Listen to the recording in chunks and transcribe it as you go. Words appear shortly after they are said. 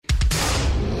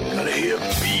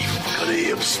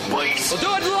spice. We'll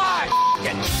do it live.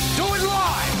 Do it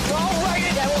live. I'll write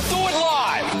it and we'll do it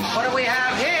live. What do we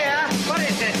have here? What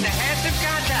is this, the handsome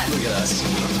contest? Look at us.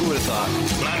 Who would have thought?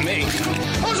 Not me.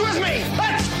 Who's with me?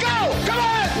 Let's go! Come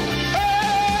on!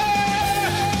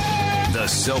 The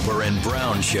Soper and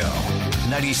Brown Show.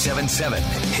 97.7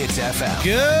 Hits FM.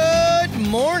 Good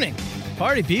morning,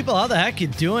 party people. How the heck you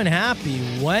doing? Happy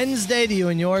Wednesday to you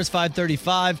and yours,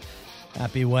 5:35.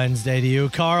 Happy Wednesday to you,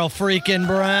 Carl freaking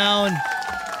Brown.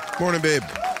 Morning, babe.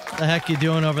 The heck you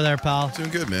doing over there, pal? Doing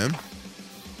good, man.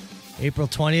 April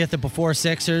 20th, the Before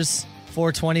Sixers,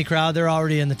 420 crowd. They're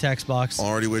already in the text box.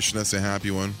 Already wishing us a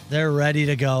happy one. They're ready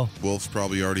to go. Wolf's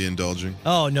probably already indulging.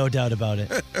 Oh, no doubt about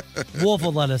it. Wolf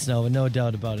will let us know, no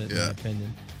doubt about it, in my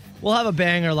opinion. We'll have a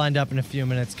banger lined up in a few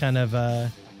minutes, kind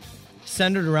of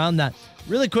centered around that.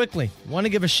 Really quickly, want to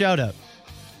give a shout out.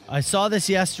 I saw this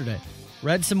yesterday.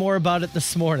 Read some more about it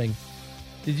this morning.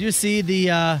 Did you see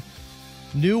the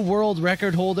new world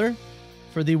record holder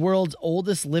for the world's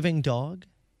oldest living dog?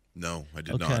 No, I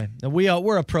did not. Okay. Now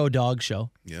we're a pro dog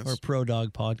show. Yes. We're a pro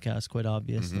dog podcast, quite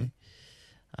obviously.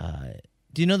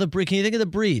 Do you know the breed? Can you think of the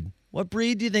breed? What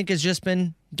breed do you think has just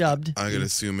been dubbed? I'm going to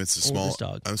assume it's a small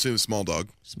dog. I'm assuming a small dog.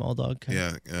 Small dog. Okay.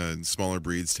 Yeah, smaller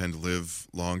breeds tend to live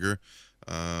longer.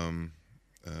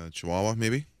 Chihuahua,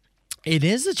 maybe? It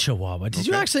is a Chihuahua. Did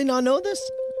you actually not know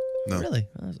this? No. Really?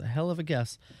 That was a hell of a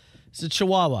guess. It's a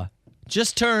Chihuahua.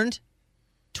 Just turned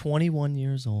 21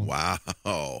 years old.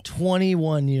 Wow.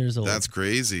 21 years old. That's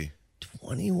crazy.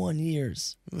 21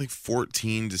 years. Like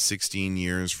 14 to 16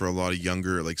 years for a lot of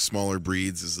younger, like smaller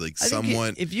breeds is like I think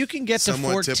somewhat. if you can get to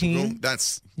somewhat 14, typical.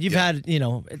 That's you've had,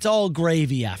 it's all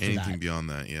gravy after anything that. beyond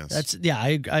that. Yes. That's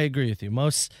I agree with you.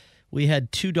 We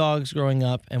had two dogs growing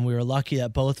up, and we were lucky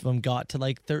that both of them got to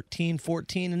like 13,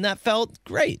 14, and that felt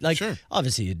great. Like, Sure.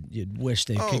 Obviously, you'd wish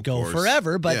they could of go course.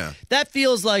 forever, but Yeah. that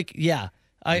feels like,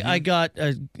 I got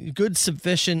a good,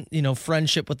 sufficient,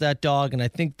 friendship with that dog, and I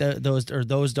think that those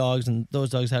dogs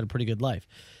had a pretty good life.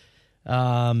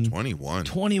 21.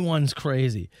 21's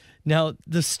crazy. Now,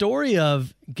 the story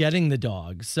of getting the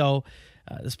dog. So,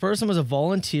 this person was a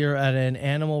volunteer at an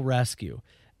animal rescue,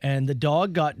 and the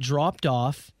dog got dropped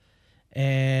off,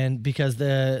 and because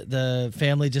the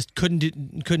family just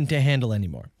couldn't handle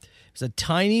anymore. It was a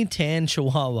tiny tan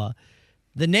Chihuahua.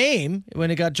 The name, when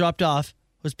it got dropped off,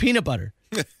 was Peanut Butter.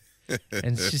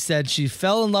 And she said she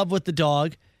fell in love with the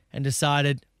dog and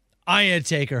decided, I'm going to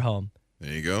take her home,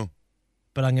 There you go.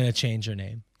 but I'm going to change her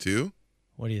name. 2,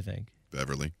 What do you think?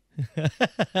 Beverly.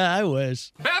 I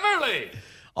wish. Beverly.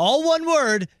 All one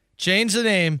word, change the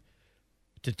name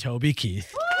to Toby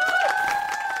Keith.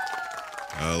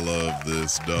 I love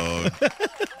this dog.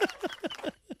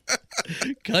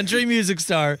 Country music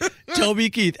star, Toby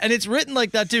Keith. And it's written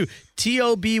like that too.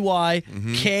 Tobykeith.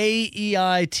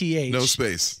 No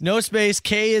space. No space.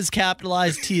 K is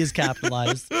capitalized. T is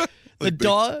capitalized. The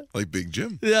dog. Like Big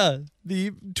Jim. Yeah.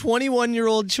 The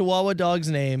 21-year-old Chihuahua dog's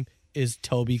name is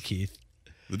Toby Keith.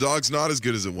 The dog's not as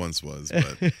good as it once was,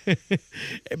 but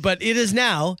But it is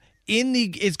now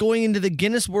it's going into the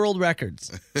Guinness World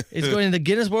Records. It's going into the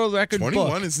Guinness World Record 21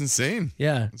 book. is insane.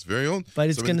 Yeah. It's very old. But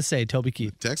it's Somebody- going to say Toby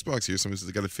Keith. Text box here, somebody says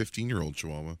they got a 15-year-old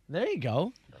Chihuahua. There you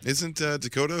go. Isn't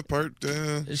Dakota part?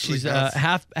 She's like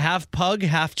half pug,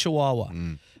 half Chihuahua.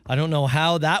 I don't know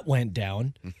how that went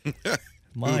down.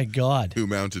 My God. Who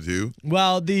mounted who?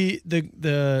 Well, the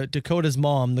Dakota's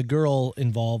mom, the girl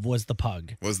involved, was the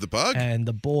pug, Was the pug? and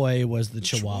the boy was the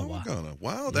Chihuahua.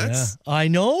 Wow, that's Yeah. I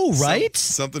know, right?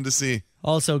 something to see.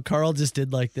 Also, Carl just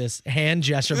did like this hand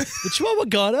gesture. The Chihuahua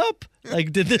got up,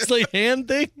 like did this like hand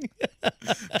thing.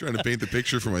 Trying to paint the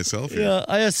picture for myself here. Yeah,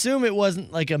 I assume it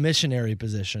wasn't like a missionary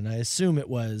position. I assume it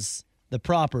was the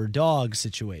proper dog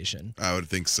situation. I would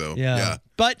think so. Yeah.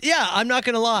 But yeah, I'm not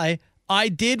going to lie. I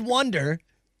did wonder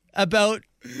about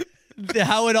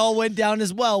how it all went down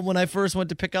as well when I first went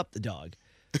to pick up the dog.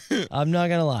 I'm not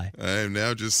going to lie. I am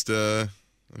now just the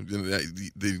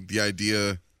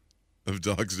idea of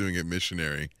dogs doing it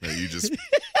missionary that you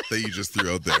just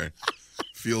threw out there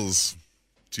feels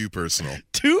too personal.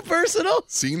 Too personal?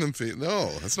 Seeing them no,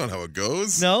 that's not how it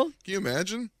goes. No? Can you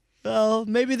imagine? Well,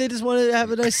 maybe they just wanted to have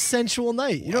a nice sensual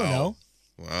night. You don't know.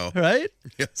 Wow. Right?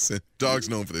 Yes. Dogs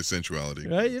known for their sensuality.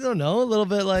 Right? You don't know. A little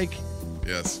bit like...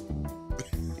 Yes.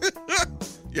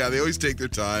 Yeah, they always take their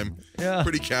time. Yeah.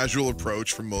 Pretty casual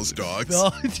approach from most dogs.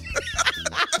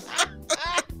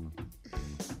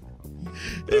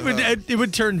 It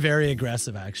would turn very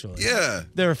aggressive, actually. Yeah.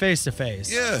 They were face to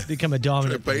face. Yeah. Become a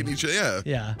dominant. They're biting each other. Yeah.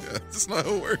 Yeah. That's not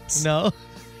how it works. No.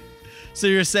 So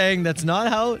you're saying that's not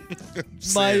how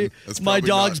my That's my probably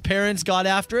dog's not- parents got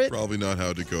after it? Probably not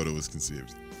how Dakota was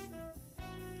conceived.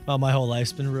 Oh, my whole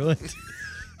life's been ruined.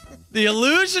 The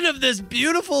illusion of this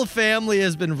beautiful family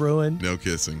has been ruined. No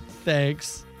kissing.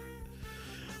 Thanks.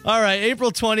 All right,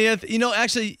 April 20th. You know,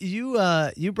 actually,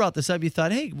 you brought this up. You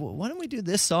thought, hey, why don't we do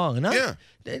this song?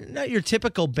 Not your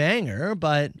typical banger,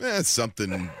 but... It's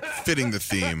something fitting the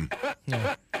theme.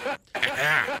 I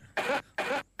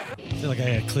feel like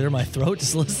I gotta clear my throat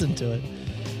just listen to it.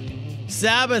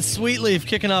 Sabbath, Sweetleaf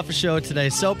kicking off a show today.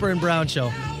 Soper and Brown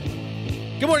Show.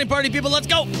 Good morning, party people. Let's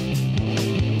go.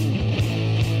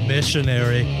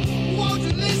 Missionary.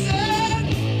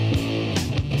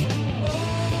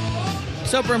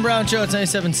 Soper and Brown Show. It's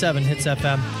 97.7 Hits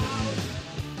FM.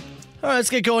 All right, let's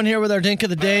get going here with our Dink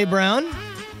of the Day, Brown.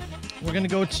 We're going to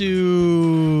go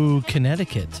to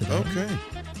Connecticut today. Okay.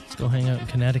 Let's go hang out in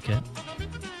Connecticut.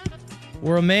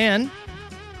 Where a man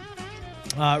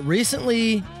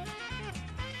recently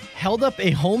held up a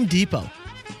Home Depot.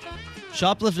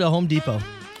 Shoplifted a Home Depot.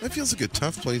 That feels like a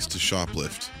tough place to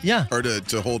shoplift. Yeah. Or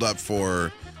to hold up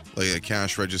for like a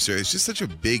cash register. It's just such a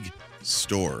big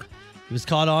store. He was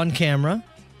caught on camera.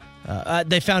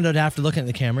 They found out after looking at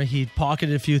the camera. He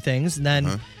pocketed a few things and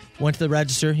then went to the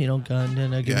register, give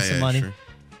him some money. Sure.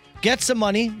 Gets some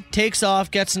money, takes off,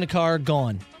 gets in the car,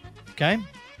 gone. Okay?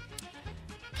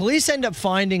 Police end up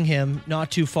finding him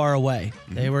not too far away.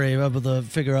 They were able to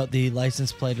figure out the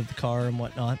license plate of the car and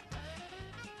whatnot.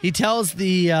 He tells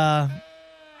the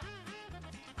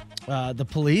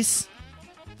police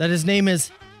that his name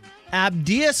is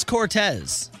Abdias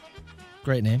Cortez.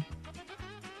 Great name.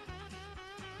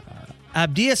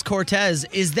 Abdias Cortez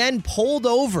is then pulled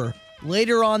over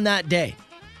later on that day.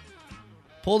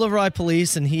 Pulled over by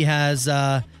police, and he has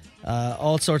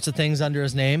all sorts of things under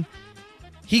his name.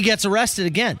 He gets arrested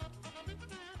again.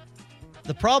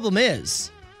 The problem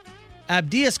is,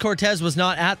 Abdias Cortez was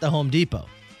not at the Home Depot.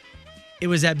 It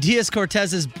was Abdias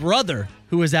Cortez's brother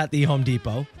who was at the Home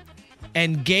Depot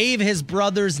and gave his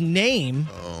brother's name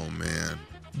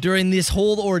during this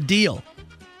whole ordeal.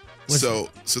 So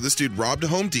this dude robbed a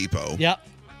Home Depot. Yep.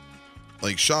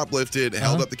 Like shoplifted,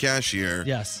 held up the cashier.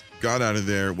 Yes. Got out of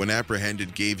there. When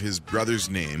apprehended, gave his brother's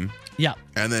name. Yep.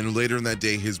 And then later in that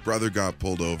day, his brother got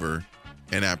pulled over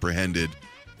and apprehended,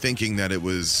 thinking that it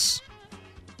was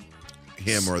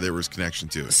him or there was connection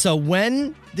to it. So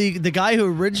when the guy who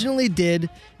originally did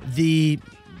the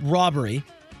robbery,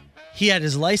 he had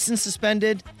his license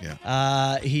suspended.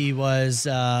 Yeah. He was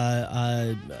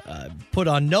put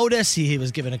on notice. He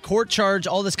was given a court charge,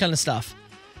 all this kind of stuff.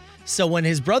 So when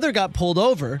his brother got pulled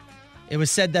over, it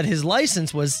was said that his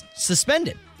license was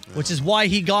suspended, which is why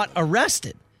he got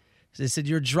arrested. So they said,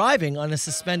 you're driving on a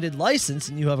suspended license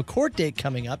and you have a court date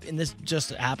coming up, and this just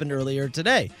happened earlier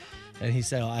today. And he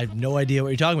said, I have no idea what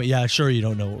you're talking about. Yeah, sure you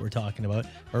don't know what we're talking about.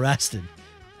 Arrested.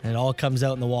 And it all comes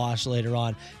out in the wash later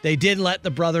on. They did let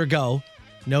the brother go.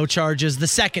 No charges. The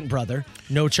second brother,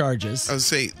 no charges. I would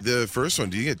say the first one,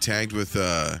 do you get tagged with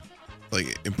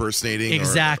like impersonating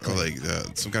exactly. or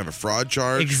like some kind of a fraud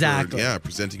charge? Exactly. For,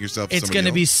 presenting yourself to It's somebody going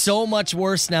to be else? so much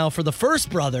worse now for the first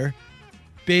brother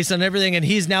based on everything, and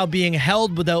he's now being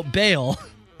held without bail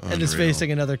and is Unreal.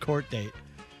 facing another court date.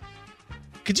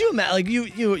 Could you imagine, like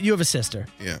you have a sister.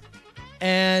 Yeah.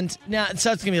 And now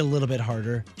so it's going to be a little bit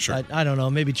harder. Sure. I don't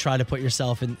know, maybe try to put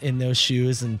yourself in those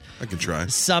shoes, and I can try.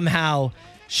 somehow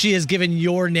she has given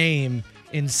your name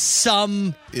in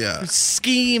some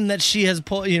scheme that she has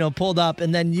pulled up,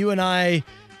 and then you and I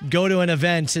go to an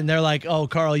event and they're like, oh,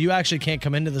 Carl, you actually can't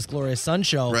come into this Glorious Sun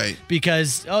show Right.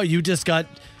 because you just got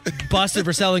busted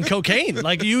for selling cocaine.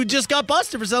 Like, you just got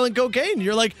busted for selling cocaine.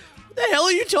 You're like, what the hell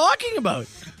are you talking about?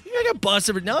 You got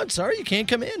busted for, no, I'm sorry, you can't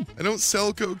come in. I don't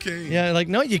sell cocaine. Yeah, like,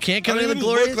 no, you can't I come don't into the even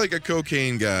Glorious look like a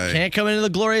cocaine guy. Can't come into the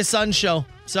Glorious Sun show.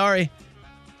 Sorry.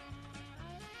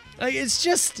 Like, it's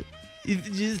just,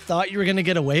 you thought you were going to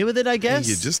get away with it, I guess?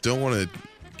 You just don't want to,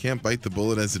 can't bite the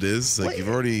bullet as it is. Like, you've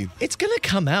already... It's going to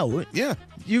come out. Yeah.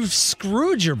 You've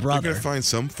screwed your You're brother. going to find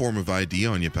some form of ID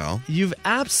on you, pal. You've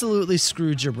absolutely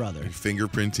screwed your brother.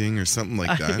 Fingerprinting or something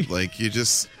like that. Like, you're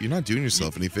not doing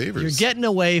yourself any favors. You're getting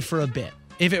away for a bit,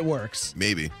 if it works.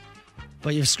 Maybe.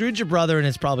 But you've screwed your brother, and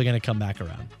it's probably going to come back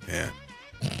around. Yeah.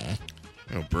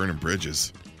 Burning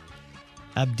bridges.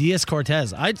 Abdias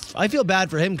Cortez. I feel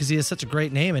bad for him because he has such a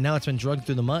great name, and now it's been drugged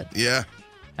through the mud. Yeah.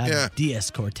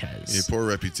 Abdias Cortez. Your poor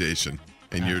reputation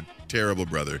and your terrible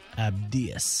brother.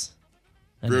 Abdias.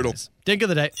 Brutal. Dink of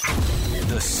the day.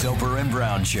 The Soper and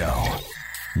Brown Show.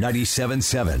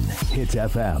 97.7 Hits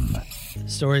FM.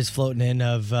 Stories floating in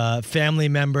of family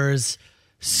members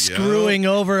screwing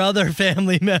over other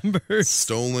family members.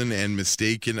 Stolen and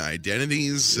mistaken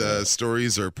identities.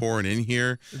 Stories are pouring in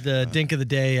here. The dink of the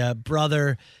day,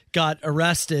 brother got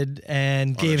arrested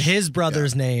and gave his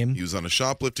brother's name. He was on a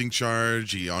shoplifting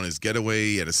charge. On his getaway,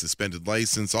 he had a suspended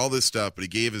license, all this stuff, but he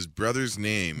gave his brother's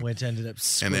name. Which ended up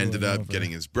screwing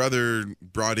getting his brother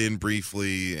brought in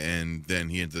briefly, and then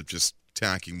he ended up just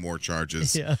tacking more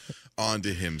charges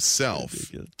onto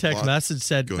himself. Text message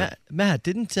said, Matt,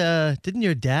 didn't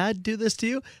your dad do this to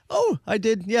you? Oh, I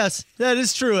did. Yes, that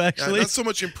is true, actually. Not so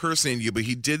much impersonating you, but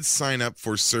he did sign up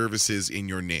for services in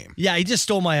your name. Yeah, he just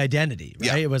stole my identity, right?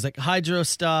 Yeah. It was like hydro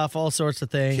stuff, all sorts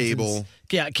of things. Cable.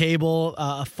 Cable,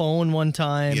 a phone one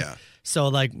time. Yeah. So,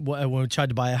 like, when we tried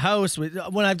to buy a house,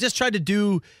 when I've just tried to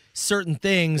do certain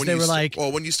things, they were like...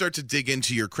 Well, when you start to dig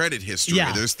into your credit history,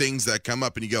 there's things that come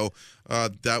up and you go,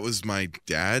 that was my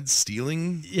dad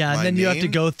stealing Yeah, and then name? you have to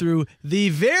go through the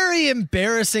very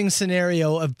embarrassing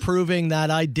scenario of proving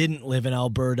that I didn't live in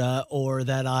Alberta or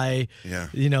that I,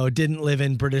 didn't live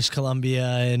in British Columbia,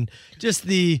 and just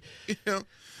the...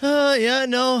 all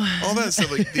that stuff,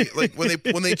 like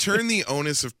when they turn the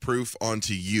onus of proof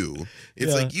onto you,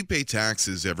 it's like you pay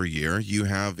taxes every year. You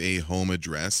have a home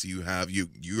address. You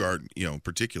are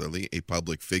particularly a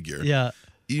public figure. Yeah,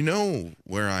 you know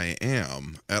where I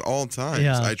am at all times.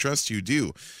 Yeah. I trust you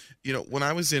do. When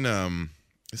I was in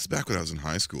this is back when I was in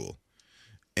high school,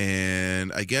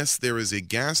 and I guess there was a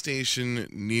gas station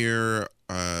near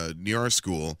our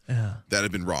school that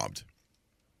had been robbed,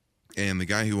 and the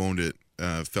guy who owned it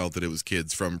felt that it was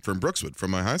kids from Brookswood, from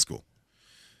my high school.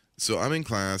 So I'm in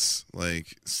class,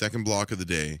 like second block of the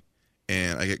day,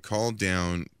 and I get called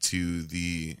down to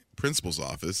the principal's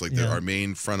office, like our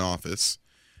main front office.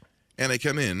 And I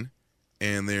come in,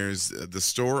 and there's the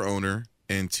store owner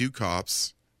and two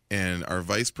cops and our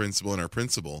vice principal and our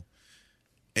principal.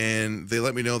 And they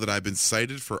let me know that I've been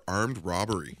cited for armed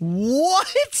robbery. What?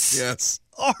 Yes.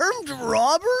 Armed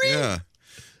robbery? Yeah.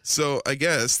 So I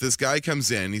guess this guy comes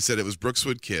in. He said it was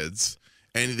Brookswood kids,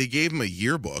 and they gave him a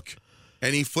yearbook,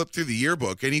 and he flipped through the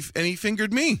yearbook, and he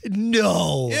fingered me.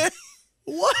 No. Yeah.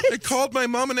 What? I called my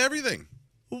mom and everything.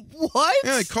 What?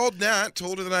 Yeah, I called Nat,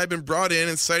 told her that I'd been brought in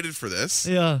and cited for this.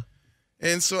 Yeah.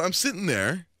 And so I'm sitting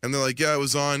there, and they're like, yeah, it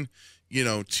was on,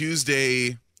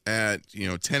 Tuesday at,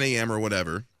 10 a.m. or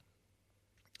whatever.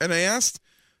 And I asked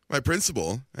my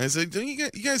principal, I said, don't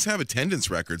you guys have attendance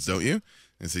records, don't you?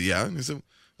 I said, yeah. And I said,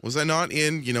 was I not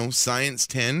in, Science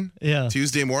 10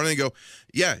 Tuesday morning? They go,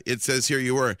 yeah, it says here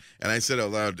you were. And I said out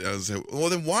loud, I was like, well,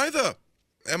 then why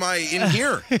am I in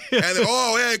here? And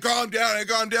they, calm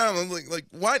down. I'm like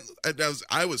what?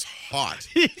 I was hot.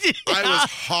 I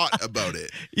was hot about it.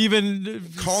 Even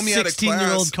call me out of class.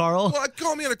 16-year-old Carl? Well,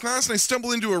 call me out of class, and I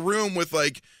stumble into a room with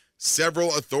like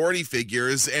several authority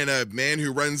figures and a man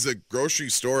who runs a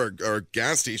grocery store or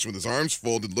gas station with his arms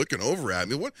folded looking over at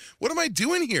me. What am I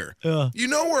doing here? You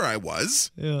know where I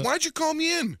was. Why'd you call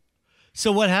me in?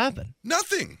 So what happened?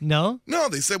 Nothing. No? No,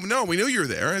 they said, no, we knew you were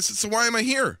there. I said, so why am I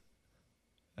here?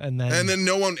 And then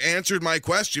no one answered my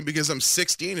question because I'm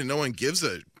 16 and no one gives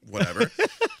a whatever.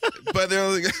 But they're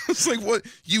like, it's like, what?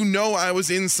 I was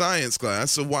in science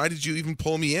class, so why did you even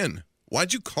pull me in?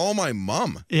 Why'd you call my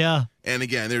mom? Yeah. And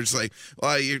again, they're just like,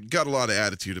 well, you got a lot of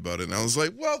attitude about it. And I was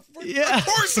like, well, of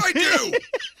course I do.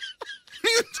 What are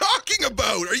you talking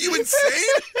about? Are you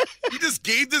insane? You just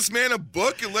gave this man a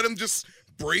book and let him just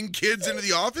bring kids into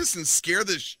the office and scare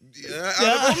the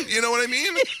out of them? You know what I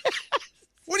mean?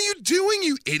 What are you doing,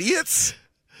 you idiots?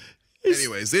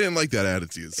 Anyways, they didn't like that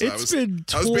attitude. So I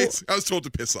was told to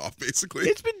piss off, basically.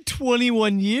 It's been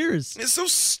 21 years. It's so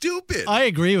stupid. I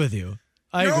agree with you.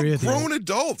 I agree with you. Grown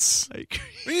adults. I agree.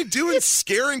 What are you doing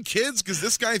scaring kids because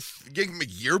this guy gave him a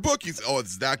yearbook?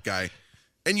 It's that guy.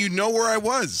 And you know where I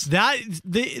was.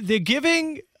 They're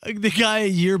giving the guy a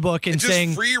yearbook and just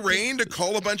saying free reign to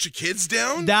call a bunch of kids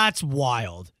down? That's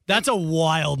wild. That's a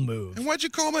wild move. And why'd you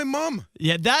call my mom?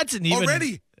 Yeah, that's an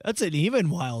even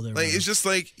wilder like move. It's just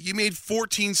like you made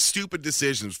 14 stupid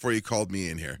decisions before you called me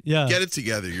in here. Yeah. Get it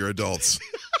together. You're adults.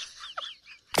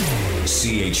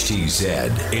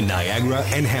 CHTZ in Niagara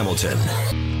and Hamilton.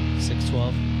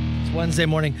 6:12. It's Wednesday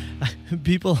morning.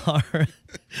 People are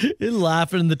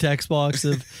laughing in the text box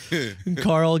of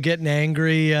Carl getting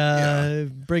angry,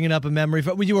 bringing up a memory.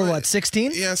 You were what,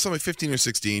 16? Yeah, something like 15 or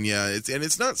 16. Yeah,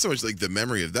 it's not so much like the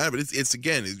memory of that, but it's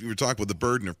again, we were talking about the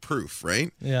burden of proof,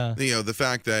 right? Yeah. The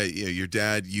fact that your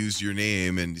dad used your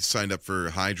name and signed up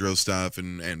for hydro stuff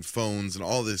and phones and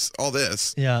all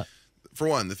this. Yeah. For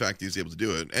one, the fact that he was able to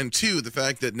do it, and two, the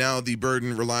fact that now the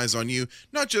burden relies on you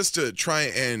not just to try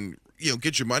and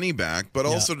get your money back, but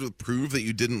also to prove that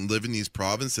you didn't live in these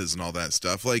provinces and all that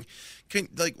stuff. Like,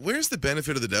 where's the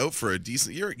benefit of the doubt for a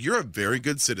decent? You're a very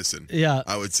good citizen. Yeah,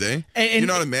 I would say. And you're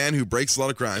not a man who breaks a lot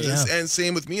of crimes. Yeah. And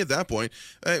same with me at that point.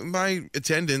 My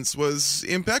attendance was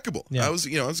impeccable. Yeah. I was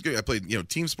good. I played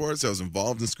team sports. I was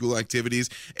involved in school activities,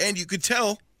 and you could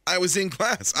tell I was in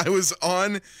class. I was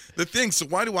on the thing. So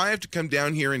why do I have to come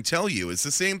down here and tell you? It's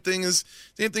the same thing as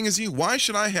you. Why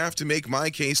should I have to make my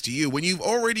case to you when you've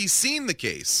already seen the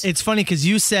case? It's funny because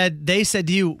they said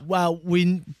to you, "Well,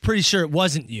 we're pretty sure it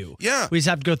wasn't you. Yeah, we just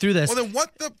have to go through this." Well, then what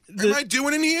am I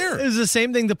doing in here? It was the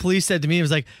same thing the police said to me. It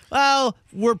was like, "Well,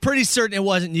 we're pretty certain it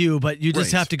wasn't you, but you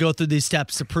just have to go through these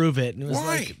steps to prove it." And it was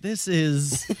like, this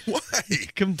is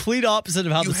complete opposite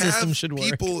of how the system should work.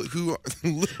 People who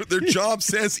their job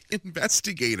says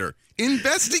investigator.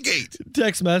 Investigate.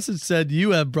 Text message said,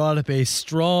 "You have brought up a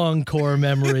strong core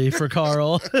memory for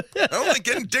Carl." I don't like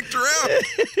getting dicked around.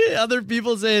 Other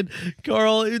people saying,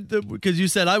 "Carl," because you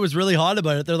said I was really hot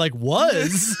about it. They're like,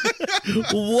 was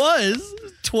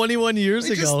 21 years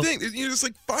ago. Just think, there's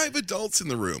like 5 adults in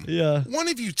the room. Yeah. One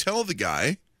of you tell the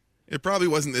guy, it probably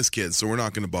wasn't this kid, so we're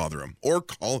not going to bother him. Or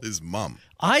call his mom.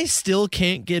 I still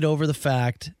can't get over the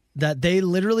fact that they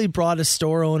literally brought a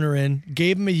store owner in,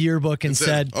 gave him a yearbook, and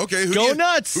said, "Okay, go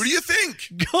nuts. Who do you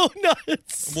think? Go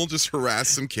nuts." We'll just harass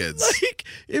some kids.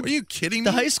 Are you kidding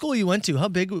me? The high school you went to, how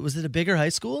big was it? A bigger high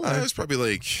school? It was probably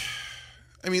like,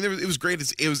 it was great.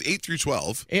 It was 8 through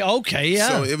 12. Okay, yeah.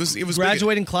 So it was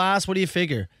graduating class. What do you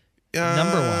figure?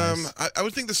 Number wise, I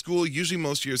would think the school usually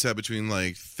most years have between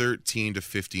like 13 to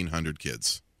 1,500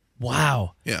 kids.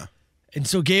 Wow. Yeah. And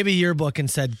so gave a yearbook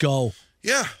and said, "Go."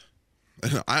 Yeah.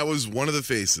 I was one of the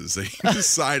faces. They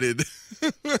decided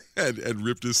and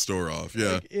ripped his store off.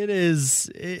 Yeah,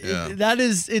 that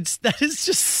is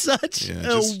just such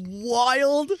a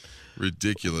wild,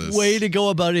 ridiculous way to go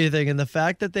about anything. And the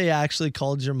fact that they actually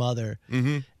called your mother,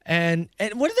 and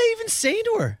what did they even say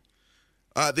to her?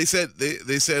 They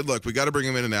said, "Look, we got to bring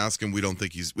him in and ask him. We don't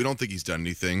think he's done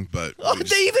anything." But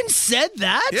they even said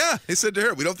that? Yeah, they said to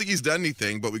her, "We don't think he's done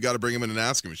anything, but we got to bring him in and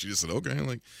ask him." And she just said, "Okay."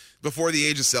 Like, before the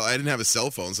age of I didn't have a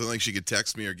cell phone, so like she could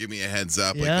text me or give me a heads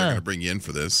up, like they're gonna bring you in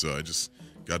for this. So I just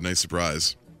got a nice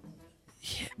surprise.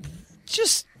 Yeah, they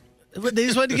just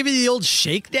wanted to give you the old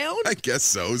shakedown? I guess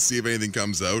so. See if anything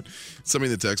comes out.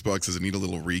 Somebody in the text box says, "I need a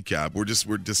little recap."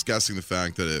 We're discussing the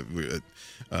fact that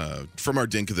from our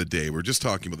dink of the day, we're just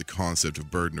talking about the concept of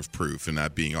burden of proof and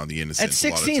that being on the innocent. At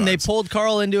 16, they pulled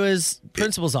Carl into his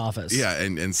principal's office. Yeah,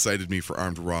 and cited me for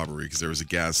armed robbery because there was a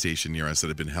gas station near us that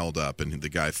had been held up, and the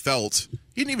guy he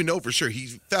didn't even know for sure.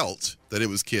 He felt that it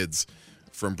was kids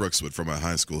from Brookswood, from a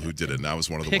high school, who did it, and I was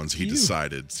one of the ones he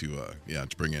decided to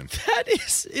bring in. That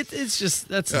is, it's just,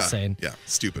 that's insane. Yeah,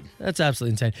 stupid. That's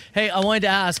absolutely insane. Hey, I wanted to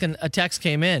ask, and a text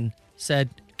came in, said,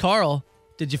 "Carl,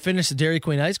 did you finish the Dairy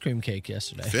Queen ice cream cake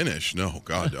yesterday?" Finish? No,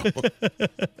 God, no.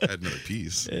 I had another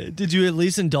piece. Did you at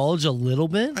least indulge a little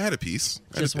bit? I had a piece.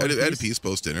 I had a piece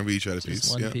post-dinner. We each had a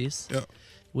piece. One piece? Yeah.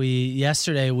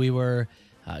 Yesterday we were...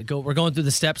 we're going through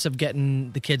the steps of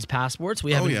getting the kids passports.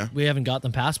 We haven't got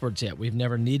them passports yet. We've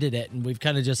never needed it, and we've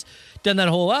kind of just done that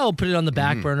whole we'll put it on the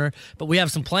back burner. But we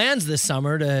have some plans this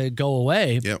summer to go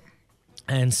away. Yep.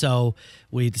 And so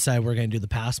we decided we're going to do the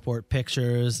passport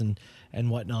pictures and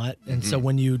whatnot. And so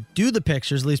when you do the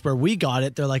pictures, at least where we got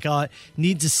it, they're like, "Oh, it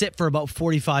needs to sit for about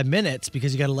 45 minutes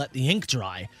because you got to let the ink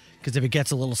dry. Because if it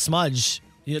gets a little smudge."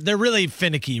 They're really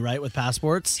finicky, right, with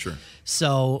passports? Sure.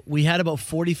 So we had about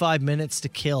 45 minutes to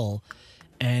kill,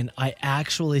 and I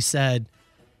actually said,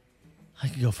 "I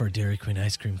could go for a Dairy Queen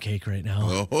ice cream cake right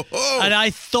now." And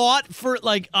I thought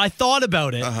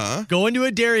about it. Going to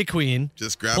a Dairy Queen,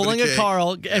 just pulling a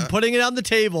Carl and putting it on the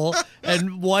table,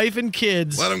 and wife and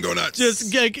kids. Let them go nuts.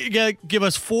 Just give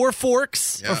us 4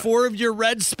 forks or 4 of your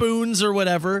red spoons or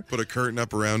whatever. Put a curtain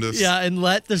up around us. Yeah, and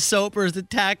let the soapers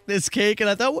attack this cake. And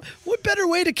I thought, what better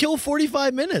way to kill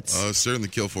 45 minutes? Oh, certainly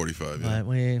kill 45.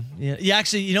 Yeah.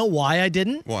 Actually, you know why I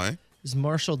didn't? Why? Because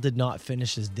Marshall did not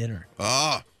finish his dinner.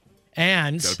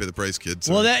 And gotta pay the price, kids.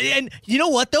 Well, and you know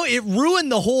what though? It ruined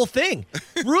the whole thing,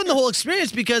 ruined the whole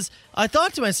experience because I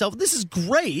thought to myself, "This is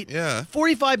great. Yeah,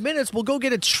 45 minutes. We'll go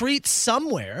get a treat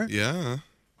somewhere." Yeah,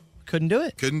 couldn't do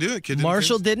it. Kid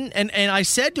Marshall didn't, and I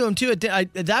said to him too.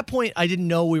 At that point, I didn't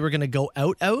know we were gonna go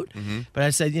out. But I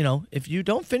said, if you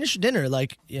don't finish dinner,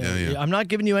 I'm not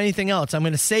giving you anything else. I'm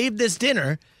gonna save this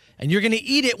dinner, and you're gonna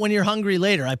eat it when you're hungry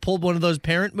later. I pulled one of those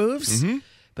parent moves,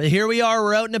 but here we are.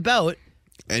 We're out and about.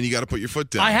 And you got to put your foot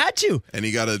down. I had to. And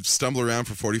you got to stumble around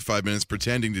for 45 minutes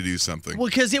pretending to do something. Well,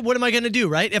 because what am I going to do,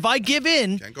 right? If I give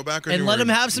in Can't go back on and your let word. him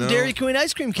have some No. Dairy Queen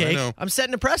ice cream cake, know. I'm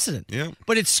setting a precedent. Yeah.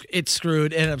 But it's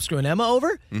screwed, and I'm screwing Emma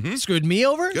over, screwed me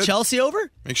over, Good. Chelsea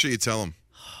over. Make sure you tell him.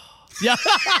 Yeah.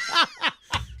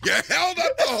 You held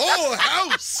up the whole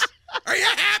house. Are you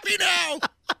happy now?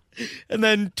 And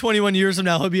then 21 years from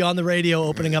now, he'll be on the radio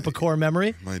opening up a core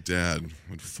memory. My dad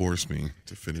would force me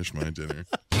to finish my dinner.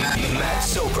 Matt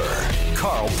Soper,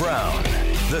 Carl Brown,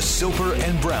 The Soper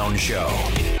and Brown Show.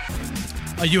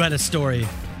 Oh, you had a story.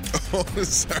 Oh,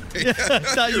 sorry. I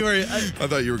thought you were. I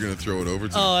thought you were going to throw it over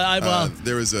to me. well.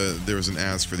 There was an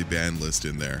ask for the band list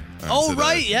in there. Oh, Said,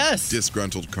 right, yes.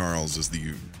 Disgruntled Carls is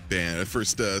the band.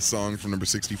 First song from number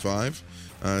 65.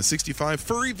 65,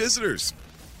 Furry Visitors.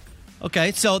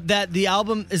 Okay, so that the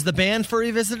album is the band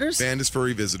Furry Visitors? Band is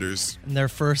Furry Visitors. And their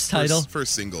first title?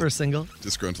 First single. First single.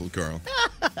 Disgruntled Carl.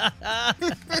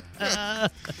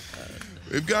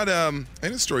 We've got I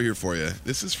had a story here for you.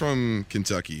 This is from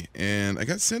Kentucky, and I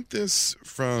got sent this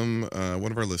from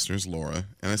one of our listeners, Laura,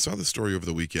 and I saw the story over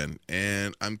the weekend,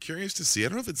 and I'm curious to see. I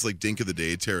don't know if it's like Dink of the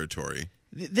Day territory.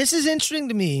 This is interesting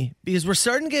to me because we're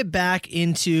starting to get back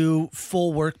into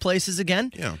full workplaces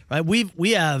again. Yeah. Right?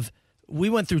 We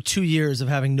went through 2 years of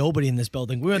having nobody in this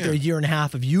building. We went through a year and a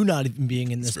half of you not even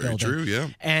being in this Very building. true, yeah.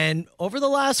 And over the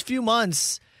last few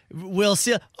months, we'll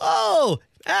see,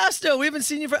 Asta, we haven't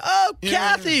seen you for,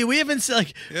 Kathy, we haven't seen,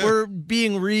 we're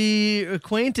being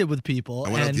reacquainted with people.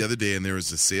 I went out the other day, and there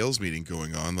was a sales meeting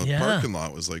going on. The parking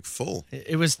lot was like full.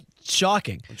 It was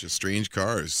shocking. Bunch of strange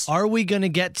cars. Are we going to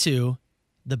get to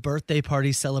the birthday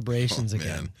party celebrations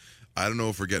again? Man. I don't know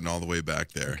if we're getting all the way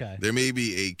back there. Okay. There may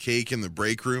be a cake in the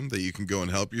break room that you can go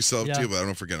and help yourself Yeah. to, but I don't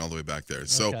know if we're getting all the way back there.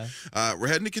 So Okay. we're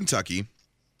heading to Kentucky,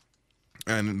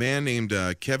 and a man named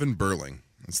Kevin Burling,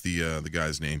 that's the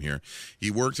guy's name here. He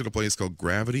worked at a place called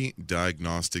Gravity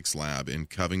Diagnostics Lab in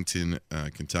Covington,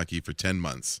 Kentucky for 10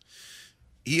 months.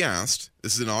 He asked,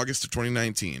 this is in August of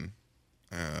 2019,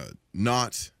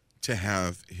 not to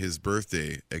have his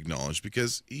birthday acknowledged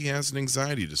because he has an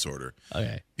anxiety disorder.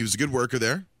 Okay. He was a good worker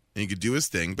there, and he could do his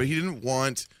thing, but he didn't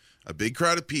want a big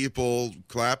crowd of people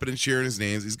clapping and cheering his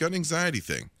names. He's got an anxiety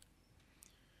thing.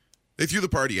 They threw the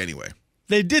party anyway.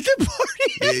 They did the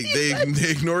party. They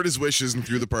ignored his wishes and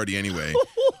threw the party anyway.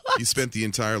 He spent the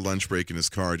entire lunch break in his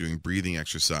car doing breathing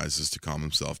exercises to calm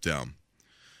himself down.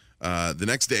 The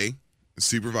next day, the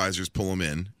supervisors pull him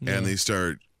in, and they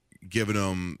start giving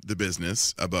him the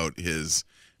business about his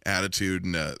attitude.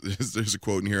 And there's a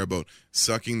quote in here about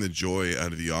sucking the joy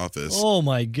out of the office. Oh,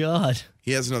 my God.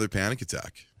 He has another panic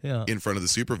attack in front of the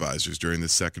supervisors during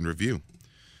this second review.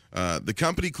 The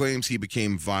company claims he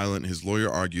became violent. His lawyer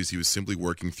argues he was simply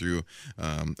working through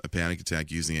a panic attack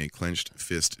using a clenched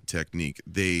fist technique.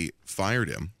 They fired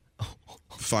him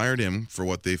for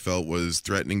what they felt was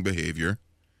threatening behavior.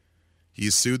 He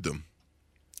sued them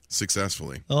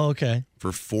successfully Oh, okay.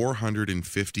 for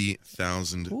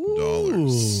 $450,000.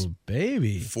 Ooh,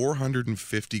 baby.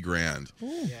 $450,000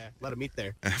 Yeah, let him eat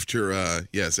there. after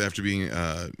being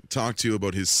talked to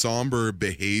about his somber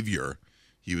behavior.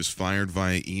 He was fired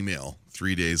via email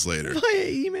 3 days later. Via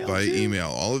email. Via too? email.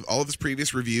 All of his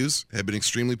previous reviews had been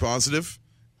extremely positive,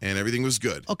 and everything was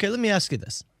good. Okay, let me ask you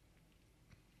this.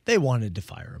 They wanted to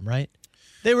fire him, right?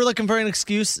 They were looking for an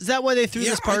excuse. Is that why they threw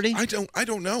this party? I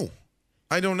don't know.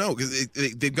 I don't know because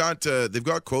they've got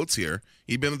quotes here.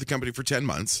 He'd been with the company for 10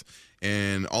 months,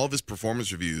 and all of his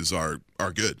performance reviews are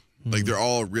good. Like they're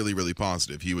all really, really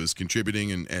positive. He was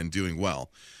contributing and doing well.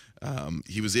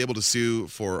 He was able to sue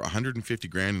for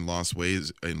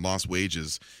 $150,000 in lost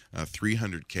wages,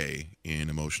 $300K in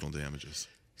emotional damages.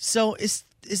 So is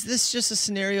this just a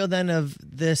scenario then of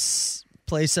this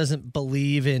place doesn't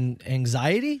believe in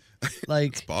anxiety?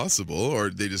 Like Possible,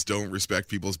 or they just don't respect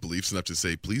people's beliefs enough to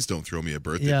say, "Please don't throw me a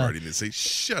birthday party." And they say,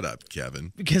 "Shut up,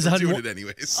 Kevin." Because we're on doing one- it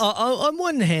anyways. on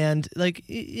one hand, like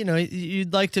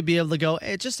you'd like to be able to go,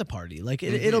 hey, it's just a party. Like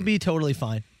it'll be totally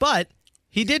fine. But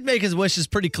he did make his wishes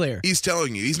pretty clear. He's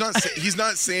telling you. He's not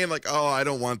saying like, "Oh, I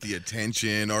don't want the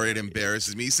attention," or "It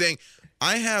embarrasses me." He's saying,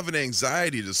 "I have an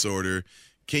anxiety disorder.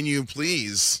 Can you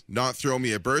please not throw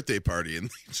me a birthday party?" And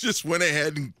they just went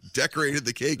ahead and decorated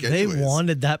the cake anyways. They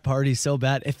wanted that party so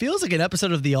bad. It feels like an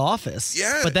episode of The Office.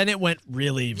 Yeah. But then it went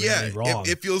really, really wrong.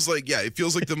 It feels like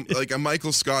like a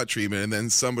Michael Scott treatment, and then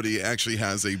somebody actually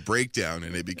has a breakdown,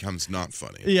 and it becomes not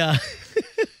funny. Yeah.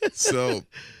 So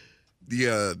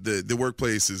the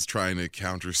workplace is trying to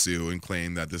countersue and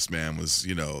claim that this man was,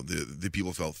 the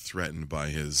people felt threatened by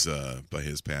his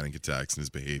panic attacks and his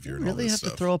behavior and all Really this have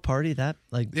stuff. to throw a party that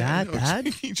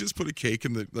bad? You just put a cake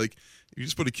in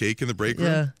the break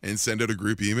room and send out a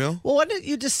group email. Well, why didn't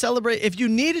you just celebrate if you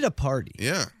needed a party?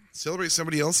 Yeah, celebrate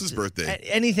somebody else's birthday.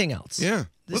 Anything else? Yeah,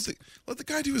 let the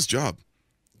guy do his job.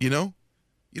 You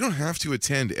don't have to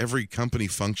attend every company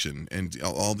function and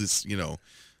all this,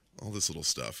 all this little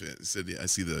stuff. It said, I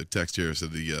see the text here. It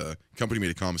said the company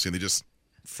made a comment saying they just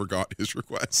forgot his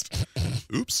request.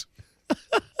 Oops.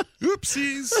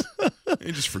 Oopsies.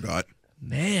 They just forgot.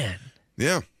 Man.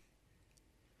 Yeah.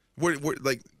 Where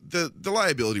like the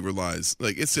liability relies,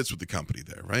 like it sits with the company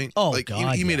there, right? Oh, like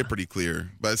God, he made it pretty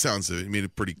clear. By the sounds of it, he made a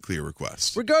pretty clear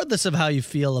request. Regardless of how you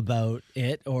feel about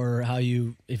it or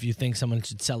if you think someone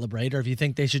should celebrate or if you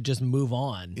think they should just move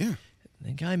on. Yeah.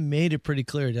 The guy made it pretty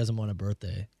clear he doesn't want a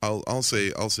birthday. I'll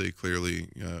say clearly,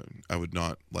 I would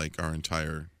not like our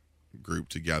entire group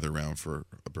to gather around for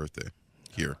a birthday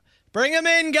here. Bring him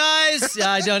in, guys.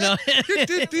 I don't know.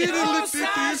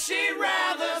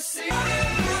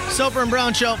 Soper and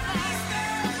Brown Show.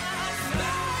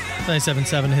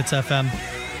 97.7 Hits FM.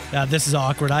 Yeah, this is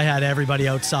awkward. I had everybody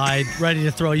outside ready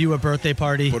to throw you a birthday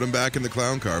party. Put him back in the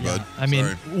clown car, bud. I mean,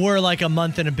 Sorry. we're like a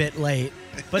month and a bit late.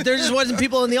 But there just wasn't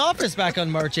people in the office back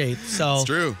on March 8th. So It's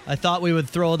true. I thought we would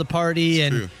throw the party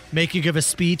and true. make you give a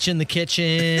speech in the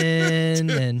kitchen.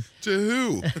 and To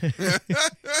who?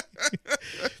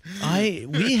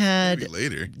 we had Maybe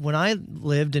later. when I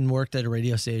lived and worked at a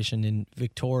radio station in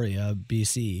Victoria,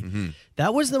 BC, Mm-hmm.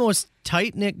 that was the most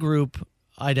tight-knit group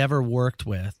I'd ever worked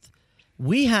with.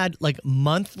 We had like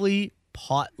monthly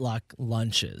potluck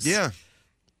lunches. Yeah.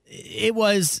 It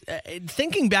was,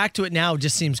 thinking back to it now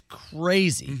just seems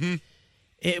crazy. Mm-hmm.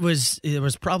 It was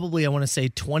probably, I want to say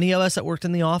 20 of us that worked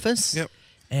in the office. Yep.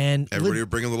 And Everybody would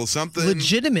bring a little something.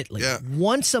 legitimately Yeah.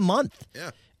 once a month.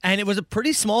 Yeah. And it was a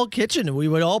pretty small kitchen and we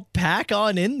would all pack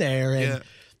on in there. And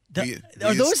Yeah.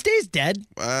 are those days dead?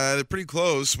 They're pretty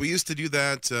close. We used to do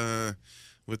that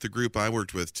with the group I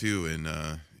worked with too in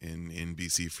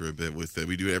BC for a bit.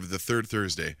 We do it the third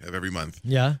Thursday of every month.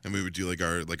 Yeah. And we would do like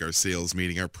our sales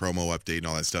meeting, our promo update, and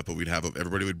all that stuff. But we'd have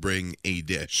everybody would bring a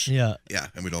dish. Yeah. Yeah,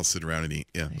 and we'd all sit around and eat.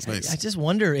 Yeah, it was nice. I just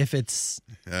wonder if I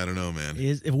don't know, man.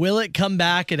 will it come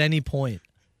back at any point?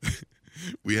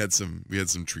 We had some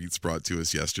treats brought to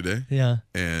us yesterday. Yeah.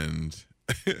 And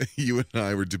you and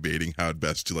I were debating how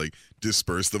best to like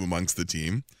disperse them amongst the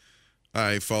team.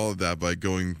 I followed that by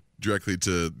going directly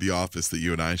to the office that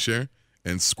you and I share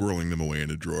and squirreling them away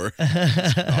in a drawer.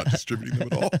 Just not distributing them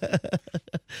at all.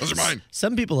 Those are mine.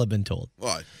 Some people have been told.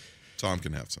 Well, Tom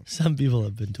can have some. Some people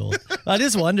have been told. I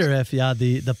just wonder if,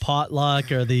 the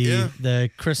potluck or the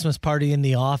Christmas party in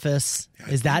the office,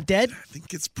 is that dead? I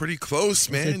think it's pretty close,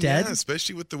 man. it dead? Yeah,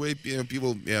 especially with the way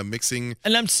people mixing.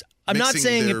 And I'm not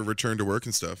saying their return to work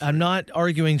and stuff. I'm not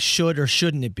arguing should or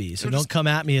shouldn't it be. So don't come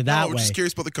at me that way. I'm just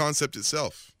curious about the concept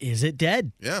itself. Is it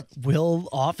dead? Yeah. Will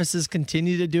offices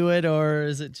continue to do it, or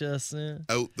is it just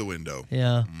Out the window.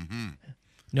 Yeah. Mm-hmm.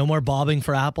 No more bobbing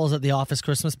for apples at the office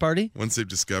Christmas party? Once they've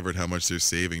discovered how much they're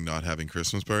saving not having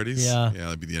Christmas parties,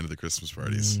 that'd be the end of the Christmas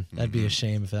parties. That'd be a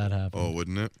shame if that happened. Oh,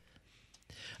 wouldn't it?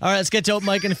 All right, let's get to open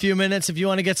mic in a few minutes. If you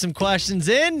want to get some questions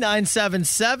in,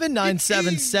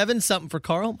 977-977, something for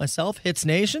Carl, myself, Hits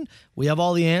Nation. We have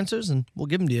all the answers, and we'll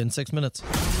give them to you in 6 minutes.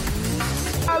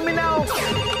 Let me know.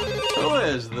 Who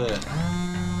is this?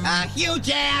 Huge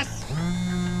ass.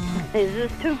 Is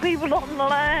this two people on the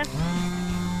line?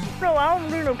 No, I don't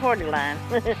do no party line.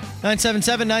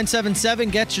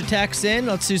 977-977, get your text in.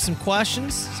 Let's do some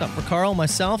questions. Something for Carl,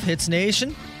 myself, Hits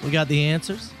Nation. We got the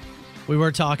answers. We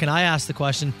were talking, I asked the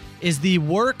question, is the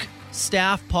work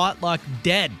staff potluck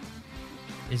dead?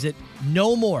 Is it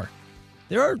no more?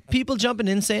 There are people jumping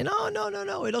in saying, oh,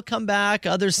 no, it'll come back.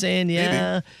 Others saying,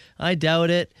 yeah, maybe. I doubt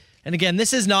it. And again,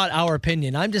 this is not our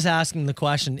opinion. I'm just asking the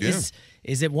question, is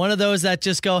it one of those that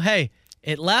just go, hey,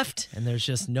 it left and there's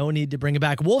just no need to bring it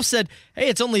back? Wolf said, hey,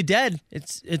 it's only dead.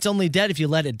 It's only dead if you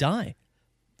let it die.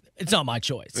 It's not my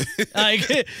choice.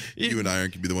 You and I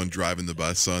aren't going to be the one driving the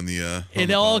bus on the. It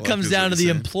all comes down to the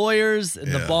employers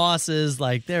and the bosses.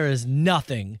 Like, there is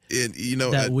nothing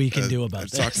that we can do about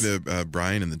this. I was talking to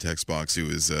Brian in the text box, who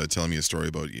was telling me a story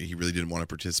about he really didn't want to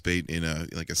participate in a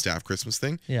staff Christmas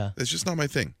thing. Yeah, that's just not my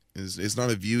thing. It's not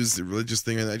a views religious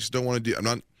thing. I just don't want to do. I'm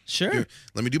not sure.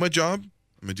 Let me do my job.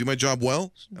 I'm going to do my job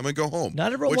well. I'm going to go home.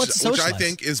 Not everyone wants to socialize. Which I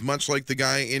think is much like the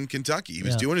guy in Kentucky. He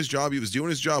was doing his job. He was doing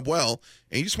his job well.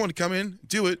 And he just wanted to come in,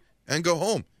 do it, and go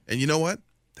home. And you know what?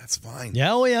 That's fine.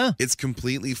 Yeah, oh yeah. It's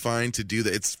completely fine to do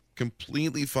that. It's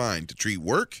completely fine to treat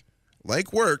work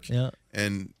like work. Yeah.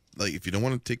 And like, if you don't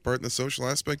want to take part in the social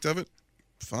aspect of it,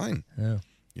 fine. Yeah.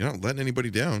 You're not letting anybody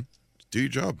down. Just do your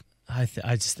job. I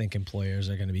just think employers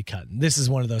are going to be cutting. This is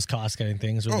one of those cost-cutting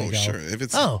things where they go, sure. If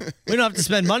it's we don't have to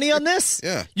spend money on this?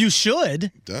 Yeah. You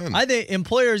should. Done. I think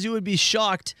employers, you would be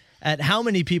shocked at how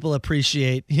many people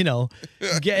appreciate, being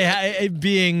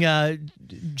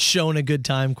shown a good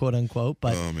time, quote unquote.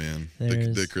 But oh man,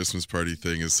 the Christmas party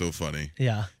thing is so funny.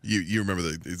 Yeah. You remember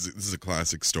this is a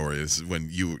classic story. This is when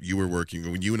you were working,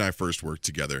 when you and I first worked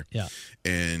together. Yeah.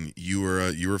 And you were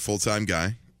a full-time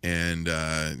guy, and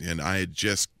I had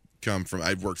just come from,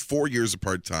 I'd worked 4 years of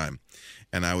part-time,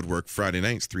 and I would work Friday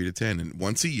nights 3 to 10, and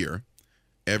once a year,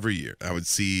 every year, I would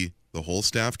see the whole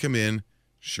staff come in,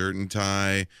 shirt and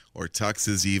tie or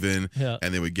tuxes even,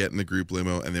 and they would get in the group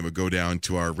limo and they would go down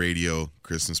to our radio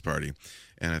Christmas party.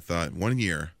 And I thought, one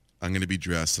year I'm going to be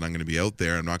dressed and I'm going to be out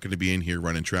there. I'm not going to be in here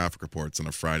running traffic reports on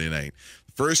a Friday night.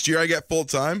 First year I get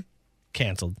full-time.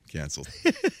 Canceled. Canceled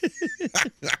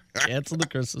the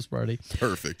Christmas party.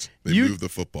 Perfect. They moved the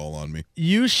football on me.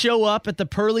 You show up at the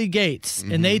pearly gates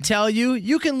and they tell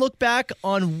you can look back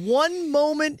on one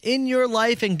moment in your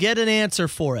life and get an answer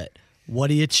for it. What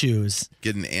do you choose?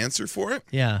 Get an answer for it?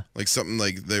 Yeah. Like something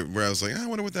like where I was like, I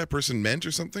wonder what that person meant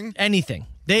or something? Anything.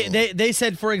 They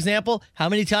said, for example, how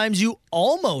many times you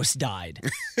almost died.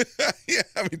 Yeah,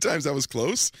 how many times I was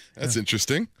close? That's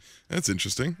interesting. That's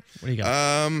interesting. What do you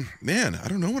got? Man, I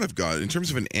don't know what I've got in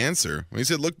terms of an answer. When you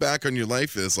said look back on your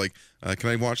life, it's like, can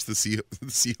I watch the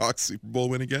Seahawks Super Bowl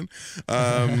win again?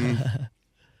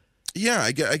 Yeah,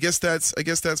 I guess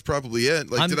that's probably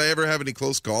it. Like, did I ever have any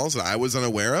close calls that I was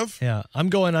unaware of? Yeah, I'm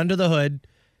going under the hood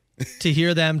to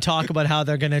hear them talk about how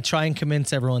they're going to try and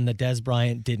convince everyone that Des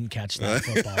Bryant didn't catch that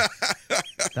football.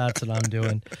 That's what I'm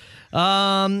doing.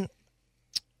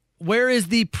 Where is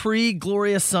the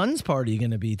pre-Glorious Sons party going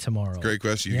to be tomorrow? Great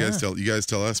question. You guys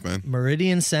tell us, man.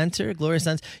 Meridian Center, Glorious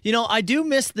Sons. I do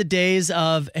miss the days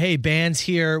of, hey, band's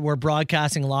here, we're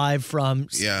broadcasting live from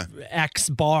X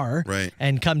bar, right,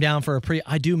 and come down for a pre.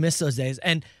 I do miss those days.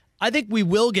 And I think we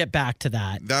will get back to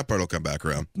that. That part will come back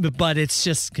around. But it's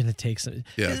just going to take some.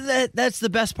 Yeah. That's the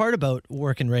best part about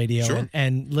working radio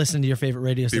and listening to your favorite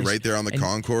radio station. Be right there on the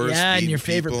concourse. Yeah, and your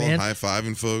favorite band.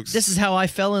 High-fiving folks. This is how I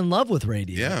fell in love with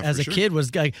radio. Yeah, as a kid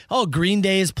was like, Green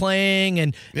Day is playing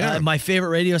and my favorite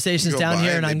radio station's down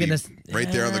here and I'm going to. Right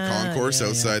there on the concourse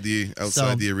outside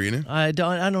the arena. I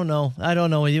don't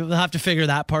know. You'll have to figure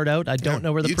that part out. I don't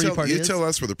know where the pre-party is. You tell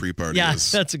us where the pre-party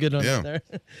is. Yeah, that's a good one right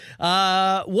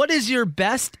there. What is your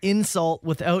best insult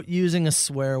without using a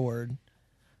swear word?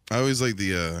 I always like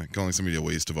the calling somebody a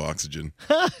waste of oxygen.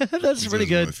 That's pretty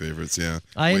good. One of my favorites, yeah.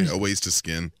 A waste of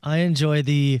skin. I enjoy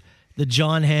the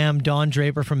John Hamm, Don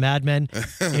Draper from Mad Men.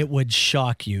 It would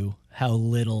shock you how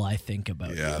little I think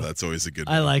about you. Yeah, that's always a good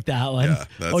one. I like that one.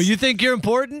 Yeah, you think you're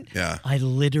important? Yeah. I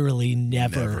literally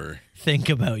never think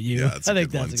about you. Yeah, that's I a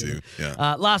think good that's one a good too. one.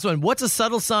 Yeah. Last one. What's a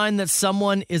subtle sign that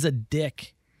someone is a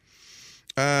dick?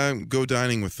 Go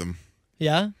dining with them.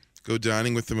 Yeah? Go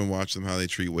dining with them and watch them how they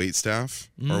treat wait staff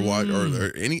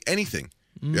or anything.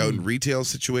 You're out in retail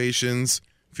situations.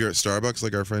 If you're at Starbucks,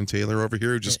 like our friend Taylor over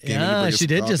here, who just came in to bring us she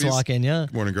did coffees. just walk in. Yeah,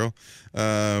 good morning, girl.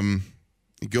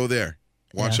 Go there.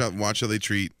 Watch how they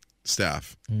treat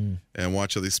staff, and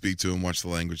watch how they speak to them. Watch the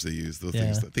language they use.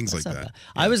 Things like that. Yeah.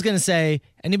 I was gonna say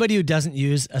anybody who doesn't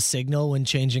use a signal when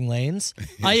changing lanes,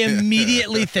 I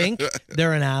immediately think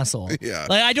they're an asshole. Yeah,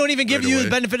 like I don't even give you the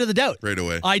benefit of the doubt. Right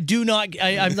away. I do not.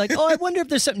 I'm like, I wonder if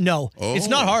there's something. No, it's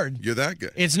not hard. You're that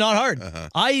good. It's not hard.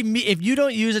 If you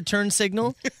don't use a turn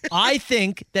signal, I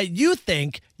think that you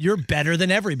think you're better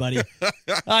than everybody.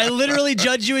 I literally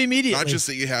judge you immediately. Not just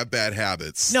that you have bad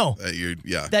habits. No.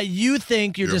 That you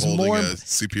think you're just holding more a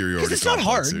superiority. Because it's not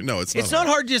hard. Here. No, it's not. It's not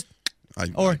hard. Just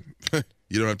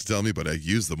you don't have to tell me, but I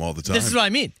use them all the time. This is what I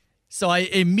mean. So I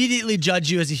immediately judge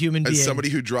you as a human being. As somebody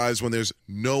who drives when there's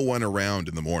no one around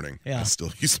in the morning. I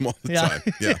still use them all the time.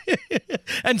 Yeah.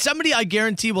 And somebody I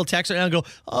guarantee will text right now and go,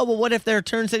 oh, well, what if their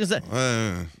turn signals?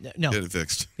 No. Get it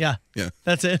fixed. Yeah. Yeah.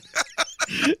 That's it.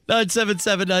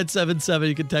 977-977.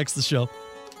 You can text the show.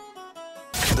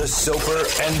 The Soper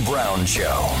and Brown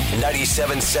Show.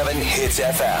 97.7 Hits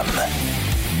FM.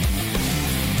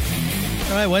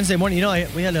 All right, Wednesday morning.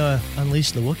 We had to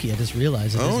unleash the Wookiee. I just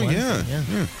realized.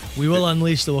 Yeah. We will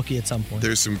unleash the Wookiee at some point.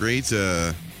 There's some great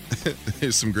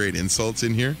insults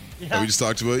in here that we just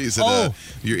talked about. You said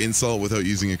your insult without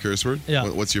using a curse word. Yeah.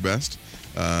 What's your best?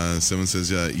 Someone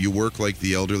says, you work like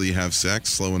the elderly have sex,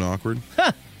 slow and awkward.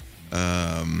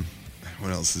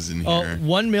 What else is in Oh, here?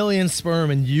 1 million sperm,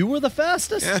 and you were the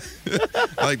fastest?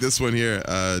 I like this one here.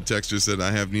 Texter said,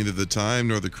 I have neither the time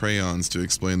nor the crayons to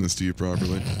explain this to you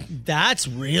properly. That's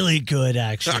really good,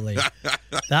 actually.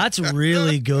 That's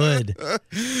really good.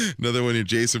 Another one here.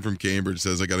 Jason from Cambridge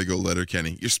says, I got to go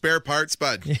Letterkenny. Your spare parts,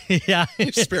 bud. Yeah.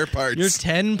 Your spare parts. Your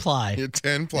 10 ply. Your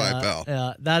 10 ply, pal.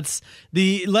 Yeah, that's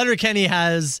the Letterkenny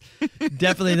has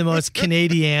definitely the most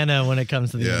Canadiana when it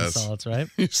comes to the Yes. insults, right?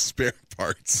 Your spare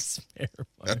parts. Spare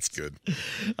parts. That's good.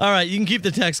 All right, you can keep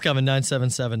the text coming,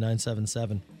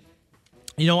 977-977.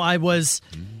 You know, I was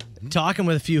talking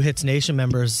with a few Hits Nation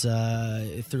members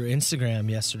through Instagram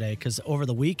yesterday because over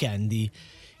the weekend, the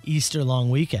Easter long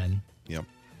weekend, Yep.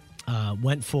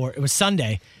 it was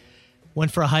Sunday,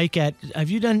 went for a hike at, have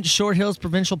you done Short Hills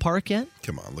Provincial Park yet?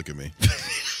 Come on, look at me.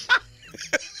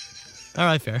 All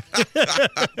right, fair. Go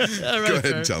ahead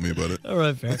and tell me about it. All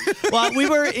right, fair. Well,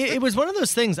 it was one of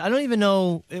those things. I don't even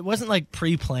know. It wasn't like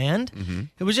pre-planned. Mm-hmm.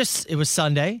 It was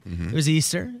Sunday. It was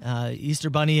Easter. Easter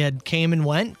Bunny had came and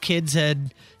went. Kids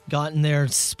had gotten their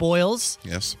spoils.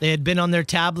 Yes. They had been on their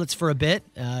tablets for a bit.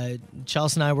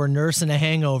 Chelsea and I were nursing a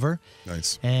hangover.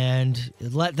 Nice. And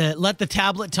let the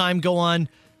tablet time go on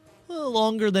a little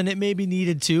longer than it maybe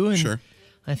needed to. And Sure.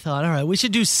 I thought, all right, we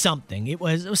should do something.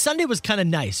 Sunday was kind of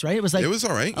nice, right? It was like It was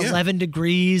all right, yeah. 11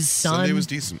 degrees, sun. Sunday was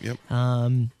decent, yep.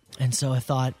 And so I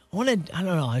thought, I don't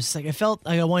know. I felt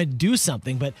like I wanted to do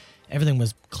something, but everything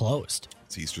was closed.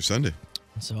 It's Easter Sunday.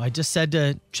 So I just said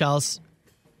to Charles,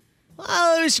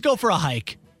 well, we should go for a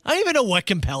hike. I don't even know what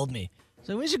compelled me.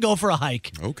 So we should go for a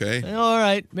hike. Okay. All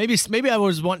right. Maybe I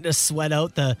was wanting to sweat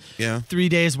out the 3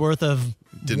 days worth of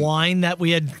wine that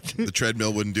we had The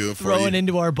treadmill wouldn't do it for thrown you.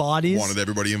 into our bodies. Wanted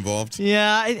everybody involved.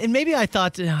 Yeah, and maybe I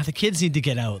thought the kids need to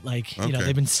get out. Like, Okay.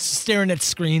 they've been staring at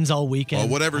screens all weekend. Well,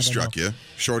 whatever I don't struck know. you.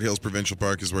 Short Hills Provincial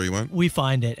Park is where you went. We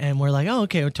find it, and we're like, oh,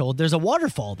 okay, we're told there's a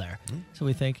waterfall there. So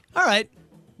we think, all right,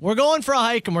 we're going for a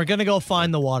hike, and we're going to go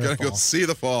find the waterfall. Gotta go see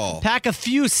the fall. Pack a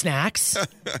few snacks,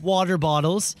 water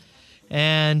bottles,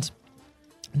 and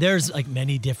there's like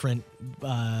many different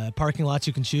parking lots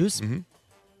you can choose. Mm-hmm.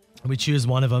 We choose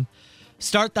one of them.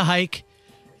 Start the hike,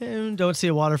 and don't see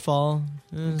a waterfall.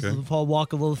 Okay.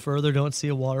 Walk a little further, don't see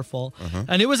a waterfall.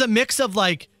 And it was a mix of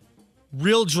like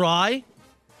real dry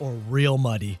or real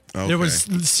muddy. Okay. There was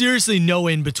seriously no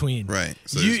in between. Right.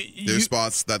 So there's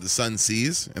spots that the sun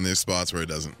sees, and there's spots where it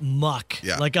doesn't. Muck.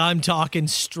 Yeah. Like I'm talking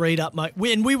straight up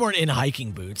and we weren't in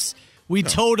hiking boots. We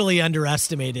totally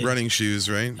underestimated. Running shoes,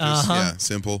 right? Just, yeah,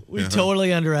 simple. We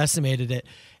totally underestimated it.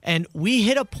 And we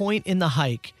hit a point in the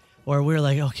hike where we were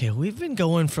like, okay, we've been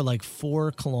going for like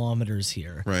 4 kilometers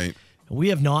here. Right. We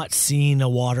have not seen a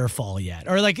waterfall yet.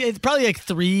 Or like it's probably like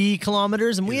 3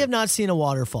 kilometers, and we have not seen a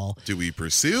waterfall. Do we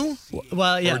pursue?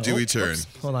 Well, yeah. Or do we turn? Oops.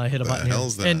 Hold on, I hit a button. The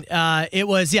hell's here. that? And it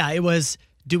was,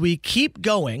 do we keep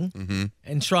going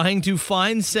and trying to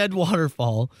find said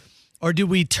waterfall, or do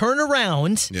we turn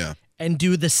around Yeah. and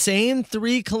do the same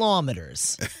 3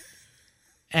 kilometers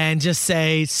and just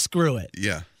say, screw it?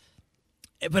 Yeah.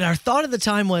 But our thought at the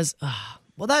time was,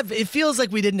 well, that it feels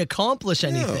like we didn't accomplish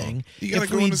anything. No. You gotta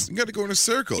go in a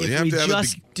circle. If You have we to have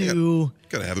just do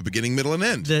gotta have a beginning, middle, and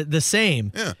end. the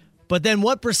same. Yeah. But then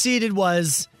what preceded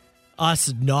was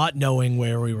us not knowing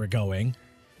where we were going,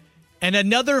 and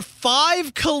another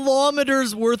 5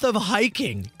 kilometers worth of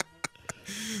hiking.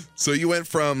 So you went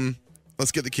from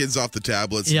let's get the kids off the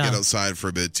tablets and get outside for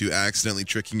a bit to accidentally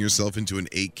tricking yourself into an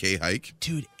 8K hike.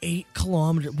 Dude, 8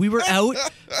 kilometers. We were out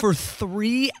for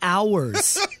 3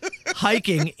 hours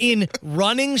hiking in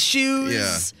running shoes.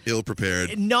 Yeah, ill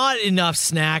prepared. Not enough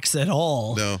snacks at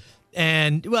all. No.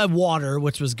 And water,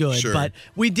 which was good. Sure. But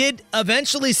we did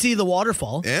eventually see the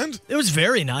waterfall. And? It was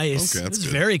very nice. Okay, that's it was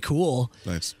good. very cool.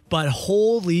 Nice. But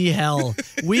holy hell.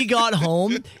 We got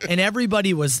home and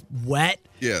everybody was wet.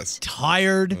 Yes.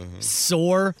 Tired,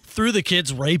 sore, threw the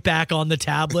kids right back on the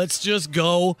tablets. Just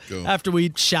go. After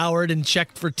we showered and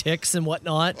checked for ticks and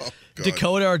whatnot. Oh, God.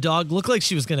 Dakota, our dog, looked like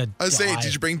she was going to die. I was saying,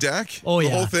 did you bring Dak? Oh, the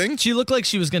yeah. whole thing? She looked like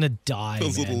she was going to die.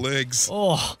 Those man. little legs.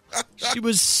 Oh, she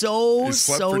was so, You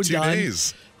slept so for 2 done.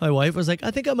 days. My wife was like, I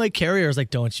think I might carry her. I was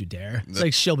like, don't you dare. It's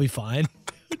like, she'll be fine.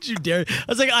 Don't you dare. I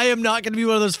was like, I am not going to be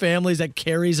one of those families that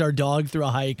carries our dog through a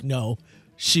hike. No.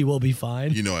 She will be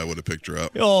fine. You know I would have picked her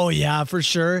up. Oh, yeah, for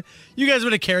sure. You guys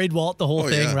would have carried Walt the whole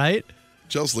thing, yeah. right?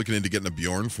 Jell's looking into getting a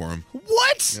Bjorn for him.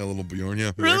 What? Yeah, a little Bjorn,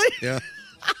 yeah. Really? Yeah.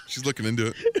 She's looking into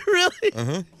it. Really?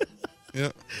 Uh-huh.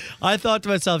 Yeah. I thought to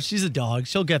myself, she's a dog.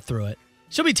 She'll get through it.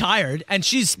 She'll be tired, and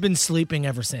she's been sleeping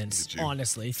ever since,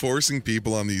 honestly. Forcing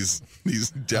people on these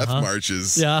death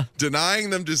marches. Yeah. Denying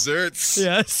them desserts.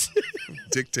 Yes.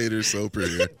 Dictator Soper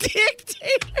here.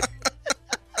 Dictator.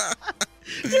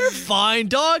 They're fine.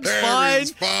 Dog's fine.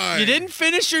 Everything's fine. You didn't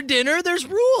finish your dinner. There's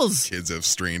rules. Kids have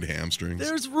strained hamstrings.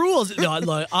 There's rules. No,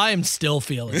 look, I am still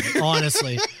feeling it,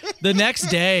 honestly. The next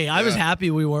day, I was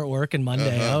happy we weren't working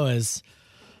Monday. I was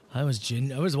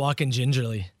walking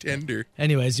gingerly. Tender.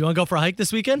 Anyways, you want to go for a hike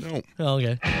this weekend? No. Oh,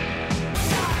 okay.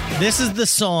 This is the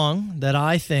song that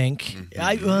I think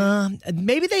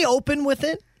maybe they open with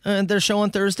it. Their show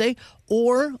on Thursday,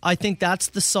 or I think that's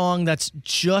the song that's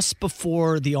just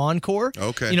before the encore.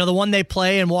 Okay. You know, the one they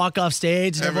play and walk off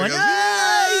stage, and everyone, goes,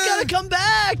 you gotta come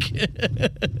back.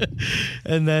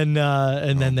 and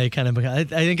then they kind of. I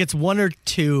think it's one or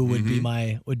two would be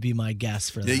my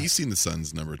guess for that. Yeah, you've seen the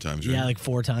Suns a number of times, right? Yeah, like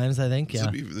 4 times, I think. This Yeah,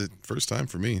 would be the first time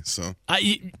for me. So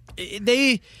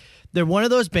they're one of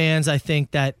those bands. I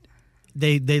think that.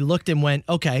 They looked and went,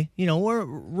 okay, you know,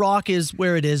 rock is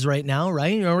where it is right now,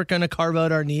 right? You know, we're going to carve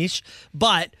out our niche,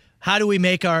 but how do we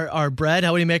make our bread?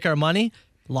 How do we make our money?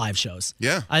 Live shows.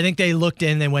 Yeah. I think they looked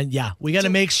in and went, yeah, we got to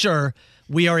make sure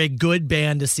we are a good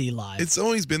band to see live. it's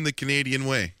always been the Canadian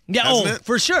way. Yeah, hasn't it?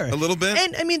 for sure. A little bit.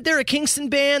 And I mean, they're a Kingston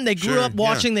band. They grew Sure, up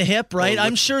watching the Hip, right? Well,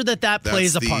 I'm sure that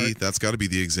plays a part. That's got to be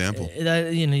the example. You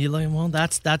know, you're like, well,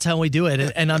 that's how we do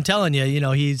it. And I'm telling you, you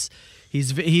know, he's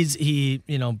you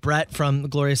know, Brett from the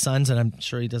Glorious Sons, and I'm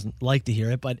sure he doesn't like to hear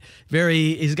it, but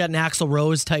he's got an Axl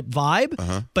Rose type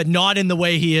vibe, but not in the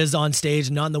way he is on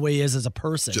stage, not in the way he is as a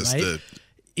person, Just right?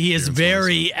 He is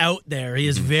very out there. He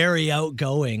is very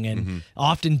outgoing and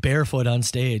often barefoot on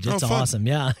stage. It's fun. awesome.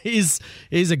 Yeah, he's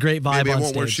a great vibe Maybe I on won't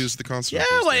stage. wear shoes to the concert. Yeah,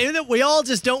 Thursday. well, we all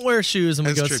just don't wear shoes and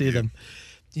we As go see tribute. them.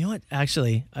 You know what?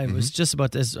 Actually, I was just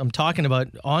about this. I'm talking about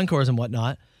encores and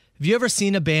whatnot. Have you ever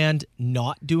seen a band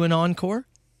not do an encore?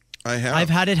 I have. I've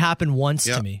had it happen once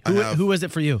Yeah, to me. I have. Who was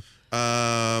it for you?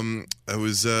 It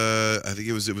was. I think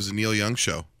it was a Neil Young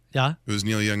show. Yeah. It was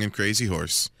Neil Young and Crazy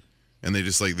Horse, and they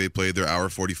just they played their hour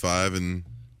 45 and.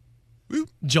 Woo.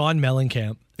 John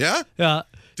Mellencamp. Yeah. Yeah.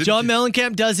 John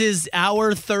Mellencamp does his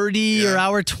hour 30 or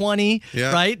hour 20,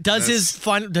 right? Does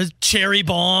does Cherry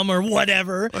Bomb or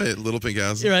whatever. Right, Little Pink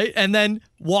House. Right? And then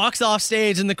walks off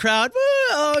stage and the crowd,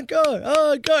 oh, God.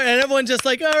 And everyone's just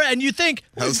like, all right. And you think,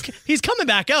 he's coming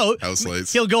back out. House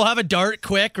lights. He'll go have a dart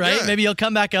quick, right? Yeah. Maybe he'll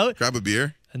come back out. Grab a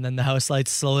beer. And then the house lights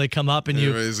slowly come up and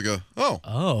Everybody's to go,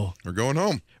 oh. we're going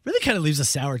home. Really kind of leaves a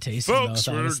sour taste in your mouth,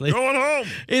 honestly. We're going home.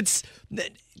 It's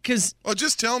because Oh,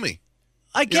 just tell me.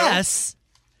 I guess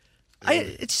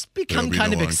it's become There'll be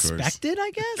kind no of encores. expected.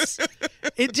 I guess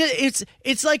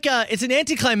it's like it's an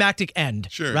anticlimactic end,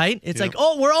 Sure. right? It's Yep. like,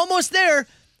 oh, we're almost there.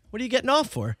 What are you getting off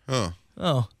for? Oh,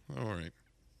 Oh, all right.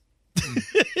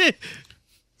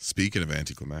 Speaking of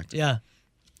anticlimactic, yeah.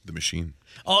 the machine.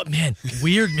 Oh man,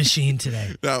 weird machine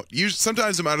today. Now,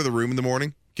 sometimes I'm out of the room in the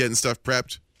morning, getting stuff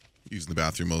prepped, using the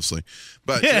bathroom mostly.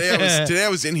 But today I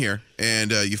was in here,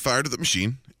 and you fired at the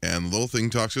machine, and the little thing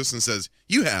talks to us and says,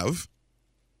 "You have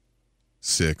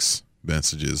 6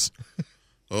 messages."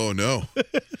 Oh no!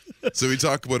 So we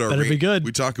talk about our Better be good.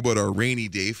 We talk about our rainy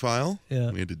day file.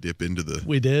 Yeah. We had to dip into the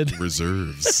We did.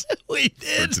 reserves We for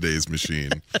did. today's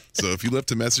machine. So if you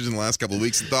left a message in the last couple of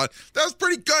weeks and thought that was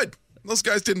pretty good, those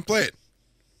guys didn't play it.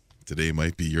 Today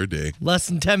might be your day. Less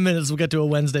than 10 minutes, we'll get to a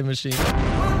Wednesday machine.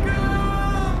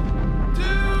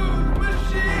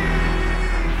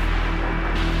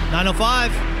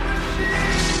 905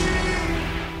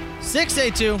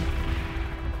 682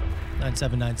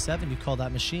 9797. You call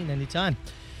that machine anytime.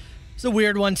 It's a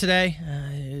weird one today.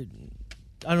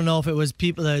 I don't know if it was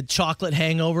the chocolate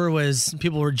hangover was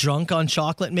people were drunk on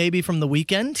chocolate maybe from the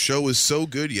weekend. Show was so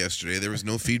good yesterday, there was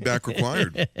no feedback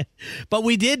required. But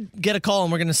we did get a call,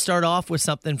 and we're going to start off with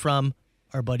something from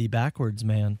our buddy Backwards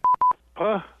Man.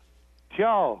 Tja,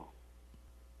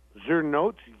 zur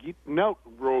Not gibt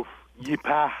Notruf,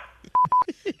 Yipa.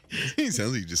 He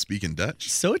sounds like he's just speaking Dutch.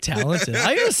 So talented.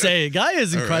 I gotta say, guy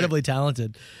is incredibly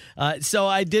talented. So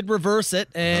I did reverse it,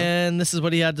 and this is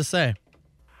what he had to say.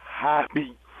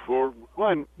 Happy for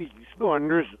one piece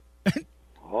wonders.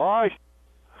 What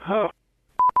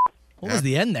was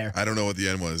the end there? I don't know what the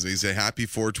end was. Did he say happy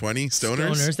 420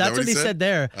 stoners? Is that That's what he said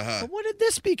there. Uh-huh. But what did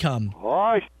this become?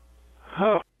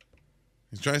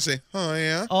 He's trying to say, oh,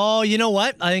 yeah. Oh, you know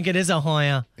what? I think it is a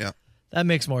Hoya. Yeah. That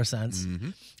makes more sense. Mm-hmm.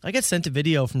 I got sent a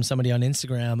video from somebody on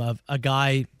Instagram of a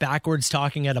guy backwards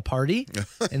talking at a party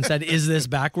and said, "Is this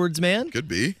Backwards Man?" Could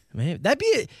be. Maybe. That'd be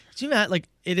it. Do you imagine, like,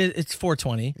 it's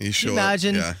 420. You show Can you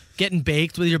imagine up, yeah. getting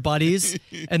baked with your buddies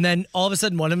and then all of a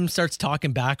sudden one of them starts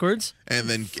talking backwards? And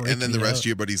then Freak the me rest out. of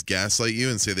your buddies gaslight you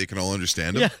and say they can all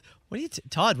understand him. Yeah.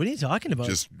 Todd, what are you talking about?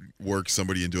 Just work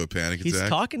somebody into a panic He's attack.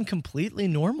 talking completely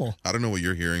normal. I don't know what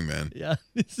you're hearing, man. Yeah.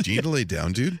 Do you need to lay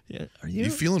down, dude? Yeah. Are You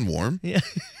feeling warm? Yeah.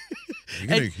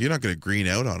 You're not going to green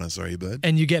out on us, are you, bud?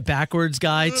 And you get backwards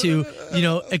guy to,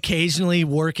 occasionally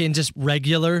work in just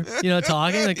regular,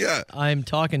 talking. Like, Yeah. I'm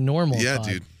talking normal. Yeah, Todd.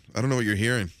 dude. I don't know what you're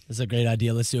hearing. This is a great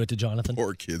idea. Let's do it to Jonathan.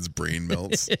 Poor kid's brain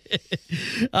melts.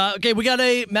 Okay, we got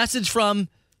a message from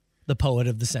the poet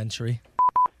of the century.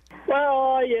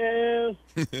 Well, yeah,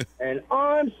 and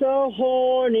I'm so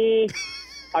horny.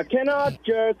 I cannot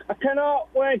jerk. I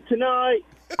cannot wait tonight.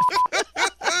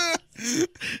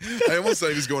 I almost thought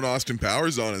he was going Austin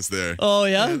Powers on us there. Oh,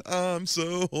 yeah? And I'm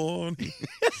so horny.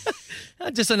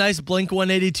 Just a nice Blink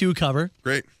 182 cover.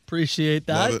 Great. Appreciate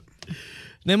that. Love it.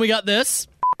 Then we got this.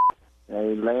 I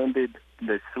landed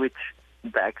the switch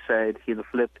backside heel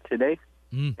flip today,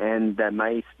 and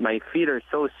my feet are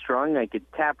so strong I could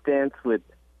tap dance with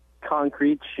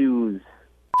concrete shoes.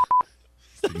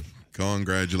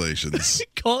 Congratulations.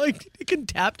 You can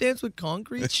tap dance with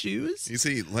concrete shoes? You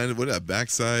see, he landed what, a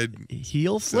backside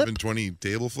Heel flip? 720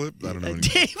 table flip? I don't know.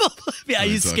 Table flip. Yeah, What are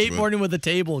you he's talking skateboarding with a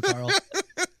table, Carl.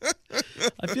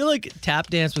 I feel like tap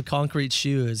dance with concrete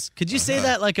shoes. Could you say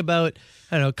that like about,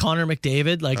 I don't know, Connor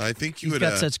McDavid? Like, I think you he's would,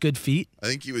 got such good feet. I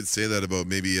think you would say that about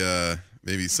maybe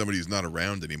somebody who's not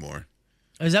around anymore.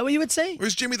 Is that what you would say?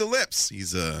 Where's Jimmy the Lips?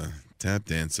 He's tap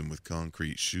dancing with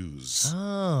concrete shoes.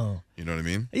 Oh. You know what I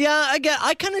mean? Yeah,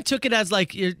 I kind of took it as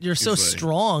like you're so He's like-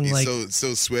 strong. He's Like,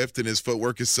 so swift and his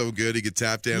footwork is so good he could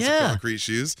tap dance Yeah. with concrete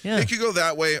shoes. Yeah. It could go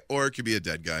that way or it could be a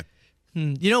dead guy.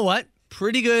 you know what?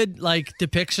 Pretty good like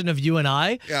depiction of you and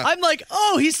I. Yeah. I'm like,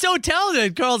 oh, he's so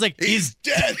talented. Carl's like, He's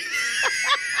dead.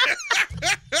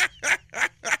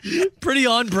 pretty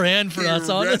on brand for He us, rests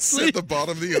honestly. at the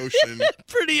bottom of the ocean.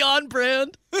 Pretty on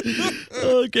brand.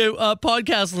 Okay,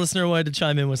 podcast listener wanted to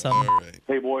chime in with something. All right.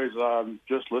 Hey, boys,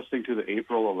 just listening to the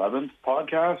April 11th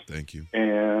podcast, Thank you.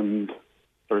 and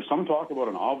there's some talk about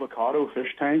an avocado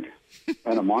fish tank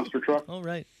and a monster truck. All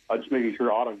right. I'm just making sure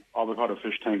avocado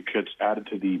fish tank gets added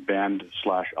to the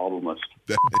band/album list.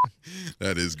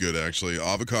 That is good, actually.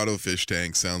 Avocado Fish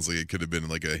Tank sounds like it could have been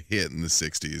like a hit in the I'm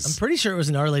 60s. pretty sure it was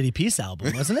an Our Lady Peace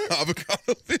album, wasn't it?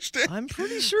 Avocado Fish Tank? I'm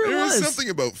pretty sure it There was was. something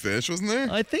about fish, wasn't there?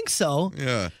 I think so.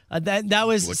 Yeah. That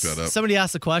was Look that up. somebody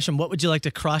asked the question, what would you like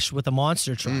to crush with a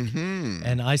monster truck? Mm-hmm.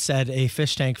 And I said a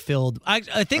fish tank filled. I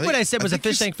think what I said was a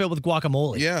fish tank filled with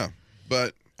guacamole. Yeah,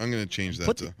 but I'm going to change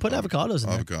that to Put avocados in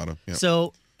there. avocado. Yeah.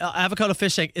 So avocado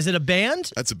fish tank, is it a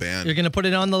band? That's a band. You're going to put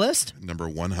it on the list? Number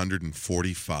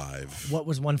 145. What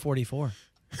was 144?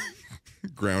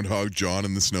 Groundhog John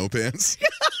in the Snow Pants.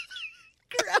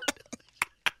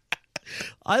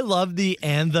 I love the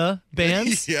and the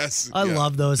bands. Yes. I yeah.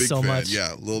 love those Big so fan. much.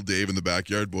 Yeah, Little Dave and the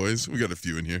Backyard Boys. We got a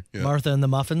few in here. Yeah. Martha and the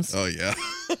Muffins. Oh, yeah.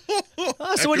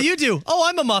 So what do you do? Oh,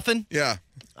 I'm a muffin. Yeah.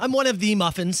 I'm one of the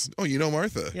muffins. Oh, you know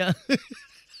Martha. Yeah.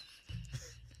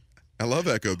 I love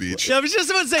Echo Beach. Yeah, I was just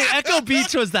about to say Echo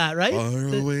Beach was that, right? Far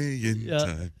away in Yeah.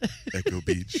 time. Echo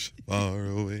Beach. Far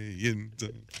away in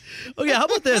time. Okay, how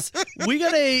about this? We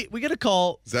got a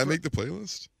call. Does that make the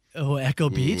playlist? Oh, Echo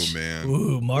Beach. man.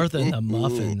 Ooh, Martha and the Ooh,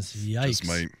 Muffins. Yikes. Just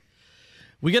might.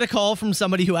 We get a call from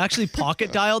somebody who actually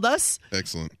pocket dialed us.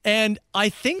 Excellent. And I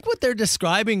think what they're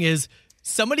describing is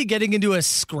somebody getting into a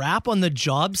scrap on the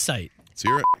job site. Let's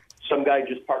hear it. Some guy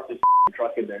just parked his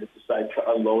truck in there and decided to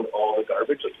unload all the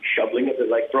garbage, like he's shoveling it. They're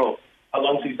like, bro, how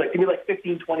long? So he's like, give me like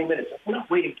 15, 20 minutes. Like, we're not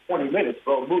waiting 20 minutes,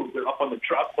 bro. Move. They're up on the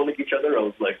truck, pulling each other. I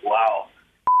was like, wow,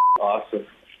 awesome.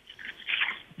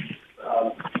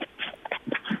 I'm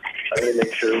going to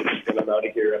make sure when I'm out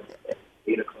of here at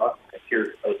 8 o'clock, I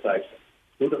hear outside,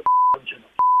 who the on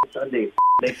Sunday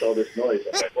makes all this noise?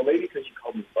 I'm like, well, maybe because you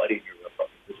called me buddy and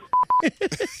you're a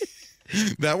fucking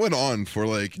That went on for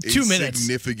like a 2 minutes.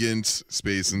 significant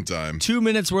space and time. 2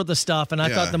 minutes worth of stuff. And I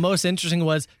Yeah. thought the most interesting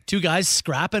was two guys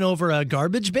scrapping over a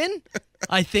garbage bin,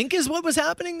 I think is what was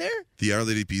happening there. The Our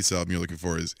Lady Peace album you're looking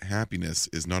for is Happiness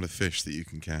is Not a Fish That You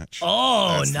Can Catch.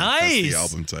 Oh, That's nice. the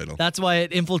album title. That's why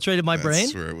it infiltrated my brain.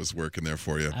 That's where it was working there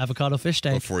for you. Avocado fish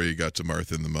tank. Before you got to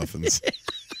Martha and the Muffins.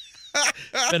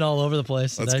 Been all over the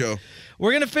place. Let's today. go.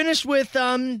 We're going to finish with,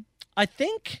 I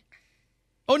think.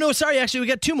 Oh, no, sorry. Actually, we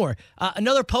got two more.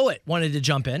 Another poet wanted to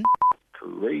jump in.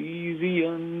 Crazy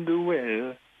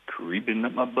underwear creeping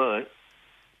up my butt.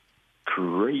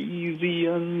 Crazy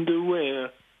underwear,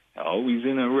 always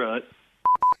in a rut.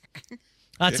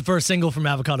 That's the first single from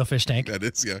Avocado Fish Tank. That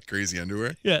is, yeah, Crazy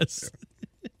Underwear. Yes.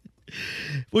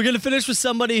 We're going to finish with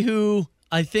somebody who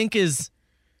I think is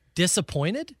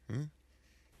disappointed.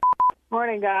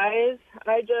 Morning, guys.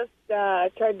 I just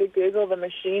tried to Google the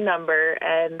machine number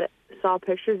and saw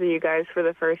pictures of you guys for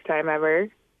the first time ever.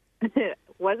 It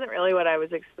wasn't really what I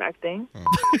was expecting.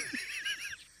 Oh.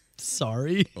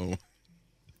 Sorry. Oh.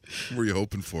 What were you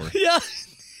hoping for? Yeah.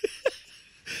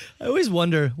 I always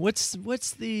wonder what's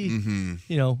the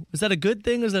was that a good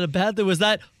thing? Was that a bad thing? Was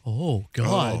that God?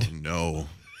 Oh no.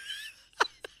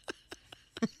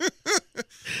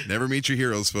 Never meet your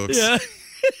heroes, folks. Yeah.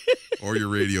 Or your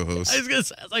radio host. I was gonna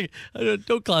say,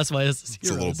 don't classify us as heroes.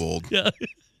 It's a little bold. Yeah.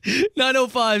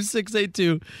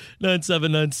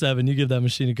 905-682-9797. You give that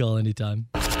machine a call anytime.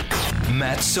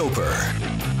 Matt Soper,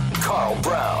 Carl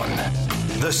Brown.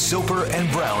 The Soper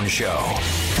and Brown Show.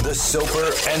 The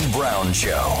Soper and Brown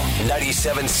Show.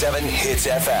 97.7 Hits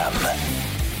FM.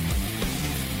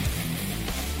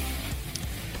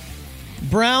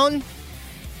 Brown,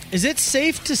 is it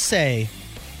safe to say,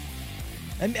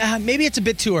 maybe it's a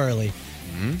bit too early,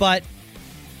 but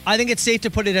I think it's safe to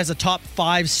put it as a top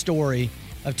 5 story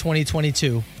of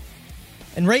 2022.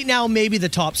 And right now, maybe the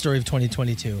top story of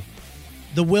 2022.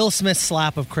 The Will Smith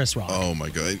slap of Chris Rock. Oh, my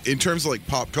God. In terms of, like,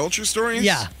 pop culture stories?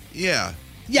 Yeah. Yeah.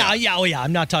 Oh, yeah.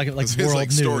 I'm not talking like world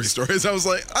like news. stories. I was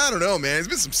like, I don't know, man. There's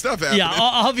been some stuff happening. Yeah,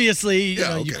 obviously,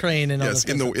 okay. Ukraine and all yes,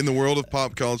 this. in the world of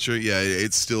pop culture, yeah,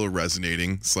 it's still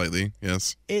resonating slightly.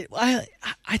 Yes. I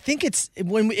think it's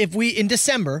in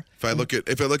December. If I look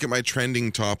at my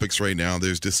trending topics right now,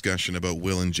 there's discussion about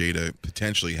Will and Jada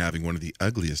potentially having one of the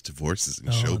ugliest divorces in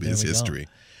showbiz history.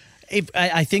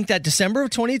 I think that December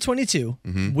of 2022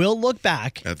 we'll look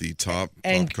back at the top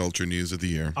pop culture news of the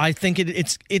year. I think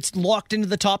it's locked into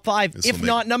the top 5,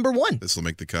 not number 1. This will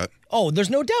make the cut. Oh, there's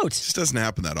no doubt. It just doesn't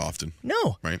happen that often.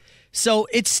 No. Right? So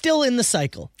it's still in the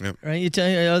cycle. Yep. Right? You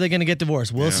tell are they going to get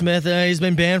divorced? Will Smith, he's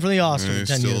been banned from the Oscars for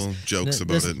 10 years. Still jokes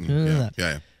about it.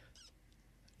 Yeah.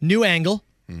 New angle.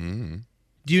 Do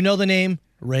you know the name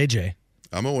Ray J?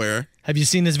 I'm aware. Have you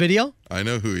seen this video? I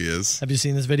know who he is. Have you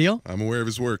seen this video? I'm aware of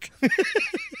his work.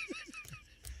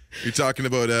 You're talking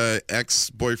about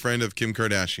ex-boyfriend of Kim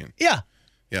Kardashian. Yeah.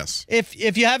 Yes.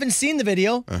 If you haven't seen the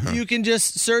video, you can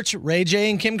just search Ray J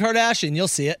and Kim Kardashian. You'll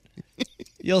see it.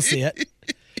 You'll see it.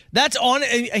 That's on.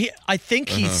 I think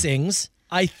he sings.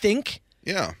 I think.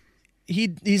 Yeah.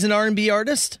 He's an R&B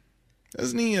artist.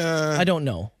 Doesn't he? I don't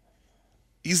know.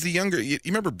 He's the younger. You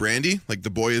remember Brandy? Like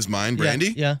The Boy Is Mine,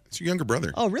 Brandy? Yeah. It's your younger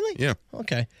brother. Oh, really? Yeah.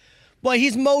 Okay. Well,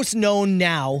 he's most known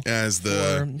now as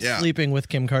for sleeping with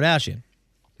Kim Kardashian.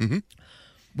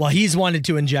 Well, he's wanted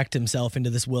to inject himself into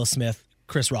this Will Smith,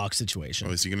 Chris Rock situation.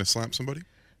 Oh, is he going to slap somebody?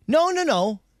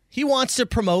 No. He wants to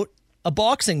promote a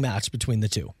boxing match between the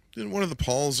two. Didn't one of the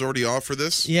Pauls already offer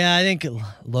this? Yeah, I think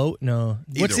No.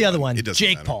 What's the other one?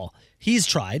 Jake matter. Paul. He's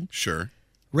tried. Sure.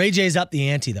 Ray J's up the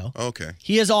ante, though. Okay.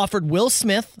 He has offered Will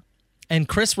Smith and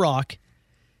Chris Rock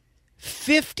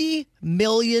 $50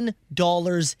 million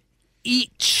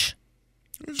each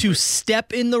to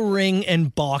step in the ring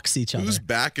and box each other. Who's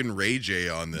backing Ray J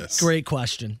on this? Great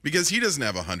question. Because he doesn't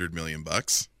have $100 million.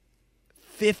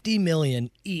 $50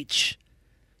 million each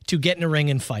to get in a ring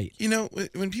and fight. You know,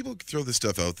 when people throw this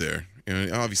stuff out there,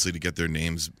 obviously to get their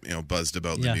names, buzzed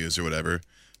about the news or whatever.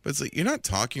 But it's like, you're not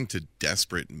talking to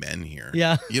desperate men here.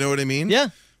 Yeah. You know what I mean? Yeah.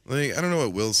 Like, I don't know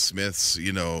what Will Smith's,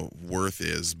 worth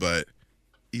is, but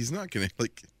he's not going to,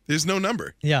 there's no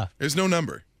number. Yeah. There's no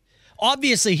number.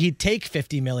 Obviously, he'd take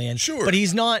 $50 million. Sure. But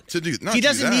he's not. He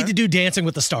doesn't need to do Dancing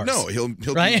with the Stars. No, he'll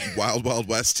right? do Wild Wild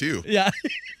West, too. Yeah.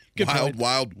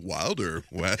 Wilder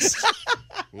West.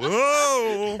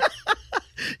 Whoa.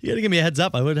 You got to give me a heads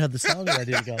up. I would have had the song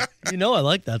ready to go. I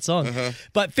like that song.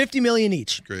 But $50 million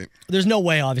each. Great. There's no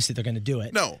way, obviously, they're going to do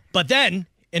it. No. But then,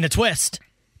 in a twist,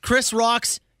 Chris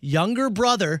Rock's younger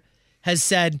brother has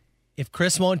said, if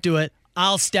Chris won't do it,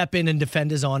 I'll step in and defend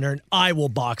his honor, and I will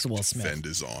box Will Smith. Defend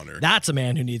his honor. That's a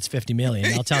man who needs $50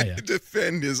 million, I'll tell you.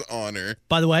 Defend his honor.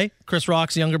 By the way, Chris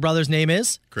Rock's younger brother's name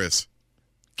is? Chris.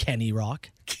 Kenny Rock.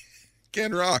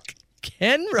 Ken Rock.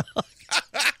 Ken Rock.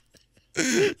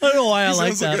 I don't know why I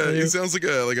like that. He sounds like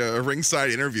a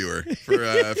ringside interviewer for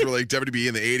WWE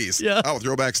in the 80s. Yeah. I'll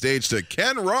throw backstage to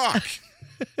Ken Rock.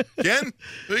 Ken,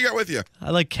 who you got with you?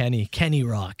 I like Kenny. Kenny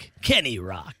Rock. Kenny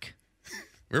Rock.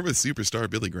 We're with superstar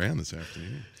Billy Graham this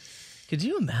afternoon. Could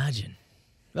you imagine?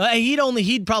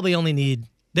 He'd probably only need.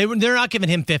 They're not giving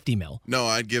him $50 million. No,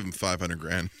 I'd give him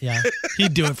 $500,000. Yeah,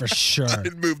 he'd do it for sure.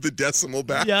 I'd move the decimal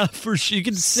back. Yeah, for sure. You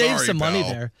could save some money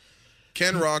there.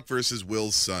 Ken Rock versus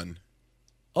Will's son.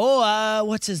 Oh,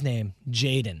 what's his name?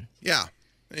 Jaden. Yeah,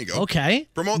 there you go. Okay.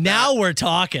 Promote now that. We're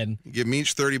talking. Give me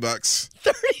each $30.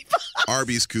 $30.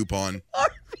 Arby's coupon.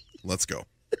 Let's go.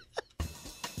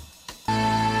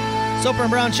 Soper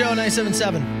and Brown Show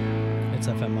 977. It's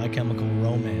FM My Chemical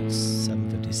Romance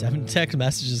 757. Text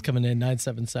messages coming in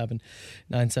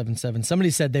 977. Somebody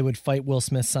said they would fight Will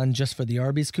Smith's son just for the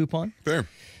Arby's coupon. Fair.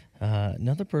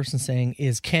 Another person saying,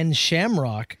 is Ken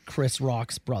Shamrock Chris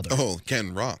Rock's brother? Oh,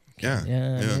 Ken Rock. Yeah.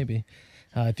 Yeah, maybe.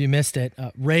 If you missed it,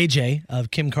 Ray J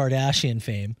of Kim Kardashian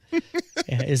fame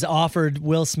is offered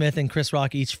Will Smith and Chris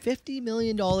Rock each $50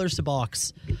 million to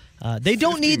box. They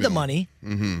don't need the money.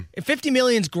 Mm-hmm. $50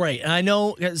 million's great. And I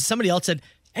know somebody else said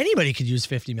anybody could use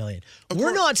 $50 million.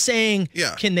 We're not saying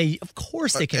can they. Of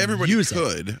course they can Everybody use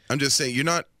could. it. I'm just saying you're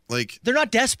not like they're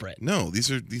not desperate. No, these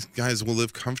guys will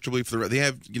live comfortably for the. They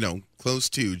have close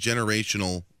to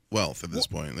generational wealth at this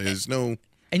point. There's no.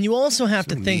 And you also have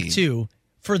to think too.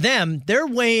 For them, they're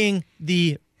weighing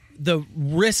the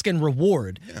risk and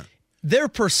reward. Yeah. Their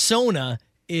persona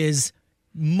is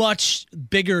much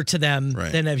bigger to them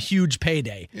than a huge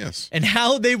payday. Yes. And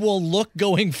how they will look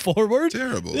going forward.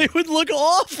 Terrible. They would look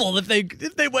awful if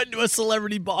they went into a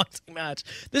celebrity boxing match.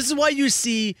 This is why you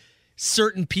see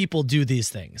certain people do these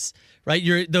things,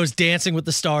 right? Those Dancing with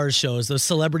the Stars shows, those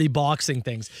celebrity boxing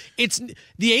things. It's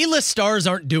the A-list stars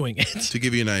aren't doing it. To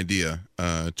give you an idea,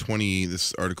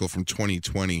 this article from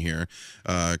 2020 here,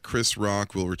 Chris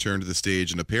Rock will return to the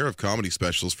stage in a pair of comedy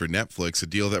specials for Netflix, a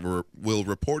deal that will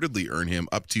reportedly earn him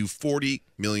up to $40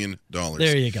 million.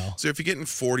 There you go. So if you're getting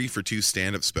 40 for 2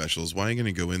 stand-up specials, why are you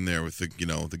going to go in there with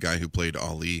the guy who played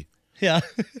Ali? Yeah.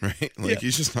 Right?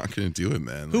 He's just not going to do it,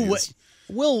 man.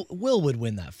 Will would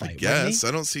win that fight. Yes,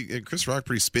 I don't see Chris Rock,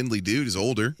 pretty spindly dude. He's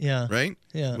older. Yeah. Right?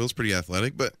 Yeah. Will's pretty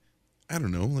athletic, but I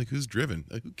don't know. Who's driven?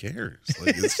 Who cares?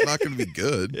 It's not going to be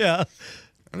good. Yeah. I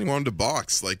don't even want him to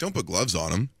box. Don't put gloves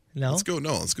on him. No. Let's go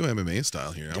MMA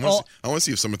style here. I want to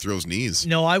see if someone throws knees.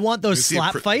 No, I want those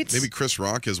slap fights. Maybe Chris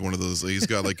Rock has one of those. He's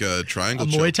got a triangle. A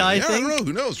Muay Thai thing. I don't know.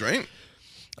 Who knows, right?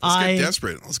 Let's get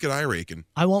desperate. Let's get eye raking.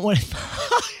 I want one.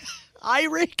 Eye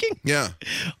raking? Yeah.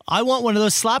 I want one of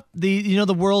those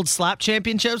the world slap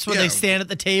championships where they stand at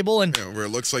the table and where it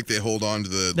looks like they hold on to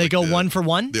the they go 1 for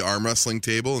 1. The arm wrestling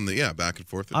table and back and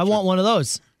forth. I want one of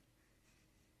those.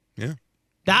 Yeah.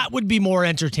 That would be more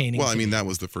entertaining. Well, I mean, that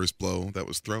was the first blow that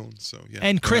was thrown, so yeah.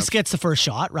 And Chris gets the first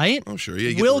shot, right? Oh, sure.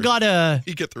 Yeah. Will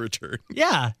you get the return.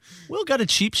 Yeah. Will got a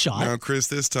cheap shot. Now, Chris,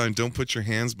 this time don't put your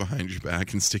hands behind your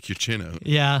back and stick your chin out.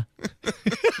 Yeah.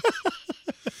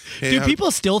 Hey, do people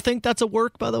still think that's a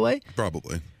work, by the way?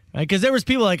 Probably. Right? Because there was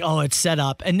people it's set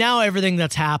up. And now everything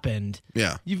that's happened,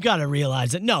 you've got to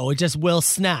realize that, no, it just Will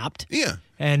snapped. Yeah.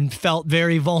 And felt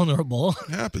very vulnerable.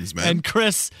 It happens, man. And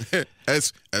Chris...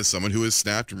 as someone who has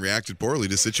snapped and reacted poorly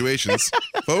to situations,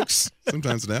 folks,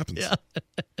 sometimes it happens. Yeah.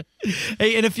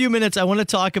 Hey, in a few minutes, I want to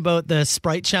talk about the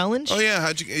Sprite Challenge. Oh,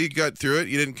 yeah. You got through it?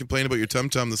 You didn't complain about your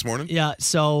tum-tum this morning? Yeah,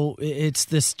 so it's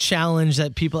this challenge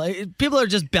that people are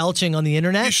just belching on the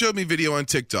internet. You showed me video on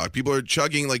TikTok. People are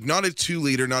chugging, not a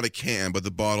 2-liter, not a can, but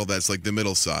the bottle that's the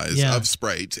middle size of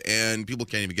Sprite. And people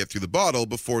can't even get through the bottle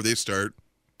before they start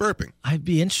burping. I'd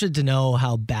be interested to know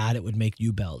how bad it would make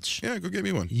you belch. Yeah, go get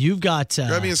me one. You've got...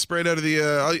 grab me a Sprite out of the...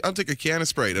 I'll take a can of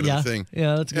Sprite out of the thing.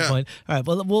 Yeah, that's a good point. All right,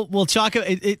 well, we'll chalk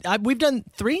it. We've done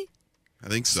 3? I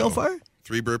think so. So far?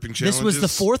 3 burping challenges. This was the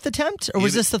 4th attempt, or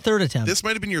was this the 3rd attempt? This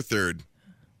might have been your 3rd.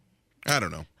 I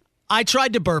don't know. I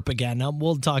tried to burp again.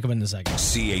 We'll talk about it in a second.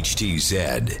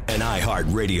 CHTZ, an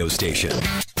iHeart radio station.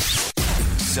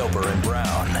 Soper and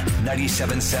Brown,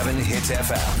 97.7 Hits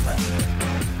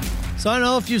FM. So I don't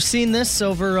know if you've seen this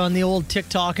over on the old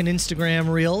TikTok and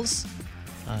Instagram reels.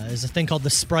 There's a thing called the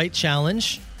Sprite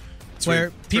Challenge, where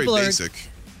people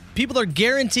are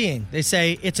guaranteeing. They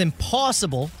say it's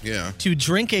impossible to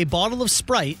drink a bottle of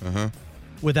Sprite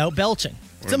without belching.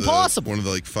 It's impossible. One of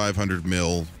the 500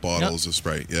 ml bottles of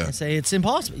Sprite. Yeah, I say it's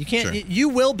impossible. You can't. Sure. You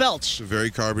will belch. It's a very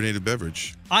carbonated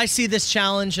beverage. I see this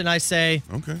challenge and I say,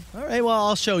 okay, all right, well,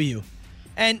 I'll show you.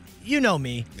 And you know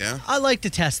me. Yeah. I like to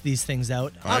test these things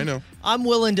out. I know. I'm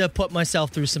willing to put myself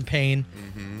through some pain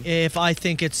if I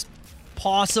think it's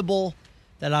possible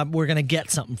that we're going to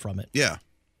get something from it. Yeah.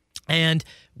 And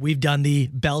we've done the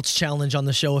belch challenge on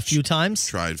the show a few times.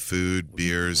 Tried food,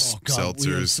 beers,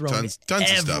 seltzers, tons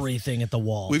of stuff. Everything at the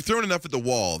wall. We've thrown enough at the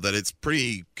wall that it's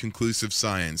pretty conclusive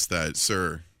science that,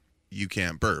 sir, you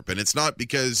can't burp. And it's not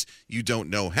because you don't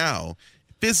know how.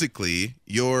 Physically,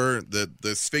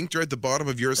 the sphincter at the bottom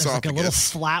of your esophagus, like a little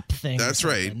flap thing. That's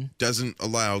right. Doesn't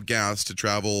allow gas to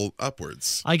travel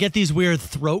upwards. I get these weird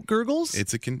throat gurgles.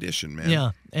 It's a condition, man.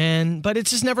 Yeah, but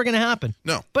it's just never going to happen.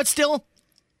 No. But still,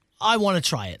 I want to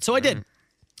try it. So I did.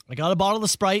 I got a bottle of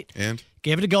Sprite. And?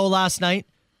 Gave it a go last night.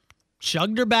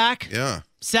 Chugged her back. Yeah.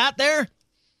 Sat there.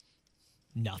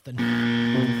 Nothing.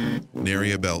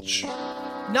 Nary a belch.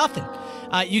 Nothing.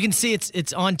 You can see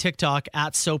it's on TikTok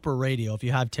at Soper Radio. If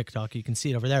you have TikTok, you can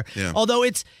see it over there. Yeah. Although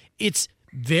it's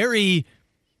very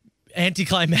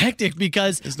anticlimactic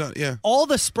because it's not, all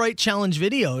the Sprite Challenge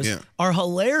videos are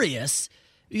hilarious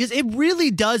because it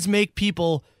really does make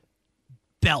people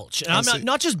belch. And I'm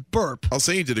not just burp. I'll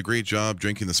say you did a great job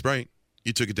drinking the Sprite.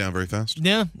 You took it down very fast.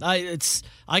 Yeah, it's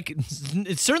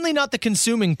certainly not the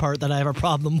consuming part that I have a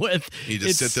problem with. You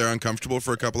just sit there uncomfortable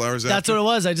for a couple hours after? That's what it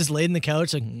was. I just laid in the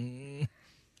couch. Like,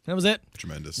 that was it.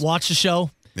 Tremendous. Watched the show.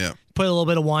 Yeah. Put a little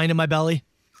bit of wine in my belly.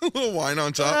 A little wine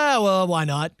on top. Well, why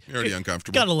not? You're already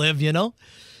uncomfortable. Gotta live, you know?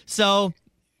 So,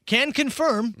 can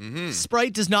confirm,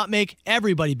 Sprite does not make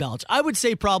everybody belch. I would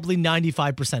say probably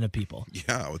 95% of people.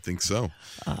 Yeah, I would think so.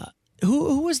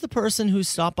 Who was the person who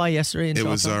stopped by yesterday? And it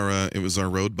was our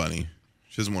road bunny.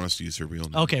 She doesn't want us to use her real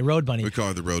name. Okay, Road Bunny. We call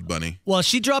her the Road Bunny. Well,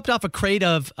 she dropped off a crate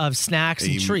of snacks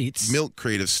and treats. Milk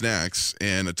crate of snacks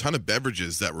and a ton of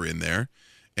beverages that were in there.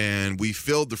 And we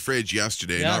filled the fridge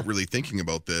yesterday, not really thinking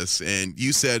about this. And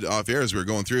you said off air as we were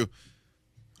going through,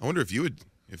 I wonder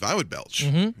if I would belch.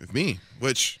 If me,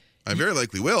 which I very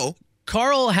likely will.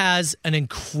 Carl has an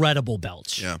incredible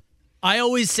belch. Yeah. I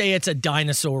always say it's a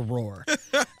dinosaur roar.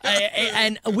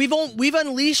 And we've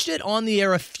unleashed it on the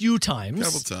air a few times. A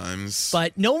couple times.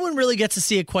 But no one really gets to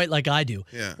see it quite like I do.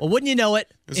 Yeah. Well, wouldn't you know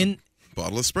it? There's a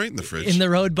bottle of Sprite in the fridge. In the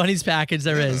Road Bunnies package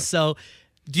there is. So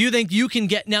do you think you can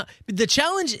get... Now, the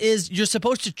challenge is you're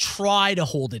supposed to try to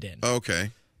hold it in. Okay.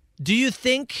 Do you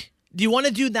want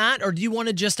to do that, or do you want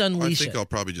to just unleash it? I think I'll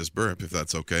probably just burp if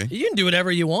that's okay. You can do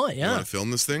whatever you want, yeah. You want to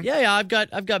film this thing? Yeah, I've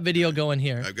got video going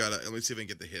here. Let me see if I can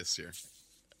get the hiss here.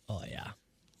 Oh, yeah.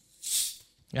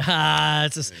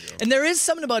 And there is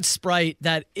something about Sprite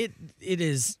that it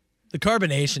is... The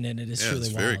carbonation in it is truly wild.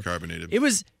 It's very carbonated. It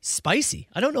was spicy.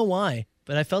 I don't know why,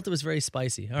 but I felt it was very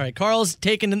spicy. All right, Carl's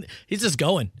he's just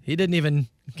going. He didn't even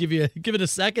give it a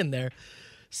second there.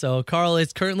 So Carl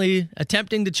is currently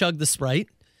attempting to chug the Sprite.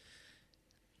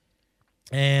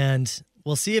 And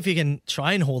we'll see if he can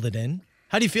try and hold it in.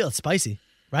 How do you feel? It's spicy,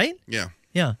 right? Yeah.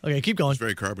 Yeah. Okay, keep going. It's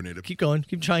very carbonated. Keep going.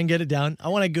 Keep trying to get it down. I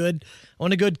want a good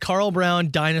Carl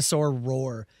Brown dinosaur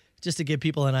roar, just to give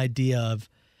people an idea of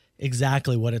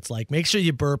exactly what it's like. Make sure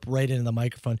you burp right into the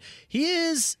microphone. He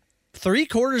is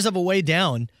 3/4 of a way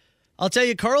down. I'll tell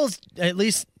you, Carl's, at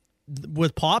least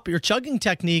with pop, your chugging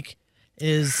technique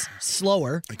is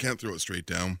slower. I can't throw it straight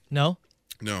down. No?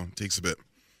 No, it takes a bit.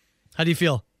 How do you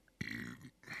feel?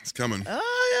 It's coming.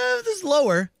 This is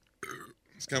lower.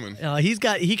 It's coming.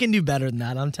 He can do better than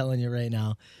that. I'm telling you right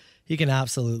now. He can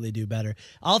absolutely do better.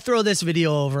 I'll throw this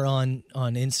video over on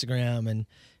Instagram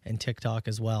and TikTok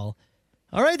as well.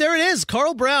 All right, there it is.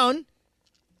 Carl Brown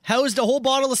housed a whole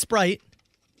bottle of Sprite.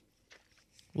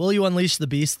 Will you unleash the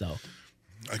beast, though?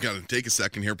 I got to take a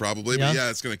second here probably, but yeah,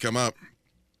 it's going to come up.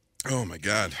 Oh, my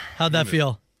God. How'd that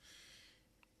feel?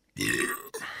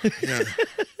 Yeah.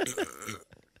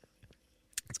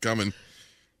 It's coming.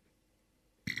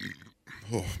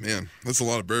 Oh, man. That's a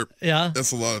lot of burp. Yeah.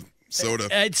 That's a lot of soda.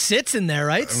 It sits in there,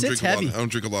 right? It sits heavy. I don't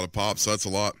drink a lot of pop, so that's a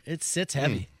lot. It sits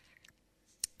heavy.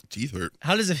 Teeth hurt.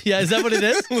 How does it? Yeah, is that what it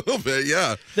is? A little bit,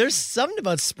 yeah. There's something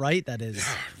about Sprite that is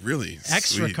really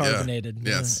extra sweet, carbonated.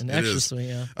 Yeah. Yes, and it extra is. sweet.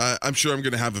 Yeah. I'm sure I'm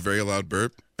going to have a very loud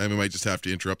burp, and we might just have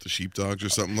to interrupt the sheepdogs or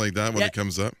something like that when it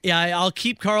comes up. Yeah, I'll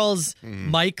keep Carl's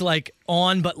mic like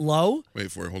on but low.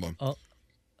 Wait for it. Hold on. Oh.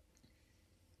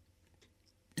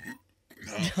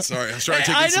 No, sorry, I was trying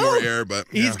to take in some more air, but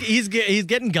he's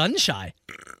getting gun shy.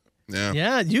 Yeah.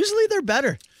 Yeah. Usually they're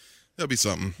better. That'll be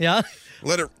something. Yeah.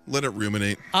 Let it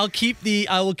ruminate. I will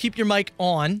keep your mic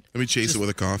on. Let me chase it with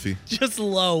a coffee. Just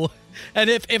low. And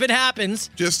if it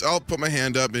happens, I'll put my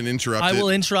hand up and interrupt it. I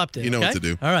will interrupt it. You know what to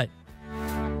do. All right.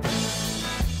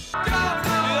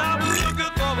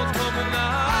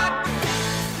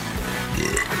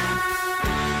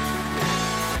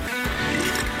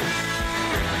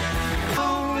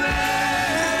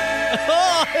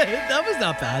 That was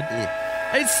not bad. Ooh.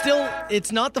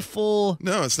 It's not the full.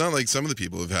 No, it's not like some of the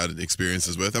people have had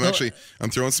experiences with. I'm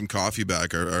throwing some coffee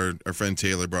back. Our friend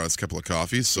Taylor brought us a couple of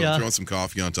coffees, so I'm throwing some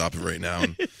coffee on top of it right now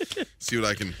and see what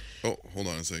I can. Oh, hold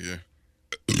on a second here.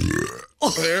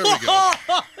 There we go.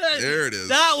 There it is.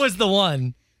 That was the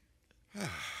one.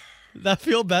 That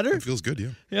feel better? It feels good, yeah.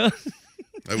 Yeah.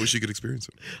 I wish you could experience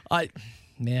it.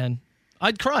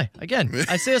 I'd cry. Again,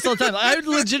 I say this all the time. I would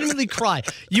legitimately cry.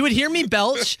 You would hear me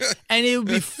belch, and it would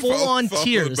be full-on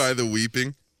tears. By the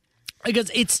weeping. Because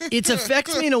it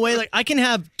affects me in a way like I can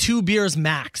have 2 beers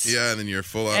max. Yeah, and then you're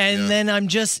full up. And then I'm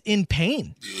just in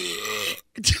pain.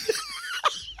 There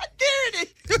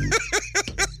it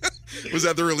is. Was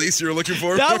that the release you were looking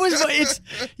for? That was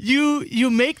you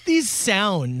make these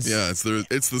sounds. Yeah, it's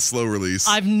the slow release.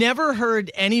 I've never heard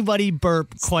anybody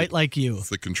burp quite like you. It's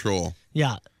the control.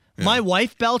 Yeah. My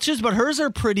wife belches, but hers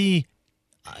are pretty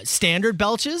standard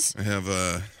belches. I have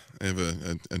a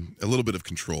little bit of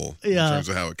control in terms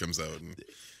of how it comes out. And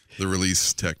The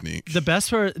release technique. The best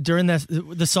part during this,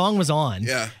 the song was on.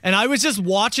 Yeah. And I was just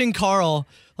watching Carl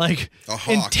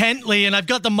intently, and I've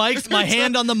got the mics, my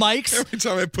hand on the mics. Every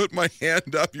time I put my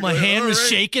hand up, my hand was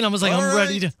shaking. I was like,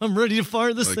 I'm ready to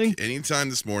fire this thing. Anytime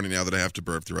this morning now that I have to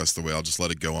burp the rest of the way, I'll just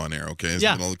let it go on air, okay? It's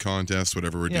Yeah. middle of the contest,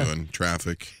 whatever we're doing,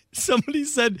 traffic. Somebody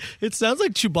said, it sounds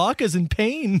like Chewbacca's in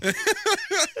pain.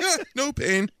 No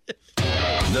pain.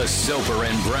 The Soper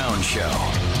and Brown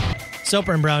Show.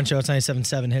 Soper and Brown Show, it's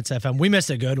 97.7 Hits FM. We missed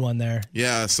a good one there.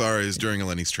 Yeah, sorry. It was during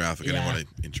Lenny's traffic. I didn't want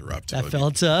to interrupt. That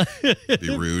felt...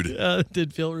 be rude. It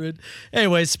did feel rude.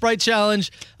 Anyways, Sprite Challenge,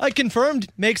 I confirmed,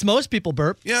 makes most people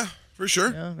burp. Yeah, for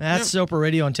sure. At Soper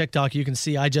Radio on TikTok, you can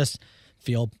see I just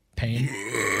feel pain.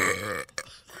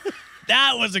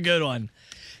 That was a good one.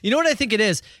 You know what I think it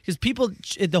is? Because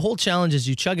the whole challenge is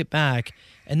you chug it back,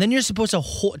 and then you're supposed to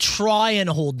try and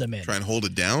hold them in. Try and hold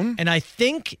it down? And I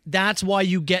think that's why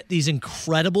you get these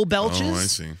incredible belches. Oh, I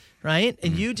see. Right?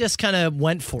 And you just kind of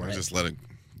went for it. Just let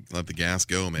the gas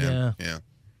go, man. Yeah.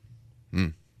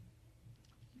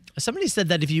 Somebody said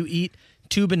that if you eat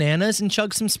 2 bananas and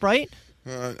chug some Sprite.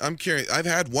 I'm curious. I've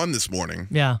had one this morning.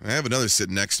 Yeah. I have another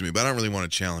sitting next to me, but I don't really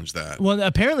want to challenge that. Well,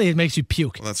 apparently it makes you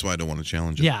puke. Well, that's why I don't want to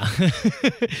challenge it. Yeah.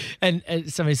 and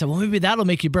somebody said, well, maybe that'll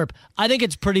make you burp. I think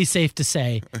it's pretty safe to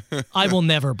say I will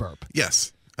never burp.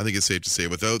 Yes. I think it's safe to say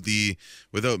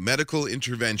without medical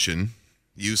intervention,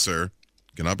 you, sir,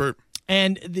 cannot burp.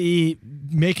 And the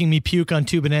making me puke on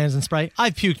 2 bananas and Sprite,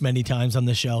 I've puked many times on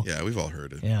the show. Yeah, we've all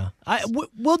heard it. Yeah.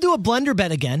 We'll do a blender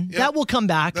bet again. Yeah. That will come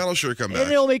back. That'll sure come back.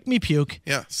 And it'll make me puke.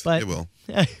 Yes, but it will.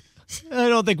 I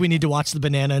don't think we need to watch the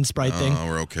banana and Sprite thing. Oh,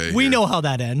 we're okay. We know how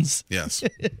that ends. Yes.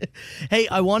 Hey,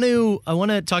 I want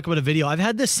to talk about a video. I've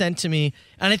had this sent to me,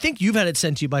 and I think you've had it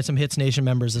sent to you by some Hits Nation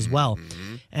members as well.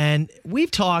 Mm-hmm. And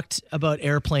we've talked about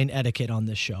airplane etiquette on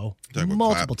this show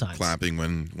multiple times. Clapping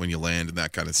when you land and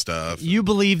that kind of stuff. You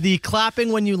believe the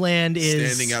clapping when you land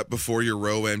is... Standing up before your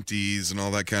row empties and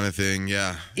all that kind of thing.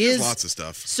 Yeah. There's lots of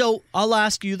stuff. So I'll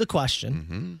ask you the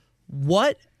question.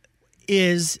 What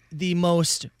is the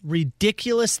most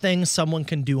ridiculous thing someone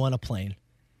can do on a plane?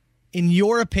 In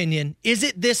your opinion, is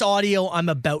it this audio I'm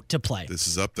about to play? This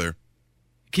is up there.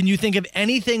 Can you think of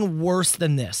anything worse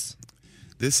than this?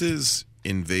 This is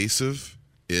invasive.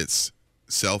 It's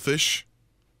selfish.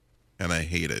 And I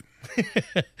hate it.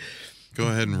 Go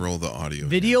ahead and roll the audio.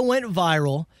 Video went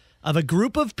viral of a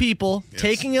group of people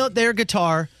taking out their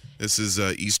guitar. This is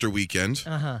Easter weekend.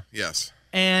 Uh-huh. Yes.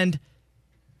 And...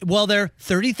 well, they're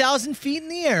 30,000 feet in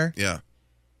the air. Yeah.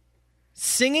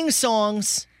 Singing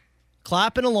songs,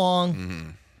 clapping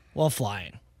along while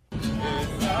flying.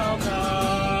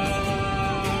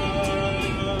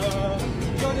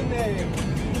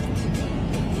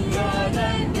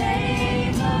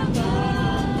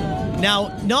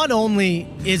 Now, not only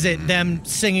is it them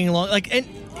singing along, and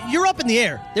you're up in the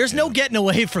air. There's no getting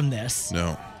away from this.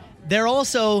 No. They're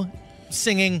also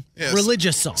singing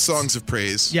religious songs. Songs of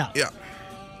praise. Yeah. Yeah.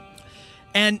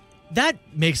 And that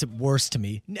makes it worse to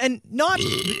me. And not,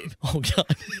 oh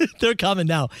God, they're coming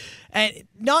now. And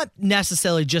not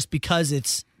necessarily just because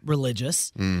it's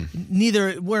religious.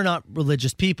 We're not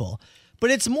religious people.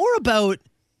 But it's more about,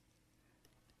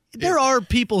 there are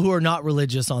people who are not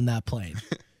religious on that plane.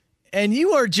 And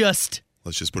you are just...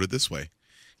 Let's just put it this way.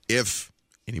 If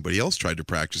anybody else tried to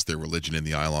practice their religion in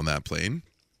the aisle on that plane...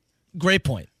 Great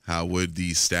point. How would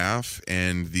the staff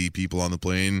and the people on the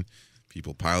plane...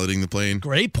 people piloting the plane.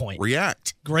 Great point.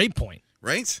 React. Great point.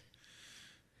 Right?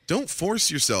 Don't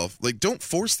force yourself. Don't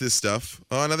force this stuff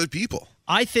on other people.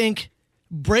 I think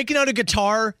breaking out a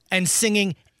guitar and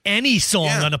singing any song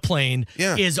on a plane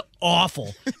is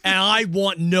awful. And I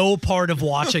want no part of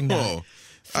watching that.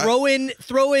 Throw in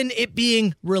it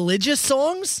being religious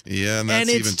songs. Yeah, and that's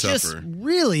even tougher. It's just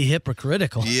really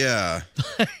hypocritical. Yeah.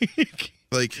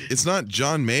 It's not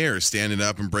John Mayer standing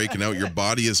up and breaking out "Your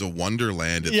Body is a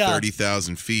Wonderland" at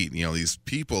 30,000 feet. You know, these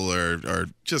people are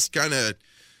just kind of.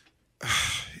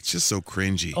 It's just so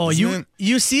cringy. Oh,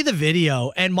 you see the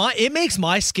video, and it makes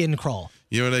my skin crawl.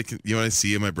 You know what I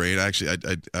see in my brain? Actually,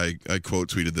 I quote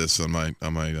tweeted this on my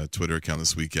Twitter account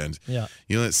this weekend. Yeah.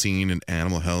 You know that scene in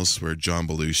Animal House where John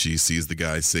Belushi sees the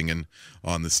guy singing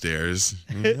on the stairs?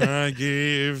 I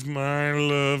gave my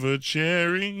love a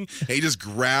cherry. And he just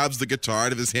grabs the guitar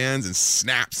out of his hands and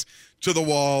snaps to the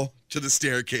wall, to the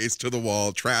staircase, to the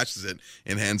wall, trashes it,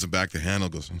 and hands him back the handle.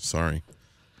 Goes, I'm sorry.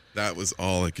 That was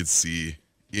all I could see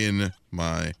in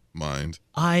my mind.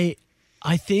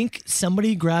 I think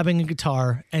somebody grabbing a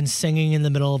guitar and singing in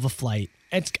the middle of a flight.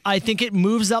 I think it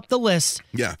moves up the list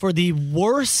for the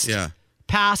worst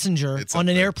passenger on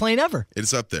an airplane ever.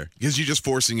 It's up there because you're just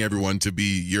forcing everyone to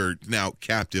be your now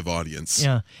captive audience.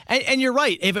 Yeah. And you're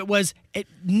right. If it was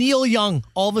Neil Young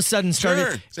all of a sudden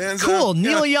started, cool,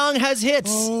 Neil Young has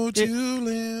hits.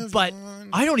 But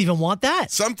I don't even want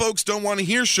that. Some folks don't want to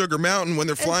hear Sugar Mountain when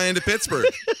they're flying to Pittsburgh.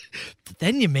 But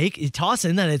then you toss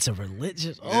in that it's a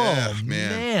religious. Yeah, oh,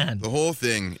 man. The whole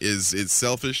thing it's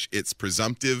selfish, it's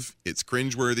presumptive, it's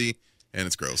cringeworthy, and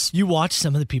it's gross. You watch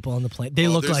some of the people on the plane. They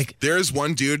look like... There's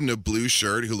one dude in a blue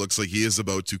shirt who looks like he is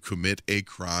about to commit a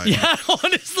crime. Yeah,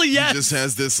 honestly, yes. He just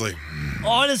has this like...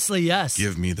 Honestly, yes.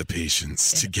 Give me the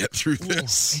patience to get through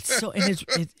this. It's so... And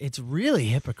it's really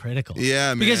hypocritical. Yeah,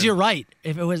 man. Because you're right.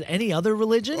 If it was any other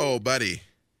religion... Oh, buddy.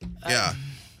 Yeah.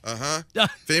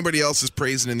 If anybody else is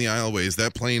praising in the aisleways,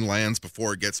 that plane lands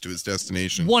before it gets to its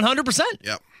destination. 100%.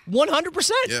 Yep.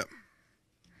 100%. Yep.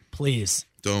 Please.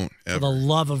 Don't ever. For the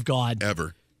love of God.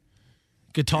 Ever.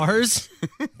 Guitars,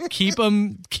 keep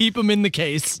them in the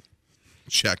case.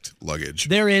 Checked luggage.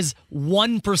 There is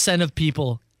 1% of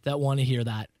people that want to hear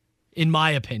that, in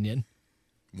my opinion.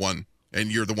 One.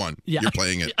 And you're the one. Yeah. You're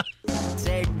playing it.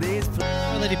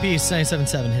 Our Lady Peace,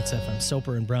 97.7 Hits FM,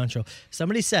 Soper and Brown Show.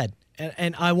 Somebody said,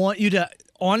 and I want you to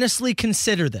honestly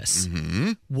consider this.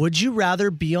 Mm-hmm. Would you rather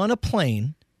be on a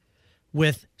plane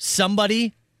with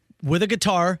somebody with a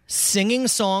guitar singing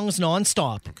songs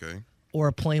nonstop, or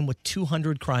a plane with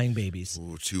 200 crying babies?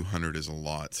 Ooh, 200 is a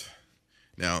lot.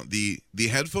 Now, the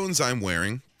headphones I'm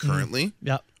wearing currently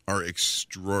are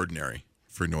extraordinary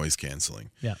for noise canceling.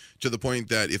 Yeah. To the point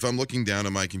that if I'm looking down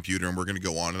at my computer and we're going to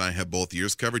go on and I have both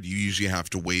ears covered, you usually have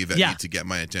to wave at me to get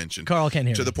my attention. Carl can't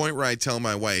hear To me. the point where I tell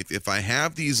my wife, if I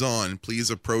have these on, please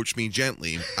approach me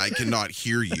gently. I cannot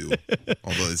hear you.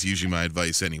 Although that's usually my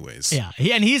advice anyways. Yeah.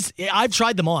 I've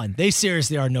tried them on. They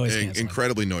seriously are noise canceling.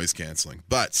 Incredibly noise canceling.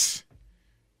 But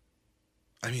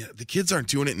I mean, the kids aren't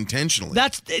doing it intentionally.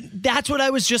 That's what I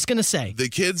was just going to say. The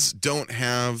kids don't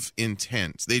have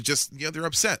intent. They just, they're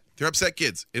upset. They're upset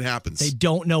kids. It happens. They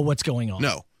don't know what's going on.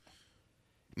 No.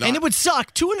 And it would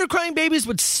suck. 200 crying babies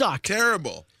would suck.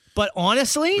 Terrible. But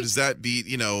honestly... But does that beat,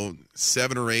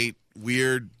 7 or 8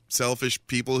 weird, selfish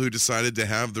people who decided to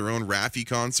have their own Raffi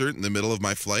concert in the middle of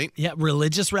my flight? Yeah,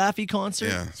 religious Raffi concert.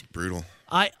 Yeah, it's brutal.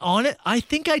 I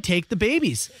think I take the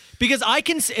babies because I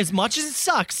can, as much as it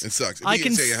sucks. It sucks. You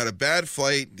can say you had a bad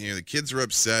flight, the kids are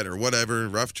upset or whatever,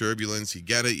 rough turbulence, you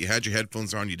get it, you had your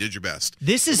headphones on, you did your best.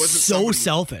 This is so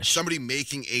selfish. Somebody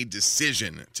making a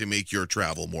decision to make your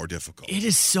travel more difficult. It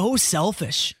is so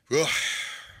selfish. Ugh.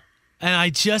 And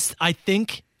I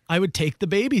think I would take the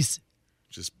babies.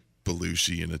 Just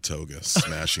Belushi in a toga,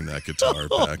 smashing that guitar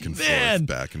back and forth,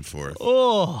 back and forth.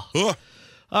 Oh.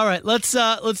 All right, let's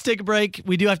take a break.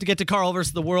 We do have to get to Carl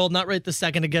versus the world. Not right this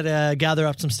second to gather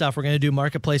up some stuff. We're going to do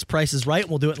Marketplace Prices Right, and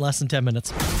we'll do it in less than 10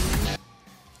 minutes. Have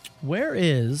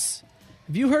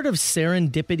you heard of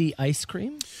Serendipity Ice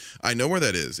Cream? I know where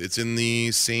that is. It's in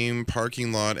the same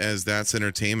parking lot as That's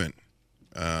Entertainment.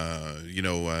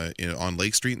 On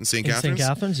Lake Street in St. Catharines. St.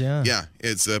 Catharines, yeah. Yeah,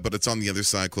 but it's on the other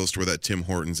side, close to where that Tim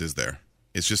Hortons is there.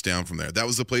 It's just down from there. That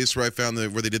was the place where I found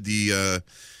where they did the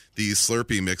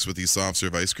Slurpee mix with the soft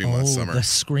serve ice cream last summer. The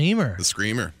Screamer. The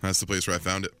Screamer. That's the place where I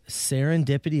found it.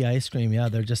 Serendipity Ice Cream. Yeah,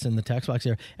 they're just in the text box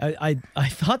here. I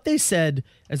thought they said,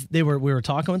 as we were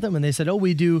talking with them, and they said,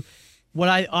 we do what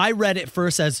I read it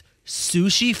first as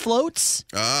sushi floats.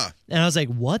 Ah. And I was like,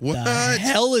 what the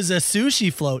hell is a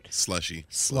sushi float? Slushy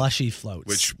floats.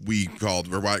 Which we called,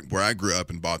 where I grew up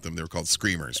and bought them, they were called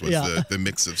Screamers, with the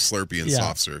mix of Slurpee and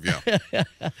soft serve. Yeah.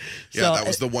 That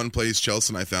was the one place,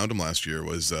 Chelsea and I found them last year,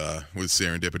 was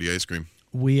Serendipity Ice Cream.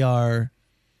 We are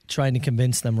trying to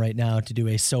convince them right now to do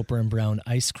a Soper and Brown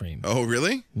ice cream. Oh,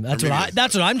 really? That's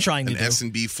what I'm trying to do. An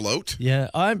S&B float?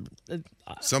 Yeah.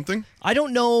 Something? I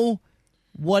don't know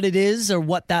what it is or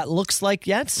what that looks like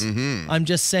yet. Mm-hmm. I'm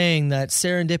just saying that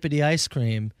Serendipity Ice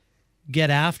Cream, get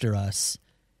after us,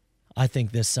 I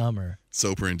think this summer.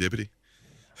 Soper and Dippity?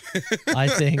 I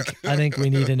think we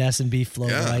need an S&B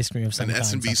float of ice cream of some kind. An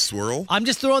S&B swirl? I'm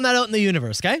just throwing that out in the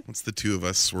universe, okay? What's the two of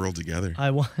us swirl together?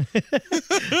 I want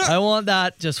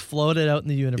that just floated out in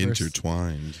the universe.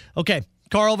 Intertwined. Okay,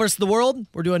 Carl versus the world.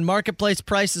 We're doing Marketplace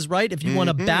Prices Right. If you want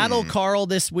to battle Carl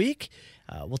this week,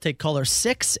 we'll take caller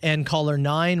 6 and caller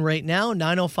 9 right now.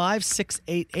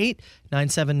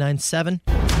 905-688-9797.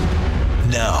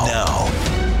 Now,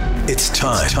 it's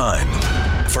time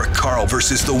for Carl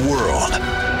versus the world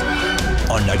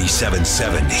on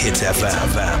 97.7 Hits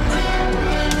FM.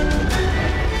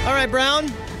 All right, Brown.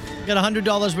 Got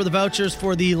 $100 worth of vouchers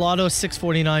for the Lotto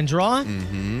 649 draw.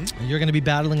 Mm-hmm. You're going to be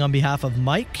battling on behalf of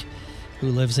Mike, who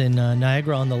lives in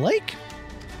Niagara-on-the-Lake.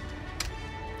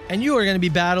 and you are going to be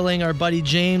battling our buddy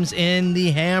James in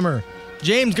the Hammer.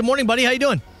 James, good morning, buddy. How you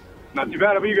doing? Not too bad.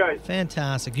 How about you guys?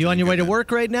 Fantastic. You on your way to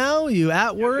work right now? You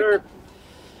at work? Sure.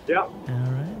 Yeah. All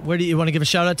right. Where do you want to give a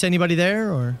shout out to anybody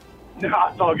there, or? No,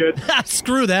 it's all good.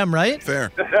 Screw them, right?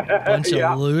 Fair. Bunch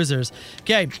of losers.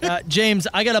 Okay, James,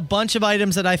 I got a bunch of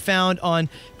items that I found on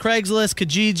Craigslist,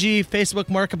 Kijiji, Facebook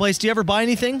Marketplace. Do you ever buy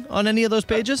anything on any of those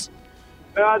pages?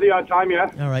 The odd time, yeah.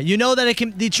 All right. You know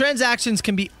that the transactions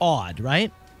can be odd,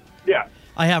 right? Yeah.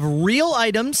 I have real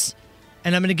items,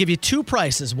 and I'm going to give you two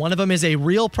prices. One of them is a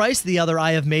real price. The other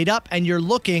I have made up, and you're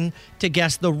looking to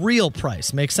guess the real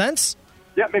price. Make sense?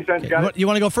 Yeah, makes sense. Okay. Got it. You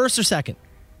want to go first or second?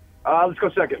 Let's go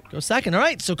second. Go second. All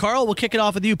right. So, Carl, we'll kick it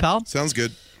off with you, pal. Sounds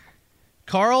good.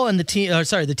 Carl and the team,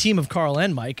 the team of Carl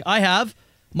and Mike. I have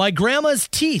my grandma's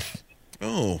teeth.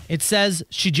 Oh. It says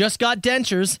she just got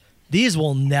dentures. These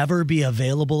will never be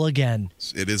available again.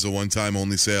 It is a one-time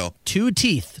only sale. Two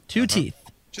teeth.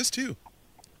 Just two.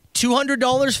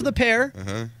 $200 for the pair,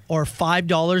 or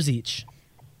 $5 each.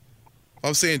 I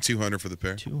was saying $200 for the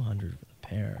pair. $200 for the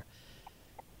pair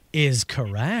is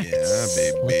correct. Yeah,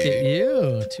 baby. Look at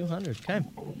you. $200. Okay.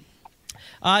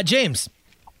 James.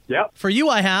 Yep. For you,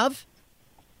 I have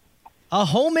a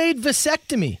homemade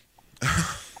vasectomy.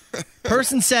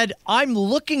 Person said, I'm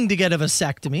looking to get a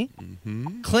vasectomy.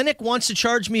 Clinic wants to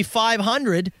charge me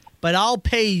 $500, but I'll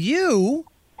pay you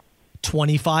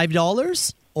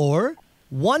 $25 or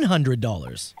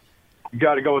 $100. You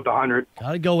got to go with the 100.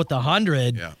 Got to go with the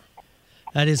 100. Yeah.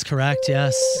 That is correct,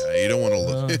 yes. Yeah, you don't want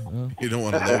to you don't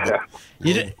want to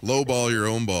lowball your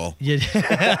own ball. You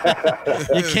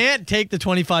can't take the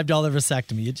 $25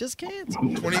 vasectomy. You just can't.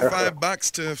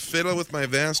 $25 to fiddle with my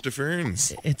vast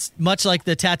ferns. It's much like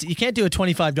the tattoo. You can't do a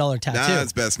 $25 tattoo. Nah,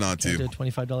 it's best not to. Do a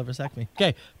 $25 vasectomy.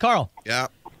 Okay, Carl. Yeah.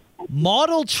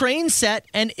 Model train set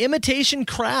and imitation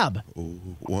crab.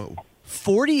 Ooh, whoa.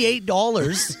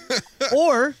 $48.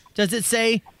 Or does it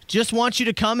say, just want you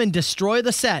to come and destroy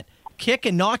the set, kick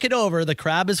and knock it over, the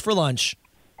crab is for lunch?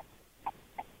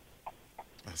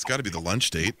 It's got to be the lunch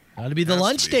date. Got to be the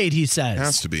lunch date, he says.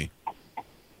 Has to be.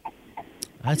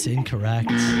 That's incorrect.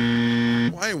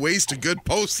 Why waste a good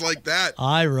post like that?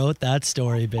 I wrote that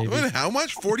story, baby. What, how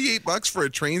much? $48 for a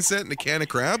train set and a can of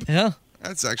crab? Yeah.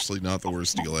 That's actually not the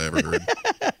worst deal I ever heard.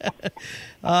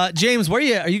 James,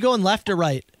 where are you going, left or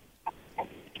right?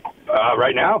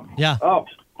 Right now? Yeah. Oh,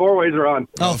 four ways are on.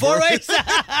 Oh, four ways?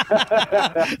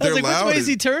 I was They're like, loud. which way is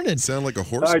he turning? Sound like a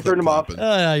horse. I turned them off.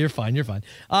 You're fine.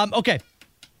 Okay.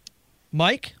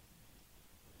 Mike,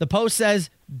 the post says,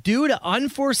 due to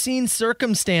unforeseen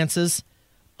circumstances,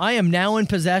 I am now in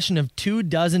possession of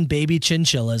 24 baby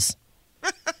chinchillas.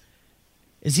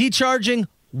 Is he charging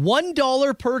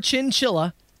 $1 per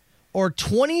chinchilla or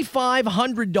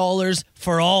 $2,500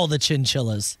 for all the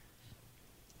chinchillas?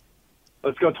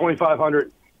 Let's go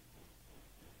 2,500.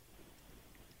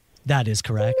 That is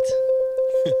correct.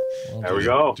 There we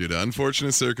go. Due to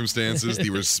unfortunate circumstances, they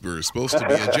were supposed to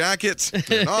be a jacket.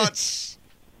 They're not.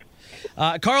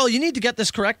 Carl, you need to get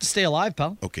this correct to stay alive,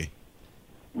 pal. Okay.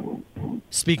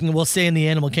 Speaking, we'll stay in the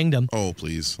animal kingdom. Oh,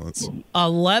 please.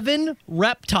 11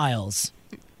 reptiles,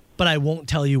 but I won't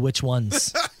tell you which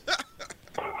ones.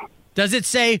 Does it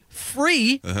say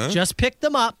free, just pick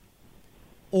them up,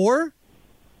 or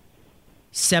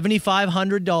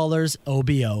 $7,500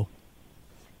 OBO?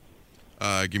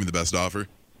 Give me the best offer.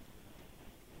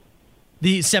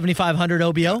 The $7,500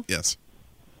 OBO? Yes.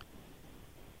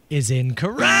 Is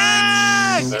incorrect.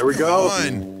 There we go.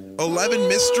 11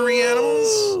 mystery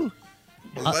animals?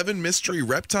 11 mystery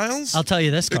reptiles? I'll tell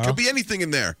you this, Carl. There could be anything in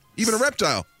there. Even a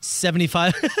reptile.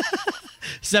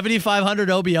 7,500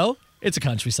 OBO. It's a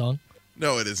country song.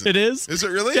 No, it isn't. It is? Is it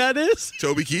really? Yeah, it is.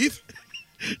 Toby Keith?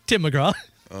 Tim McGraw.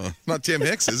 Not Tim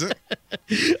Hicks, is it?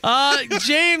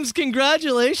 James,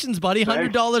 congratulations, buddy.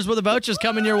 $100 worth of vouchers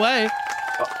coming your way.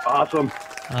 Awesome.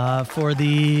 For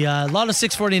the Lotto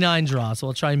 649 draw. So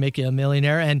we'll try and make you a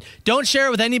millionaire. And don't share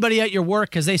it with anybody at your work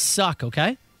because they suck,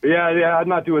 okay? Yeah, I'm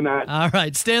not doing that. All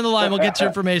right, stay on the line. We'll get your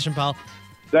information, pal.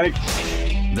 Thanks.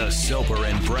 The Soper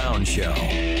and Brown Show.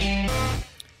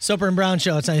 Soper and Brown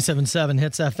Show. It's 97.7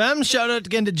 Hits FM. Shout out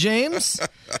again to James.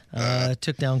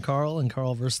 Took down Carl and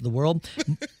Carl versus the world.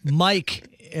 Mike,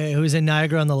 who's in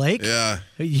Niagara-on-the-Lake. Yeah.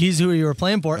 He's who you were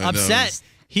playing for. I know. Upset.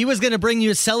 He was going to bring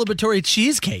you a celebratory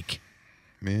cheesecake.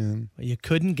 Man. But you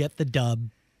couldn't get the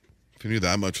dub. If I knew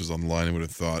that much was on the line, I would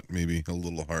have thought maybe a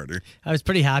little harder. I was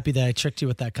pretty happy that I tricked you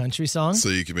with that country song. So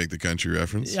you could make the country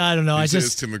reference? I don't know. You say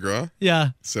it's Tim McGraw? Yeah.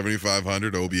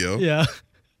 7,500 OBO? Yeah.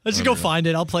 Let's just go find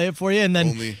it. I'll play it for you, and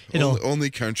then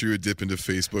only country would dip into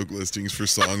Facebook listings for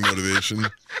song motivation.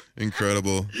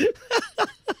 Incredible.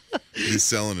 He's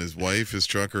selling his wife, his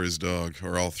truck, or his dog,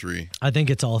 or all three. I think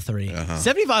it's all three. Uh-huh.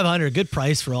 $7,500, good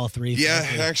price for all three. Yeah,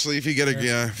 actually, if you get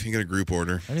a group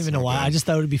order. I don't even know why. I just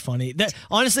thought it would be funny.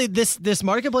 Honestly, this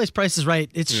marketplace price is right.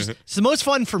 It's the most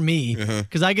fun for me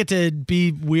because I get to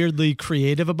be weirdly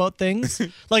creative about things,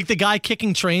 like the guy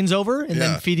kicking trains over and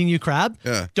then feeding you crab.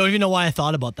 Yeah. Don't even know why I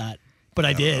thought about that, but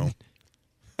I did.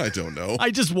 I don't know.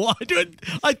 I just wanted it.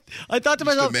 I thought to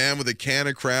Just myself, a man with a can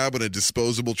of crab and a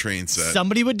disposable train set.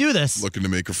 somebody would do this. Looking to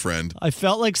make a friend. I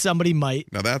felt like somebody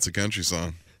might. Now that's a country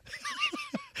song.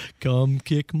 Come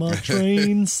kick my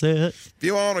train set. If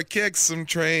you want to kick some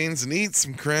trains and eat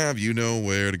some crab, you know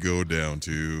where to go down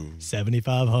to.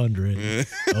 7,500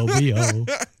 OBO.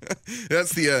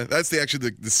 That's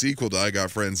actually the sequel to I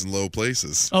Got Friends in Low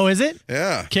Places. Oh, is it?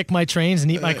 Yeah. Kick my trains and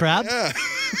eat my crab? Yeah.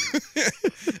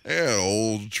 Yeah,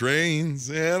 old trains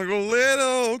and a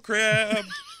little crab.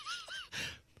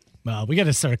 Well, we got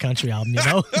to start a country album, you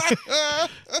know?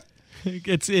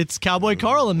 It's Cowboy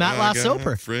Carl and Matt I got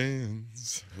Soper.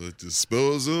 friends with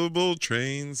disposable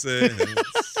train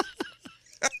sets.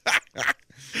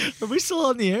 Are we still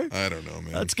on the air? I don't know,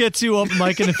 man. Let's get to open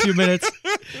mic in a few minutes.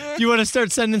 You want to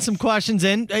start sending some questions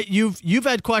in? You've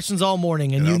had questions all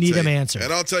morning, and you need them answered.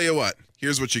 And I'll tell you what.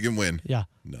 Here's what you can win. Yeah.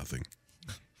 Nothing.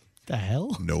 The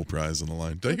hell? No prize on the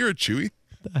line. Did I hear a Chewy?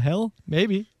 The hell?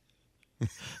 Maybe.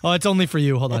 Oh, it's only for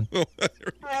you. Hold on.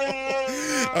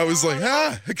 I was like,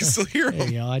 I can still hear There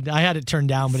him. you go. I had it turned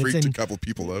down, but Freaked it's in a couple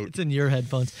people out. It's in your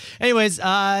headphones. Anyways,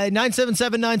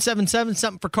 977-977,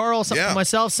 something for Carl, something for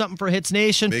myself, something for Hits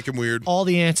Nation. Make him weird. All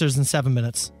the answers in 7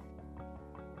 minutes.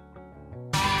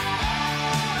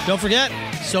 Don't forget,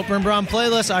 Soper and Brown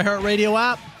playlist, iHeartRadio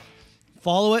app.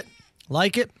 Follow it,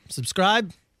 like it,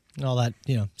 subscribe, and all that,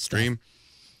 Stream.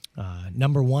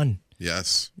 Number one.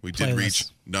 Yes, we did Playlist. reach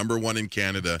number one in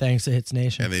Canada. Thanks to Hits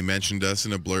Nation. And they mentioned us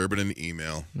in a blurb and an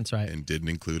email. That's right. And didn't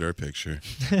include our picture.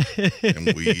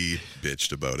 And we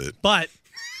bitched about it. But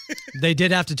they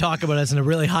did have to talk about us in a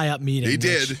really high up meeting. They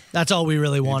did. That's all we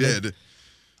really wanted. They did.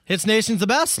 Hits Nation's the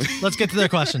best. Let's get to their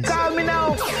questions. Call me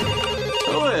now.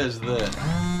 Who is this?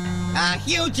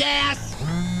 Huge ass.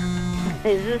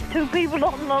 Is this two people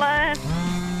on the line?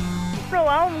 No,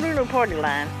 I don't do no party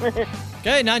line.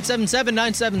 Okay,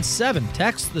 977-977.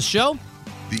 Text the show.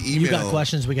 The email. You got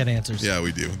questions, we got answers. Yeah,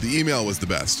 we do. The email was the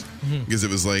best because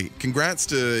it was like, congrats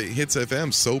to Hits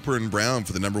FM, Soper and Brown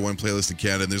for the number one playlist in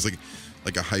Canada. And there's like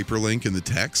a hyperlink in the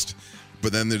text.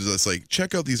 But then there's this like,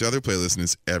 check out these other playlists, and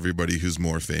it's everybody who's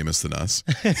more famous than us.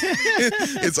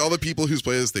 It's all the people whose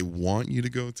playlists they want you to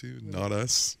go to, not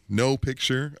us. No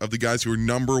picture of the guys who are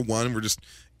number one. We're just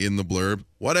in the blurb.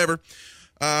 Whatever.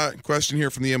 Question here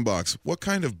from the inbox. What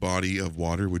kind of body of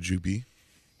water would you be?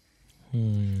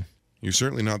 You're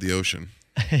certainly not the ocean.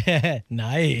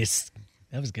 Nice.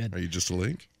 That was good. Are you just a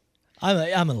lake?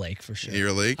 I'm a lake for sure. You're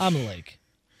a lake? I'm a lake.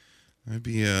 I'd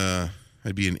be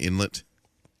an inlet.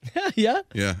 Yeah?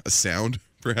 Yeah, a sound,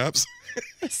 perhaps.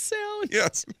 A sound?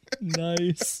 Yes.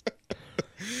 Nice.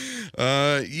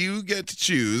 You get to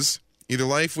choose either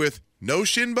life with no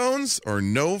shin bones or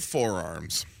no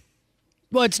forearms.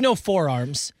 Well, it's no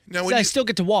forearms. Now, So I still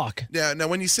get to walk. Yeah, now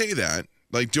when you say that,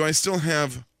 like, do I still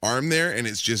have arm there and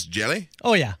it's just jelly?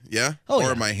 Oh, yeah. Yeah? Oh, or yeah.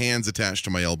 are my hands attached to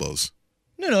my elbows?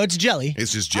 No, it's jelly.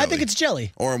 It's just jelly. I think it's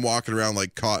jelly. Or I'm walking around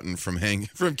like Cotton from King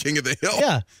of the Hill.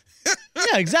 Yeah.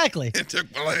 Yeah, exactly. It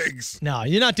took my legs. No,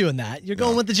 you're not doing that. You're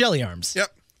going with the jelly arms.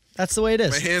 Yep. That's the way it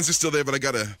is. My hands are still there, but I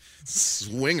got to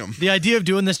swing them. The idea of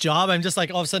doing this job, I'm just like,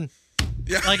 all of a sudden,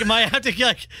 like, I have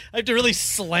to really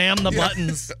slam the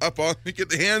buttons. Up on, get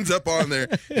the hands up on there,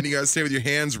 and you guys stay with your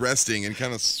hands resting and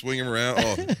kind of swing them around.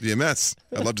 Oh, it'd be a mess.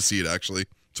 I'd love to see it, actually.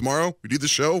 Tomorrow, we do the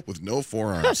show with no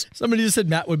forearms. Somebody just said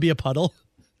Matt would be a puddle.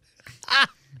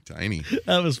 Tiny.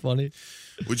 That was funny.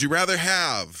 Would you rather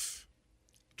have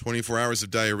 24 hours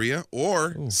of diarrhea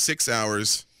or 6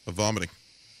 hours of vomiting?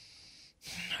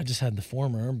 I just had the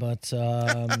former, but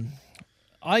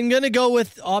I'm going to go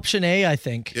with option A, I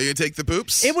think. Yeah, you take the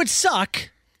poops? It would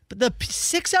suck, but the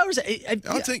 6 hours...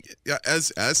 I'll take,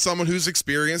 as someone who's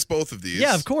experienced both of these.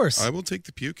 Yeah, of course. I will take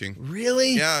the puking.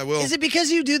 Really? Yeah, I will. Is it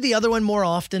because you do the other one more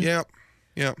often? Yeah,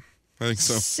 I think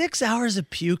so. 6 hours of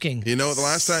puking. You know, the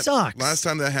last sucks.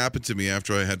 time that happened to me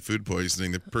after I had food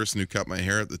poisoning, the person who cut my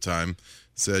hair at the time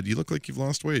said, "You look like you've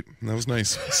lost weight." And that was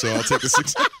nice. So I'll take the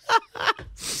 6.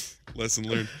 Lesson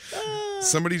learned.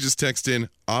 Somebody just text in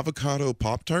avocado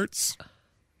Pop-Tarts.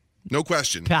 No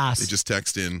question. Pass. They just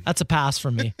text in. That's a pass for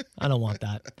me. I don't want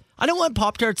that. I don't want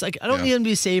Pop-Tarts. Like, I don't need them to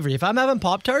be savory. If I'm having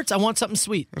Pop-Tarts, I want something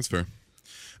sweet. That's fair.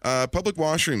 Public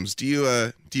washrooms. Do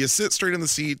you sit straight in the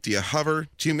seat? Do you hover?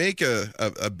 Do you make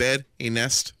a bed, a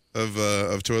nest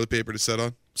of toilet paper to sit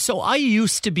on? So I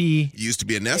used to be. You used to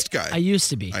be a Nest guy. I used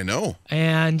to be. I know.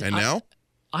 And now?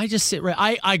 I just sit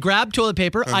right. I grab toilet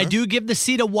paper. I do give the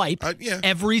seat a wipe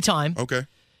every time. Okay.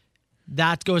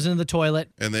 That goes into the toilet.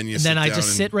 And then I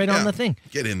just sit right on the thing.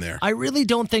 Get in there. I really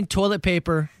don't think toilet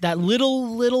paper, that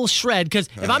little shred, because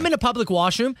if I'm in a public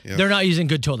washroom, they're not using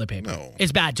good toilet paper. No.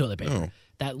 It's bad toilet paper. No.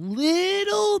 That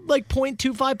little,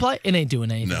 0.25 ply, it ain't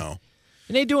doing anything. No.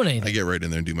 It ain't doing anything. I get right in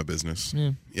there and do my business.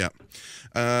 Yeah.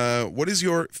 What is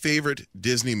your favorite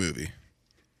Disney movie?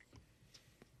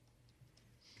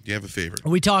 Do you have a favorite? Are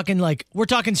we talking we're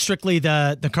talking strictly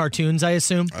the cartoons, I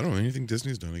assume? I don't know. Anything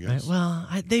Disney's done, I guess. Well,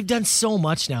 they've done so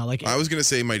much now. I was going to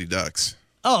say Mighty Ducks.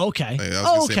 Oh, okay. I was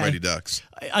going to say Mighty Ducks.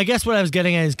 I guess what I was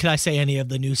getting at is, could I say any of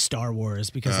the new Star Wars?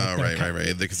 Because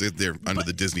right. Because they're under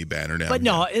the Disney banner now. But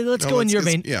no, let's go in your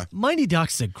vein. Yeah. Mighty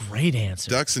Ducks is a great answer.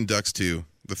 Ducks and Ducks 2.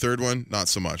 The third one, not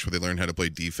so much, where they learn how to play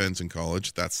defense in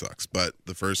college. That sucks. But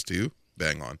the first two,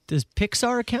 bang on. Does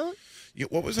Pixar count? Yeah,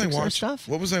 what was I watching?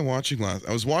 What was I watching last?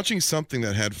 I was watching something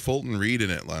that had Fulton Reed in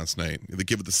it last night. The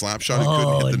kid with the slap shot who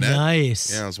couldn't hit the net.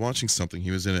 Nice. Yeah, I was watching something. He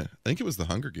was in it. I think it was The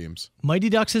Hunger Games. Mighty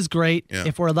Ducks is great. Yeah.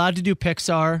 If we're allowed to do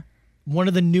Pixar, one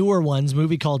of the newer ones,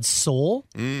 movie called Soul,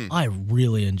 I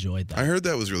really enjoyed that. I heard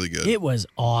that was really good. It was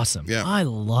awesome. Yeah. I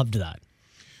loved that.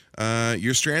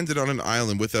 You're stranded on an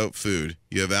island without food.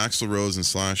 You have Axl Rose and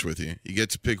Slash with you. You get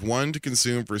to pick one to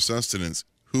consume for sustenance.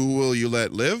 Who will you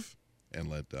let live and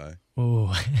let die?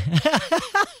 Oh.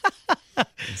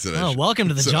 Welcome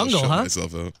to the jungle, huh?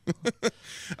 Myself out.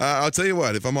 I'll tell you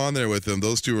what, if I'm on there with them,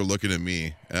 those two are looking at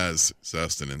me as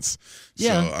sustenance.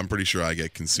 Yeah. So I'm pretty sure I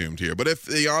get consumed here. But if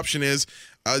the option is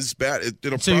as bad,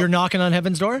 it'll So you're knocking on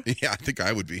heaven's door? Yeah, I think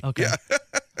I would be. Okay. Yeah.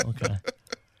 Okay.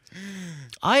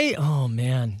 Oh,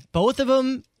 man. Both of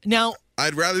them. Now,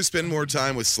 I'd rather spend more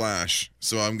time with Slash,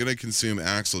 so I'm going to consume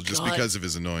Axl just because of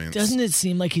his annoyance. Doesn't it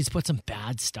seem like he's put some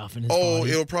bad stuff in his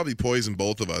body? It'll probably poison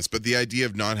both of us, but the idea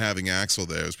of not having Axl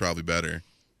there is probably better,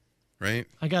 right?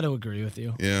 I got to agree with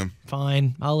you. Yeah.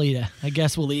 Fine. I'll eat it. I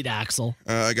guess we'll eat Axl.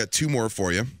 I got two more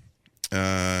for you.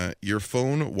 Your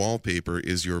phone wallpaper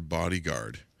is your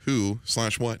bodyguard.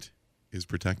 Who/what is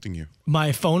protecting you?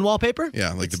 My phone wallpaper?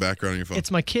 Yeah, like the background on your phone.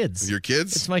 It's my kids. Your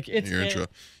kids? It's my kids.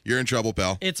 You're in trouble,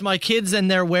 pal. It's my kids,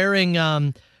 and they're wearing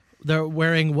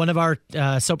one of our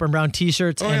Soper and Brown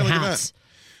T-shirts and hats.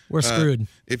 We're screwed.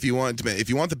 If you want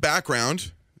the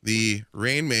background, the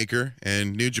Rainmaker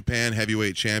and New Japan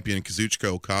Heavyweight Champion Kazuchika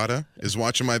Okada is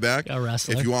watching my back. A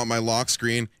wrestler. If you want my lock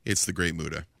screen, it's the Great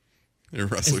Muta. They're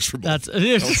wrestlers for both.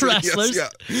 It's wrestlers.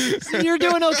 Yes, yeah. You're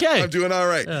doing okay. I'm doing all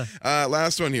right. Yeah.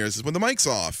 Last one here is when the mic's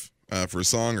off for a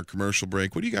song or commercial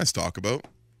break, what do you guys talk about?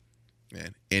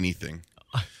 Man, anything.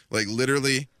 Like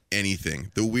literally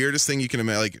anything. The weirdest thing you can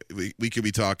imagine. Like we could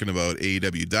be talking about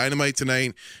AEW Dynamite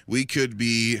tonight. We could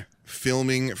be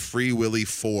filming Free Willy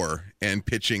 4 and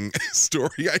pitching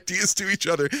story ideas to each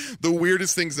other. The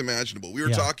weirdest things imaginable. We were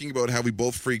talking about how we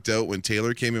both freaked out when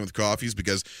Taylor came in with coffees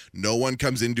because no one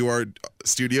comes into our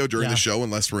studio during the show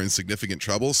unless we're in significant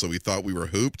trouble. So we thought we were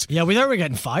hooped. Yeah, we thought we were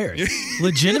getting fired.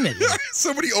 Legitimately.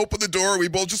 Somebody opened the door. We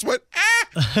both just went,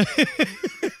 ah!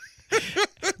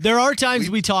 There are times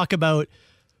we talk about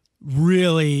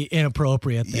really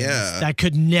inappropriate things that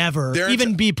could never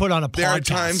even be put on a podcast. There are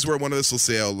times where one of us will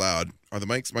say out loud, are the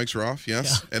mics are off?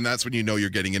 Yes. Yeah. And that's when you know you're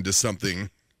getting into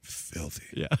something filthy.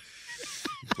 Yeah.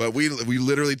 But we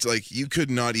literally, like, you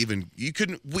couldn't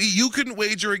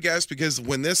wager a guess because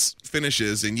when this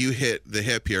finishes and you hit the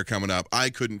hip here coming up,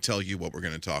 I couldn't tell you what we're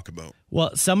going to talk about.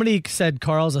 Well, somebody said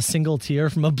Carl's a single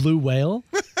tear from a blue whale.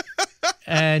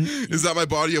 And is that my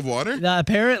body of water?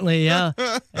 Apparently, yeah.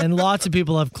 And lots of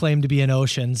people have claimed to be an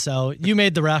ocean. So you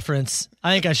made the reference.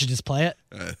 I think I should just play it.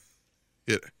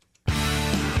 It's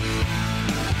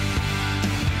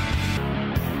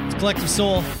Collective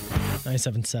Soul,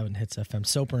 97.7 Hits FM,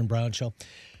 Soper and Brown Show.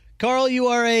 Carl, you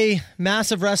are a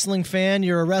massive wrestling fan.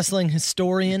 You're a wrestling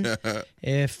historian.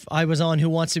 If I was on Who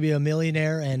Wants to Be a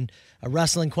Millionaire and a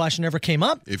wrestling question ever came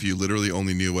up. If you literally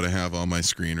only knew what I have on my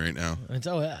screen right now.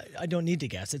 I don't need to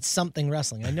guess. It's something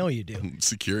wrestling. I know you do. I'm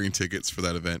securing tickets for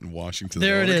that event in Washington.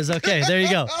 There it is. Okay, there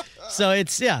you go. So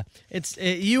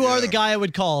you are the guy I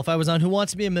would call if I was on Who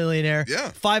Wants to Be a Millionaire. Yeah.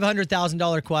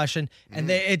 $500,000 question. And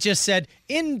it just said,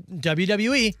 in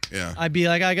WWE, I'd be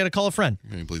like, I got to call a friend.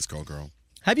 Hey, please call Carl.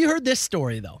 Have you heard this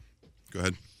story, though? Go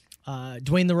ahead.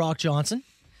 Dwayne "The Rock" Johnson,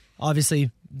 obviously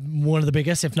one of the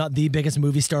biggest, if not the biggest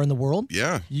movie star in the world.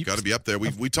 Yeah, you got to be up there.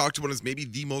 We talked about him as maybe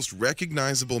the most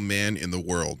recognizable man in the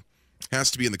world. Has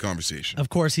to be in the conversation. Of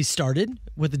course, he started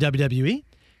with the WWE.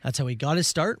 That's how he got his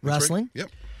start, wrestling. Right.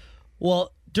 Yep.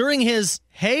 Well, during his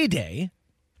heyday,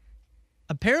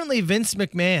 apparently Vince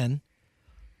McMahon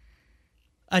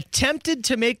attempted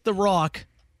to make The Rock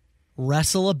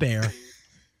wrestle a bear.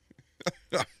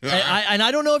 And I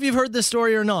don't know if you've heard this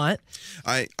story or not.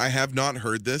 I have not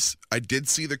heard this. I did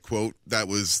see the quote that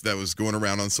was going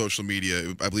around on social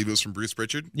media. I believe it was from Bruce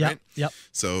Pritchard, right? Yep.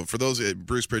 So for those,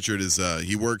 Bruce Pritchard is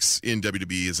he works in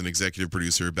WWE as an executive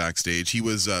producer backstage. He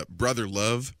was Brother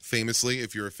Love, famously,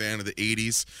 if you're a fan of the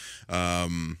 80s.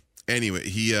 Anyway,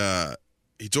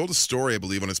 he told a story, I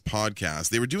believe, on his podcast.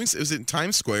 They were doing, was it in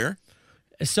Times Square?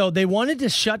 So they wanted to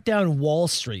shut down Wall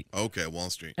Street. Okay, Wall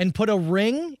Street. And put a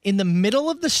ring in the middle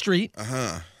of the street.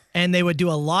 Uh-huh. And they would do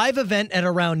a live event at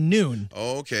around noon.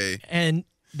 Okay. And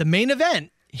the main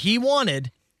event he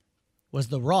wanted was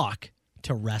The Rock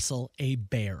to wrestle a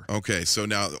bear. Okay, so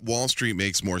now Wall Street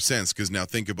makes more sense because now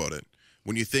think about it.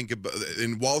 When you think about,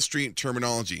 in Wall Street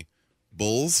terminology,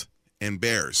 bulls and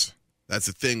bears. That's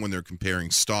a thing when they're comparing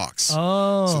stocks.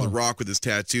 Oh. So The Rock with his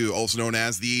tattoo, also known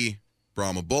as the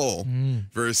Brahma Bull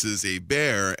versus a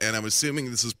bear. And I'm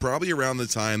assuming this is probably around the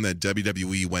time that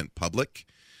WWE went public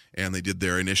and they did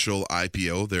their initial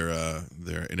IPO,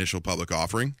 their initial public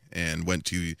offering, and went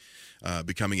to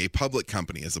becoming a public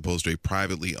company as opposed to a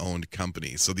privately owned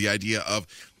company. So the idea of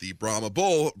the Brahma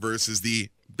Bull versus the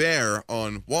bear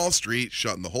on Wall Street,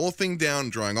 shutting the whole thing down,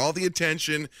 drawing all the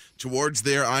attention towards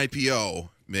their IPO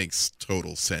makes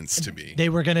total sense to me. They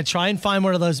were going to try and find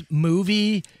one of those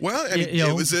movie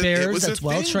it was bears that's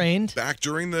well trained. Back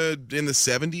during in the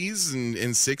 70s and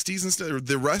 60s and stuff,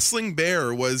 the wrestling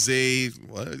bear was it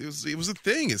was a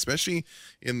thing, especially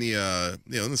in the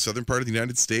in the southern part of the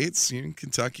United States,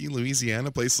 Kentucky, Louisiana,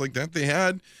 places like that. They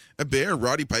had a bear.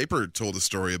 Roddy Piper told a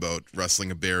story about wrestling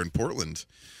a bear in Portland,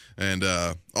 and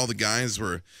all the guys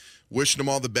were wishing him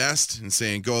all the best and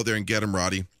saying, "Go out there and get him,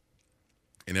 Roddy."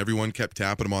 And everyone kept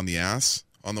tapping him on the ass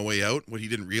on the way out. What he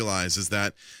didn't realize is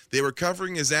that they were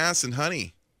covering his ass in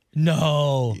honey.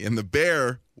 No. And the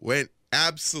bear went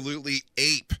absolutely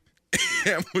ape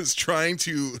and was trying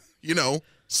to,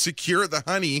 secure the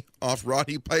honey off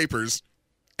Roddy Piper's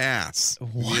ass.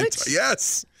 What?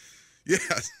 Yes.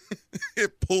 Yes.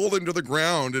 It pulled him to the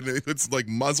ground, and its like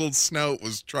muzzled snout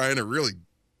was trying to really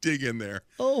dig in there.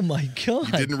 Oh my God.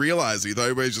 He didn't realize. He thought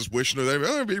everybody was just wishing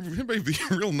everybody be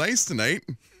real nice tonight.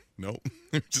 Nope.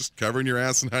 Just covering your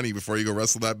ass in honey before you go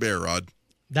wrestle that bear, Rod.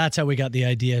 That's how we got the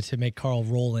idea to make Carl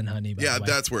roll in honey. By the way.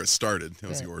 That's where it started. That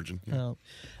was the origin. Yeah.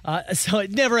 So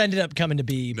it never ended up coming to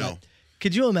be. No.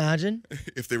 Could you imagine?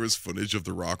 If there was footage of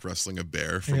The Rock wrestling a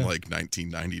bear from like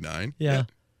 1999. Yeah.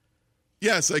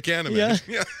 Yes, I can imagine.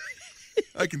 Yeah.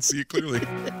 I can see it clearly.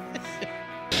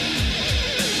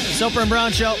 Soper and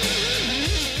Brown Show.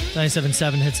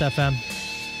 97.7 Hits FM.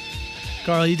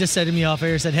 Carl, you just said to me off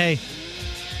air, said, hey,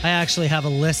 I actually have a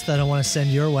list that I want to send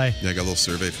your way. Yeah, I got a little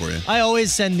survey for you. I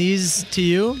always send these to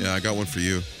you. Yeah, I got one for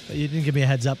you. But you didn't give me a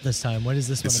heads up this time. What is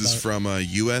this one about? This is from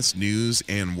U.S. News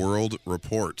and World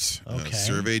Report. Okay. A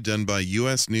survey done by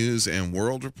U.S. News and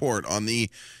World Report on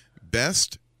the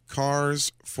best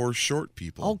cars for short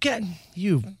people. Okay.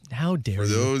 How dare you? For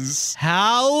those...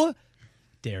 How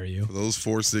dare you? For those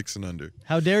 4, 6, and under.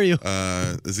 How dare you?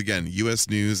 This again, U.S.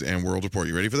 News and World Report.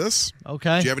 You ready for this?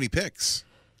 Okay. Do you have any picks?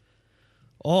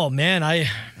 Oh, man.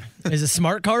 Is a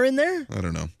smart car in there? I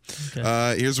don't know.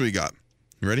 Okay. Here's what we got.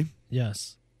 You ready?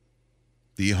 Yes.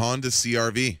 The Honda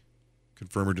CR-V.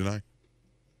 Confirm or deny?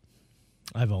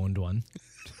 I've owned one.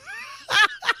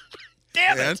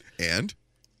 Damn it. And?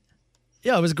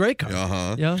 Yeah, it was a great car.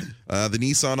 Uh-huh. Yeah. The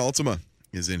Nissan Altima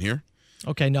is in here.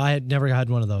 Okay, no, I had never had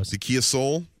one of those. The Kia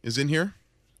Soul is in here.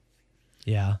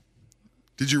 Yeah.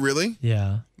 Did you really?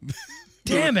 Yeah.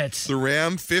 Damn it. The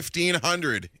Ram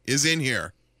 1500 is in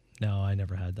here. No, I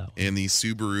never had that one. And the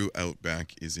Subaru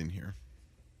Outback is in here.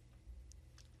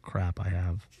 Crap, I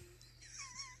have.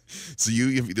 So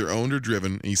you've either owned or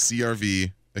driven a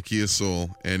CR-V, a Kia Soul,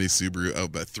 and a Subaru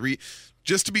Outback.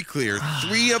 Just to be clear,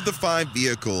 3 of the 5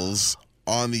 vehicles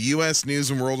on the U.S.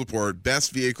 News and World Report,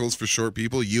 best vehicles for short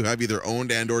people, you have either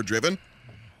owned and or driven?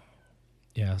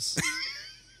 Yes.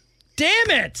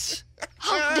 Damn it!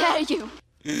 How dare you!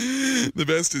 The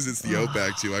best is it's the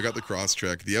Outback, too. I got the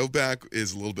Crosstrek. The Outback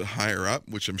is a little bit higher up,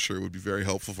 which I'm sure would be very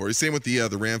helpful for you. Same with the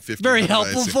Ram 15. Very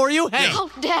helpful for you? Hey! How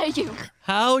dare you!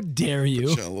 How dare you!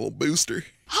 A little booster.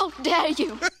 How dare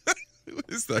you! What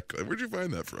is that clip? Where'd you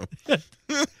find that from?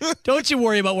 Don't you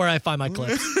worry about where I find my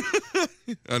clips.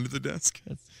 Under the desk.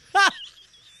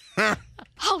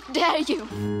 How dare you!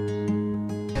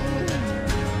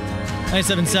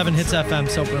 97.7 Hits FM,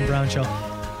 Soper and Brown Show.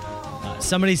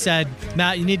 Somebody said,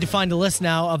 Matt, you need to find a list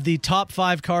now of the top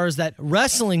 5 cars that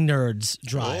wrestling nerds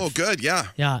drive. Oh, good, yeah.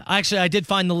 Yeah, actually, I did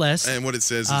find the list. And what it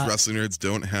says is wrestling nerds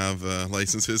don't have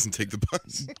licenses and take the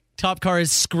bus. Top car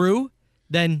is Screw,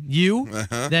 then you,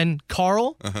 then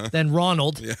Carl, then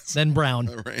Ronald, Yes. then Brown.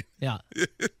 Right. Yeah,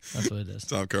 that's what it is.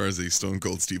 Top car is a Stone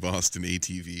Cold Steve Austin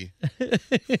ATV.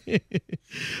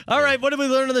 All right, what did we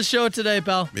learn on the show today,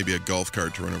 pal? Maybe a golf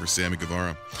cart to run over Sammy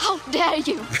Guevara. How dare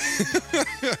you?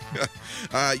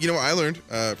 You know what I learned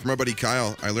from our buddy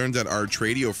Kyle? I learned that our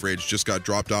Tradio fridge just got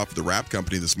dropped off at the wrap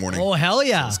company this morning. Oh, hell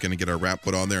yeah. So it's going to get our wrap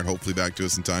put on there and hopefully back to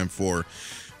us in time for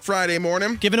Friday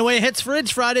morning. Giving away a Hits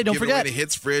Fridge Friday, don't forget. Giving away a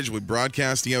Hits Fridge with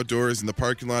broadcasting outdoors in the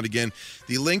parking lot again.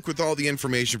 The link with all the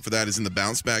information for that is in the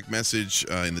bounce back message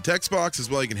in the text box as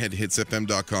well. You can head to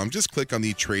hitsfm.com. Just click on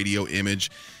the Tradio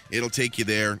image. It'll take you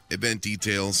there. Event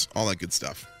details, all that good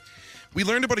stuff. We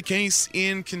learned about a case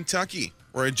in Kentucky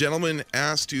where a gentleman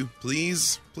asked to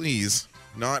please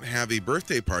not have a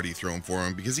birthday party thrown for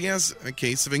him because he has a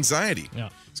case of anxiety. Yeah.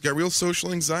 He's got real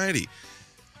social anxiety.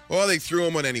 Well, they threw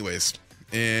him one anyways.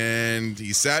 And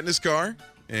he sat in his car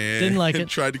and Didn't like it.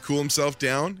 tried to cool himself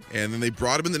down. And then they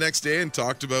brought him in the next day and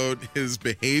talked about his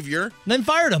behavior. And then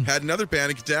fired him. Had another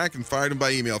panic attack and fired him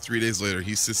by email 3 days later.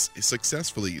 He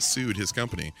successfully sued his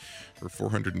company for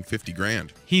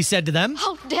 $450,000. He said to them,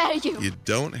 How dare you? You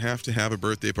don't have to have a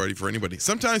birthday party for anybody.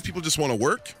 Sometimes people just want to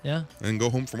work and go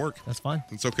home from work. That's fine.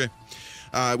 It's okay.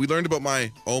 We learned about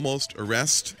my almost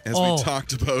arrest as Oh. we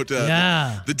talked about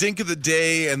the dink of the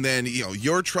day, and then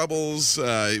your troubles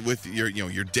with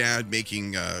your dad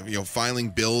making filing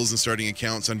bills and starting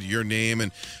accounts under your name,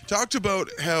 and talked about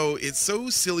how it's so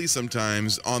silly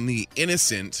sometimes on the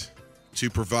innocent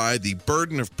to provide the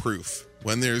burden of proof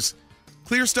when there's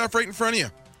clear stuff right in front of you.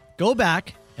 Go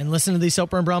back and listen to the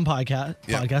Soper and Brown podcast,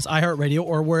 iHeartRadio,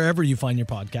 or wherever you find your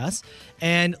podcasts,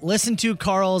 and listen to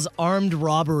Carl's armed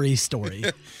robbery story.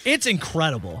 It's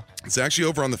incredible. It's actually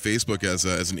over on the Facebook as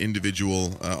an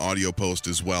individual audio post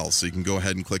as well, so you can go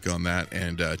ahead and click on that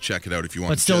and check it out if you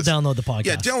want. But still download the podcast.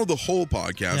 Yeah, download the whole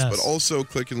podcast, Yes. but also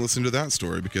click and listen to that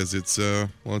story because it's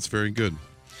it's very good.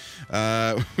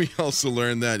 We also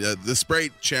learned that the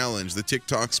Sprite Challenge, the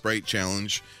TikTok Sprite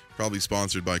Challenge, probably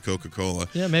sponsored by Coca-Cola.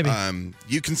 Yeah, maybe.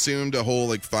 You consumed a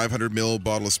whole 500 ml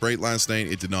bottle of Sprite last night.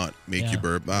 It did not make you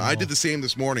burp. I did the same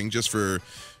this morning just for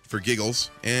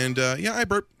giggles, and I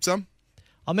burped some.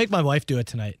 I'll make my wife do it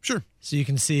tonight. Sure. So you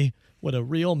can see what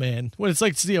it's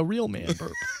like to see a real man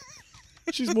burp.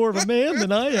 She's more of a man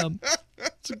than I am.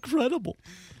 It's incredible.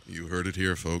 You heard it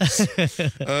here, folks.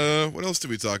 What else did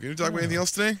we talk? Did we talk about anything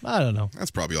else today? I don't know.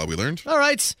 That's probably all we learned. All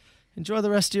right. Enjoy the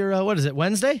rest of your, what is it,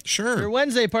 Wednesday? Sure. Your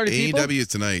Wednesday party, people. AEW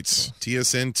tonight.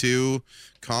 TSN 2,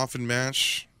 coffin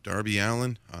match, Darby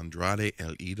Allin, Andrade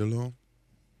El Idolo.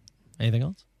 Anything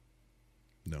else?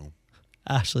 No.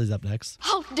 Ashley's up next.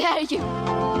 How dare you?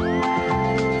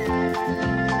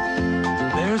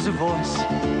 There's a voice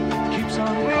keeps on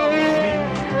calling me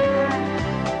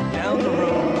down the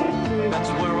road. That's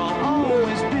where I'll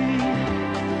always be.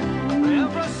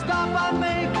 Every stop I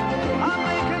make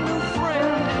a new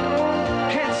friend.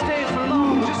 Can't stay for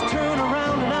long, just turn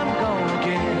around and I'm gone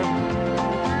again.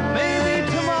 Maybe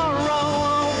tomorrow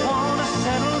I'll wanna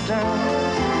settle down.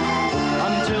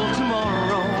 Until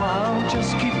tomorrow I'll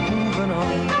just keep moving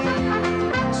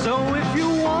on. So if you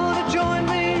wanna join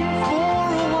me for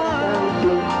a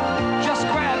while, just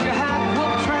grab your hat,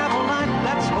 we'll travel like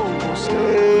that's old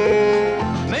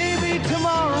style. Maybe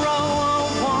tomorrow I'll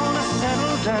wanna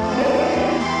settle down.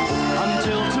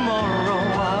 Until tomorrow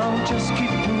I'll just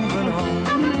keep moving on.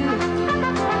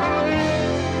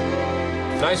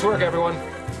 Nice work, everyone.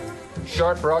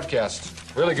 Sharp broadcast.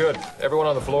 Really good. Everyone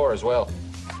on the floor as well.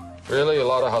 Really a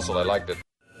lot of hustle. I liked it.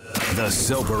 The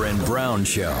Soper and Brown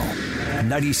Show.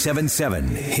 97.7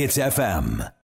 Hits FM.